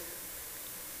linked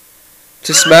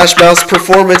to Smash Mouth's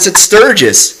performance at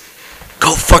Sturgis.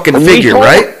 Go fucking figure,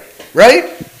 right?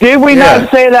 Right? Did we not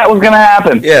say that was going to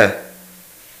happen? Yeah.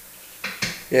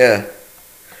 Yeah.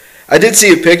 I did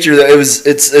see a picture that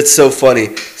it's so funny.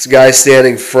 This guy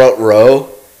standing front row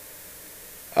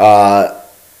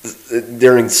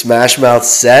during Smash Mouth's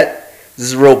set. This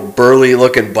is a real burly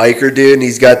looking biker dude, and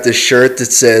he's got this shirt that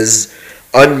says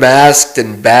 "Unmasked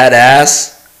and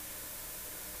Badass."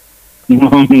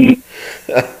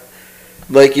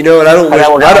 Like, you know what?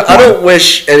 I don't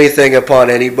wish anything upon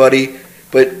anybody,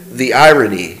 but the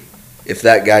irony, if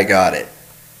that guy got it,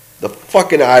 the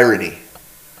fucking irony.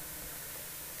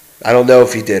 I don't know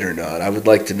if he did or not. I would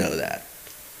like to know that.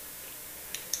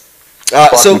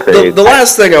 So the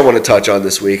last thing I want to touch on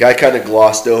this week, I kind of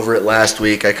glossed over it last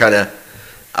week.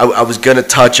 I was going to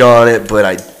touch on it, but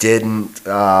I didn't.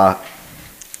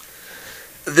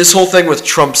 This whole thing with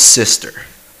Trump's sister.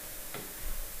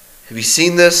 Have you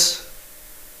seen this?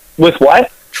 With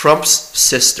what? Trump's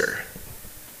sister.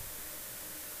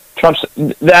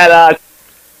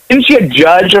 Isn't she a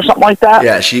judge or something like that?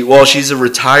 Yeah, she's a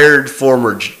retired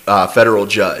former federal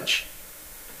judge.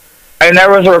 And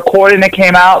there was a recording that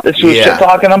came out that she was shit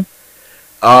talking him?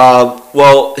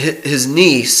 Well, his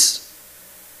niece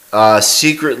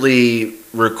secretly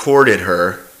recorded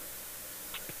a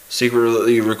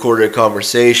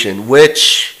conversation,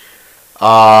 which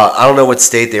I don't know what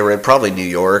state they were in, probably New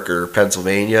York or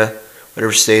Pennsylvania,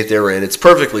 whatever state they were in. It's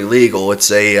perfectly legal. It's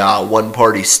a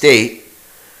one-party state.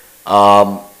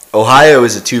 Ohio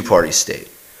is a two-party state.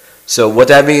 So what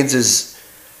that means is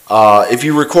if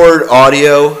you record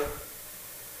audio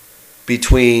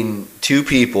between two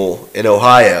people in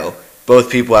Ohio, both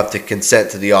people have to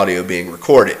consent to the audio being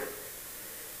recorded.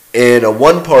 In a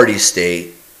one-party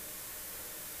state,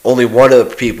 only one of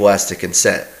the people has to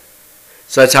consent.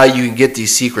 So that's how you can get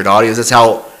these secret audios. That's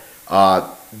how,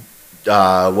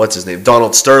 what's his name,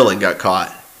 Donald Sterling got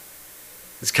caught.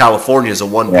 Because California is a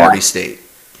one-party state.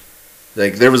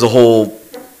 Like, there was a whole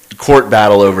court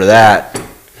battle over that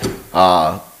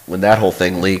when that whole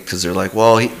thing leaked, because they're like,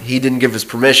 well, he didn't give us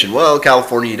permission. Well,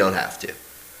 California, you don't have to.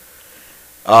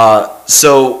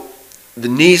 So the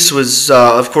niece was,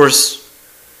 of course,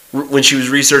 when she was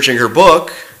researching her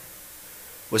book,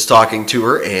 was talking to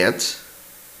her aunt,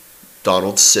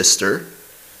 Donald's sister,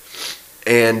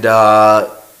 and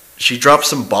she dropped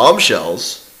some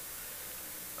bombshells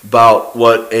about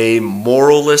what a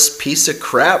moralist piece of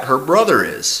crap her brother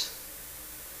is.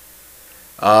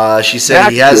 She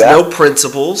said he has no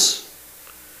principles.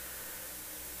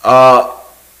 And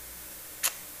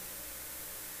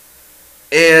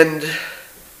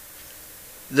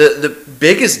the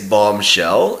biggest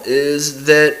bombshell is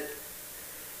that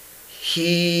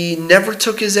he never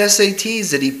took his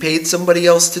SATs, that he paid somebody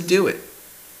else to do it.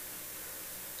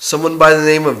 Someone by the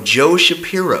name of Joe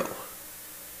Shapiro.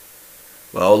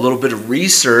 Well, a little bit of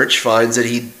research finds that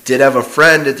he did have a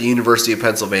friend at the University of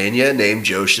Pennsylvania named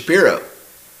Joe Shapiro.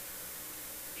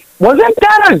 Wasn't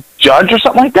that a judge or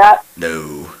something like that?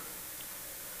 No.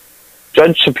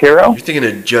 Judge Shapiro? You're thinking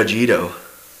of Judge Ito.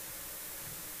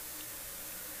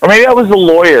 Or maybe that was the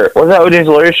lawyer. Was that his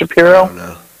lawyer, Shapiro? I don't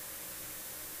know.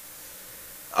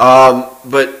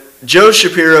 But Joe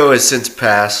Shapiro has since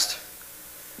passed.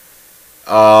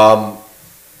 I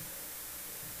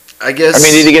guess. I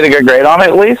mean, did he get a good grade on it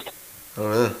at least? I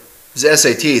don't know. His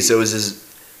SAT, so it was his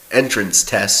entrance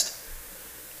test.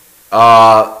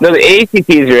 No, the ACT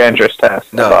is your entrance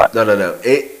test. No.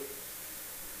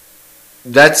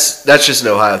 That's just an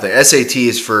Ohio thing. SAT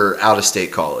is for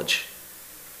out-of-state college.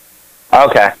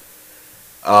 Okay.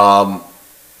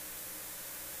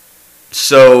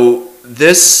 So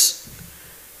this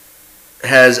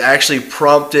has actually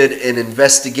prompted an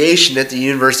investigation at the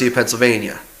University of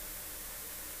Pennsylvania.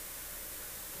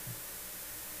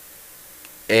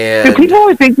 And Do people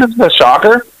really think this is a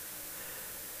shocker?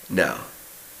 no.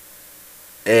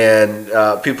 And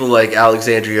people like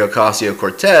Alexandria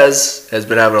Ocasio-Cortez has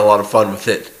been having a lot of fun with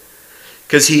it.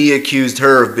 Because he accused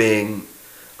her of being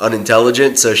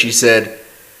unintelligent. So she said,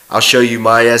 I'll show you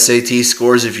my SAT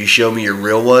scores if you show me your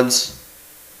real ones.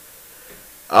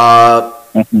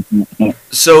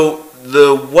 So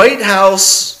the White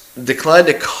House declined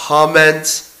to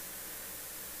comment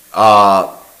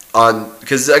on,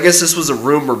 because I guess this was a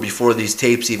rumor before these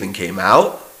tapes even came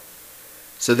out.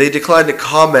 So they declined to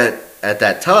comment at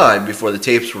that time before the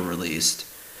tapes were released.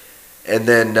 And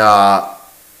then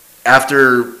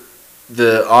after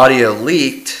the audio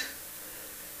leaked,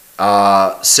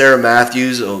 Sarah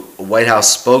Matthews, a White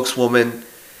House spokeswoman,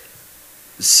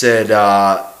 said,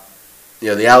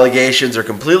 the allegations are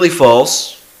completely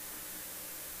false.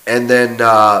 And then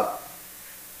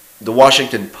the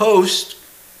Washington Post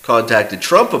contacted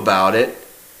Trump about it.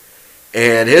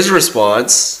 And his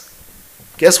response,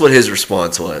 guess what his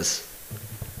response was?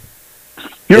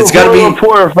 You're a horrible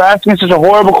reporter for asking such a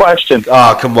horrible question.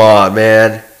 Oh, come on,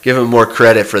 man. Give him more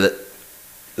credit for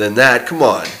than that. Come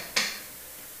on.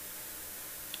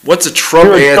 What's a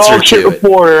Trump answer to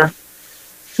reporter.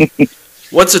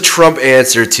 What's a Trump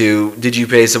answer to, did you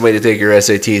pay somebody to take your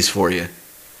SATs for you?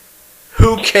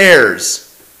 Who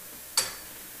cares?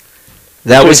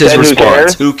 That was his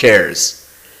response. Who cares?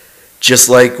 Just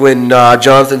like when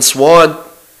Jonathan Swan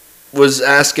was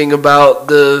asking about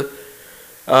the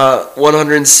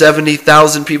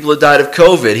 170,000 people that died of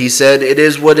COVID. He said, it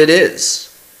is what it is.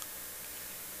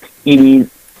 I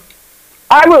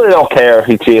really don't care,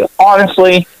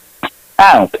 honestly,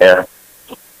 I don't care.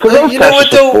 You know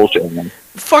what, though? Bullshit.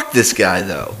 Fuck this guy,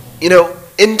 though.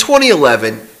 In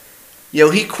 2011,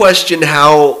 he questioned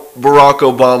how Barack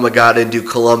Obama got into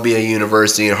Columbia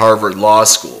University and Harvard Law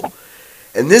School.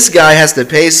 And this guy has to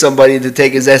pay somebody to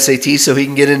take his SAT so he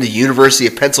can get into University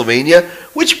of Pennsylvania,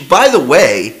 which, by the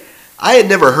way, I had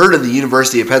never heard of the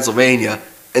University of Pennsylvania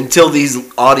until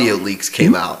these audio leaks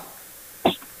came out.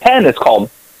 Penn is called.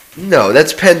 No,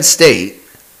 that's Penn State.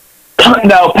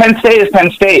 No, Penn State is Penn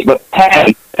State, but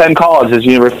Penn College is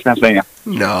University of Pennsylvania.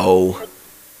 No.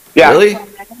 Yeah. Really?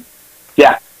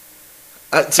 Yeah.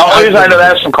 The only reason I know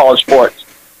that is from college sports.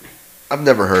 I've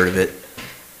never heard of it.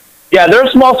 Yeah, they're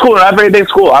a small school. They're not a very big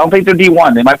school. I don't think they're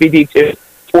D1. They might be D2,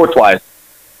 sports-wise.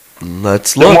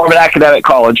 Let's look. They're more of an academic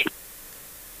college.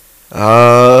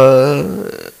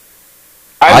 I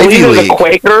believe they're the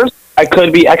Quakers. I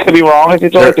could be wrong. I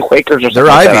think they're like the Quakers or something. They're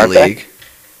like Ivy that, League.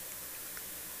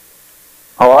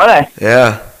 Oh, are they?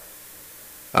 Yeah.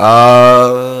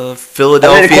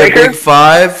 Philadelphia Big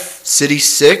 5, City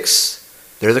 6.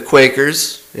 They're the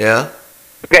Quakers. Yeah.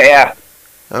 Okay, yeah.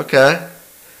 Okay.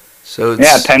 So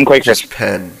it's Penn Quakers. Just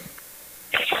Penn.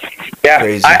 Yeah,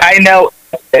 crazy. I know,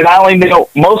 and I only know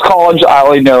most college. I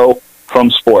only know from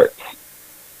sports.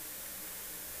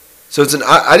 So it's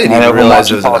I didn't even realize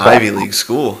it was an Ivy League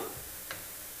school.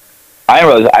 I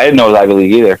didn't know it was Ivy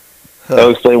League either. That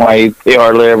would explain why they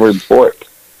hardly ever in sports.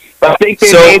 But I think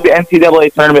they made the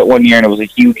NCAA tournament one year, and it was a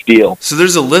huge deal. So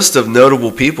there's a list of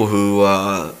notable people who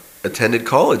attended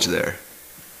college there.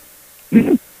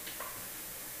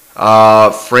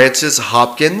 Francis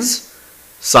Hopkins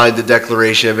signed the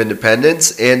Declaration of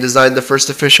Independence and designed the first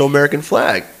official American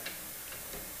flag.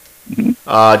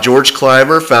 George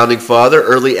Clymer, founding father,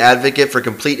 early advocate for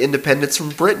complete independence from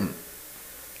Britain.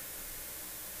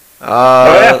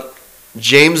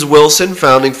 James Wilson,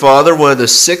 founding father, one of the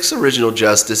 6 original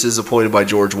justices appointed by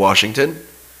George Washington.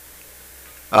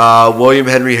 William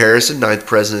Henry Harrison, 9th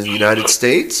President of the United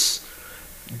States.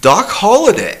 Doc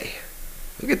Holliday.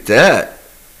 Look at that.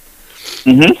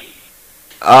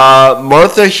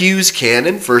 Martha Hughes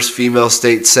Cannon, first female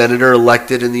state senator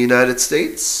elected in the United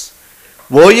States.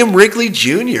 William Wrigley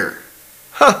Jr.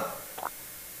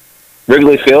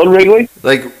 Wrigley Field, Wrigley?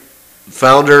 Like,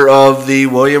 founder of the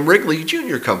William Wrigley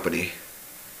Jr. Company.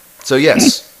 So,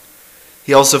 yes.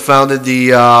 He also founded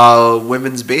the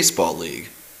Women's Baseball League.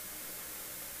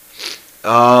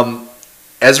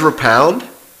 Ezra Pound,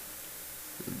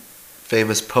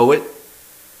 famous poet.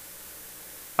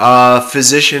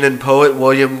 Physician and poet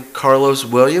William Carlos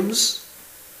Williams.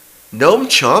 Noam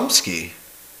Chomsky.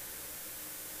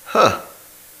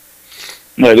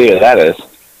 No idea who that is.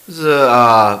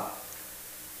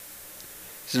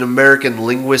 He's He's an American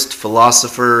linguist,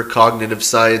 philosopher, cognitive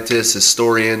scientist,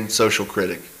 historian, social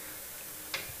critic.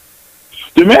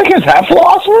 Do Americans have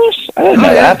philosophers? I didn't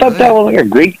know that. I thought that was like a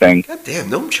Greek thing. God damn,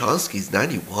 Noam Chomsky's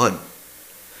 91.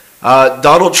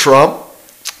 Donald Trump.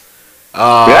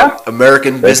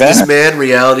 American businessman,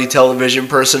 reality television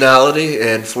personality,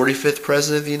 and 45th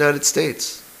President of the United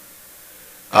States.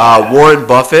 Warren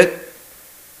Buffett.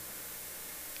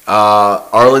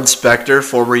 Arlen Specter,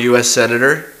 former U.S.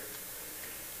 Senator.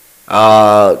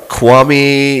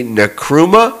 Kwame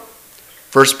Nkrumah,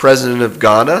 first President of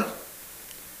Ghana.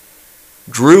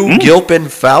 Drew Gilpin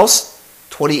Faust,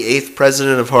 28th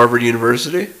President of Harvard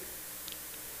University.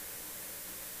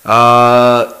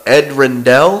 Ed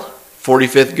Rendell,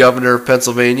 45th Governor of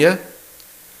Pennsylvania.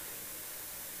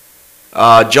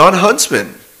 John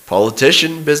Huntsman,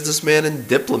 politician, businessman, and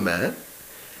diplomat.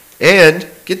 And,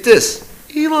 get this,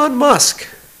 Elon Musk.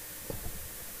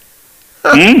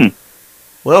 Huh.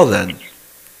 Well then.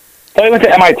 So he went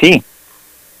to MIT.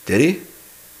 Did he?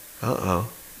 Uh-oh.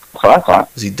 So that's fine.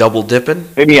 Was he double dipping?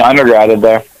 Maybe he undergraded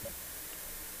there.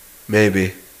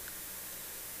 Maybe.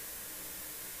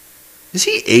 Is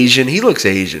he Asian? He looks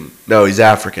Asian. No, he's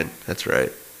African. That's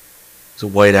right. He's a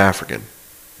white African.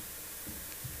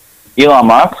 Elon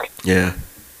Musk? Yeah.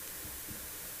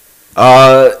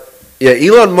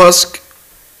 Elon Musk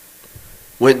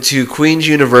went to Queen's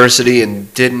University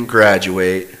and didn't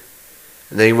graduate.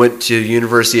 And then he went to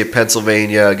University of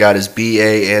Pennsylvania, got his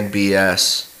BA and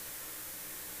BS.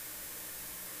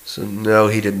 So no,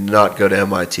 he did not go to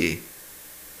MIT.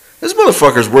 This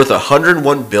motherfucker's worth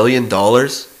 $101 billion.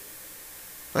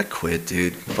 I quit,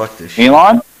 dude. Fuck this shit.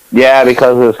 Elon? Yeah,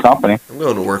 because of his company. I'm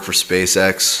going to work for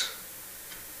SpaceX.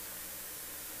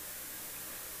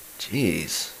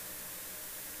 Jeez.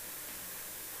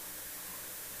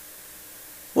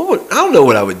 I don't know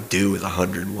what I would do with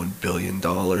 $101 billion.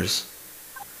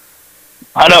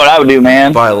 I know what I would do,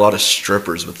 man. Buy a lot of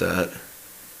strippers with that.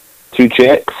 2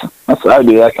 chicks. That's what I would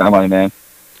do, that kind of money, man.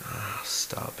 Oh,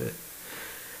 stop it.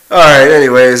 Alright,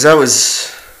 anyways, I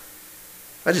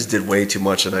just did way too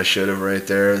much than I should have right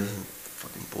there.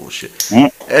 Fucking bullshit.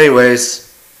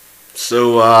 Anyways,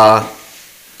 so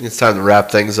it's time to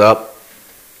wrap things up.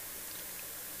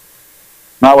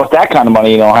 Not with that kind of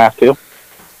money, you don't have to.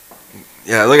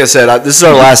 Yeah, like I said, this is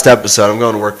our last episode. I'm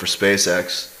going to work for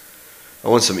SpaceX. I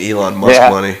want some Elon Musk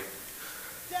money.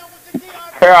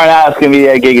 Here on out, it's going to be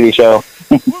a giggity show.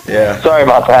 Yeah. Sorry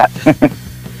about that. He's going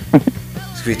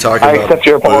to be talking I about accept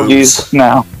your apologies boobs.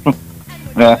 now.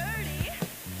 Yeah.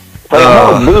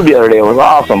 I was boob the other day. It was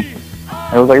awesome.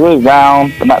 It was like really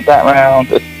round, but not that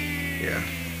round. Yeah.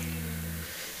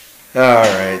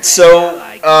 Alright, so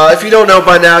if you don't know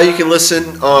by now, you can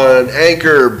listen on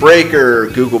Anchor,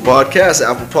 Breaker, Google Podcasts,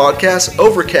 Apple Podcasts,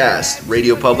 Overcast,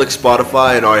 Radio Public,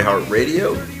 Spotify, and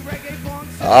iHeartRadio.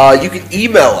 You can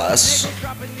email us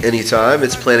anytime.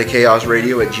 It's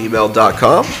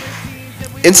planetchaosradio@gmail.com.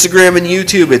 Instagram and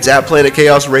YouTube, it's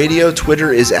 @PlanetChaosRadio.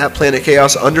 Twitter is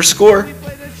 @PlanetChaos_.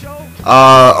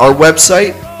 Our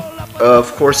website,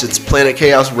 of course, it's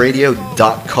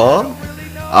planetchaosradio.com.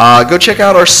 Go check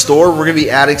out our store. We're going to be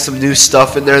adding some new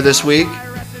stuff in there this week.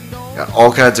 Got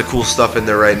all kinds of cool stuff in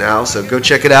there right now, so go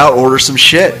check it out. Order some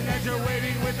shit.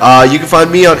 You can find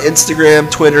me on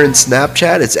Instagram, Twitter, and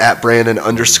Snapchat. It's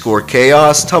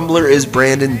 @Brandon_chaos. Tumblr is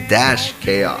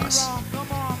Brandon-chaos.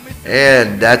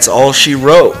 And that's all she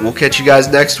wrote. We'll catch you guys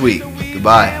next week.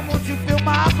 Goodbye.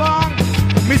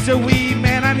 Mr. Weed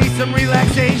Man, I need some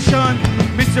relaxation.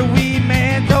 Mr. Weed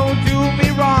Man, don't do me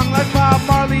wrong. Like Bob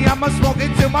Marley, I'ma smoke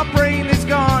until my brain is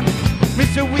gone.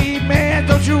 Mr. Weed Man,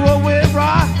 don't you roll with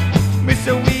rock?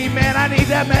 Mr. Weed Man, I need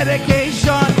that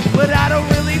medication, but I don't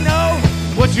really know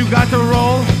what you got to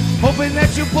roll. Hoping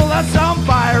that you pull out some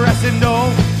fire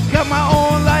no. Got my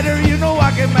own lighter, you know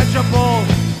I can match a bowl.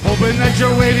 Hoping that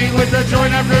you're waiting with the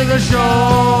joint after the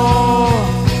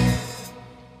show.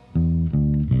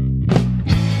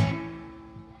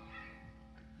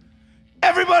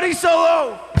 Everybody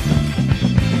solo!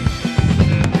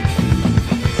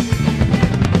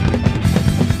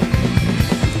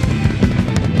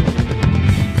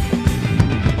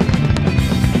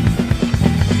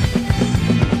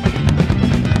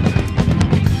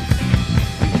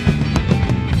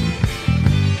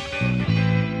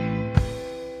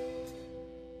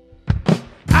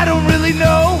 I don't really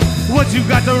know what you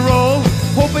got to roll.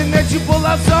 Hoping that you pull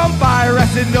out some fire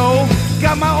no.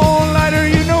 Got my own lighter,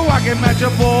 you know I can match a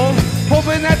bowl.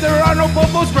 Hoping that there are no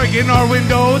bubbles breaking our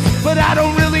windows, but I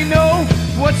don't really know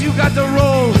what you got to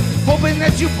roll. Hoping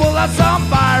that you pull out some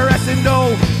fire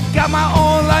no. Got my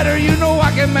own lighter, you know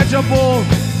I can match a bowl.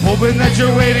 Hoping that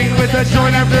you're waiting with the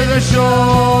joint after the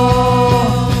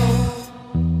show.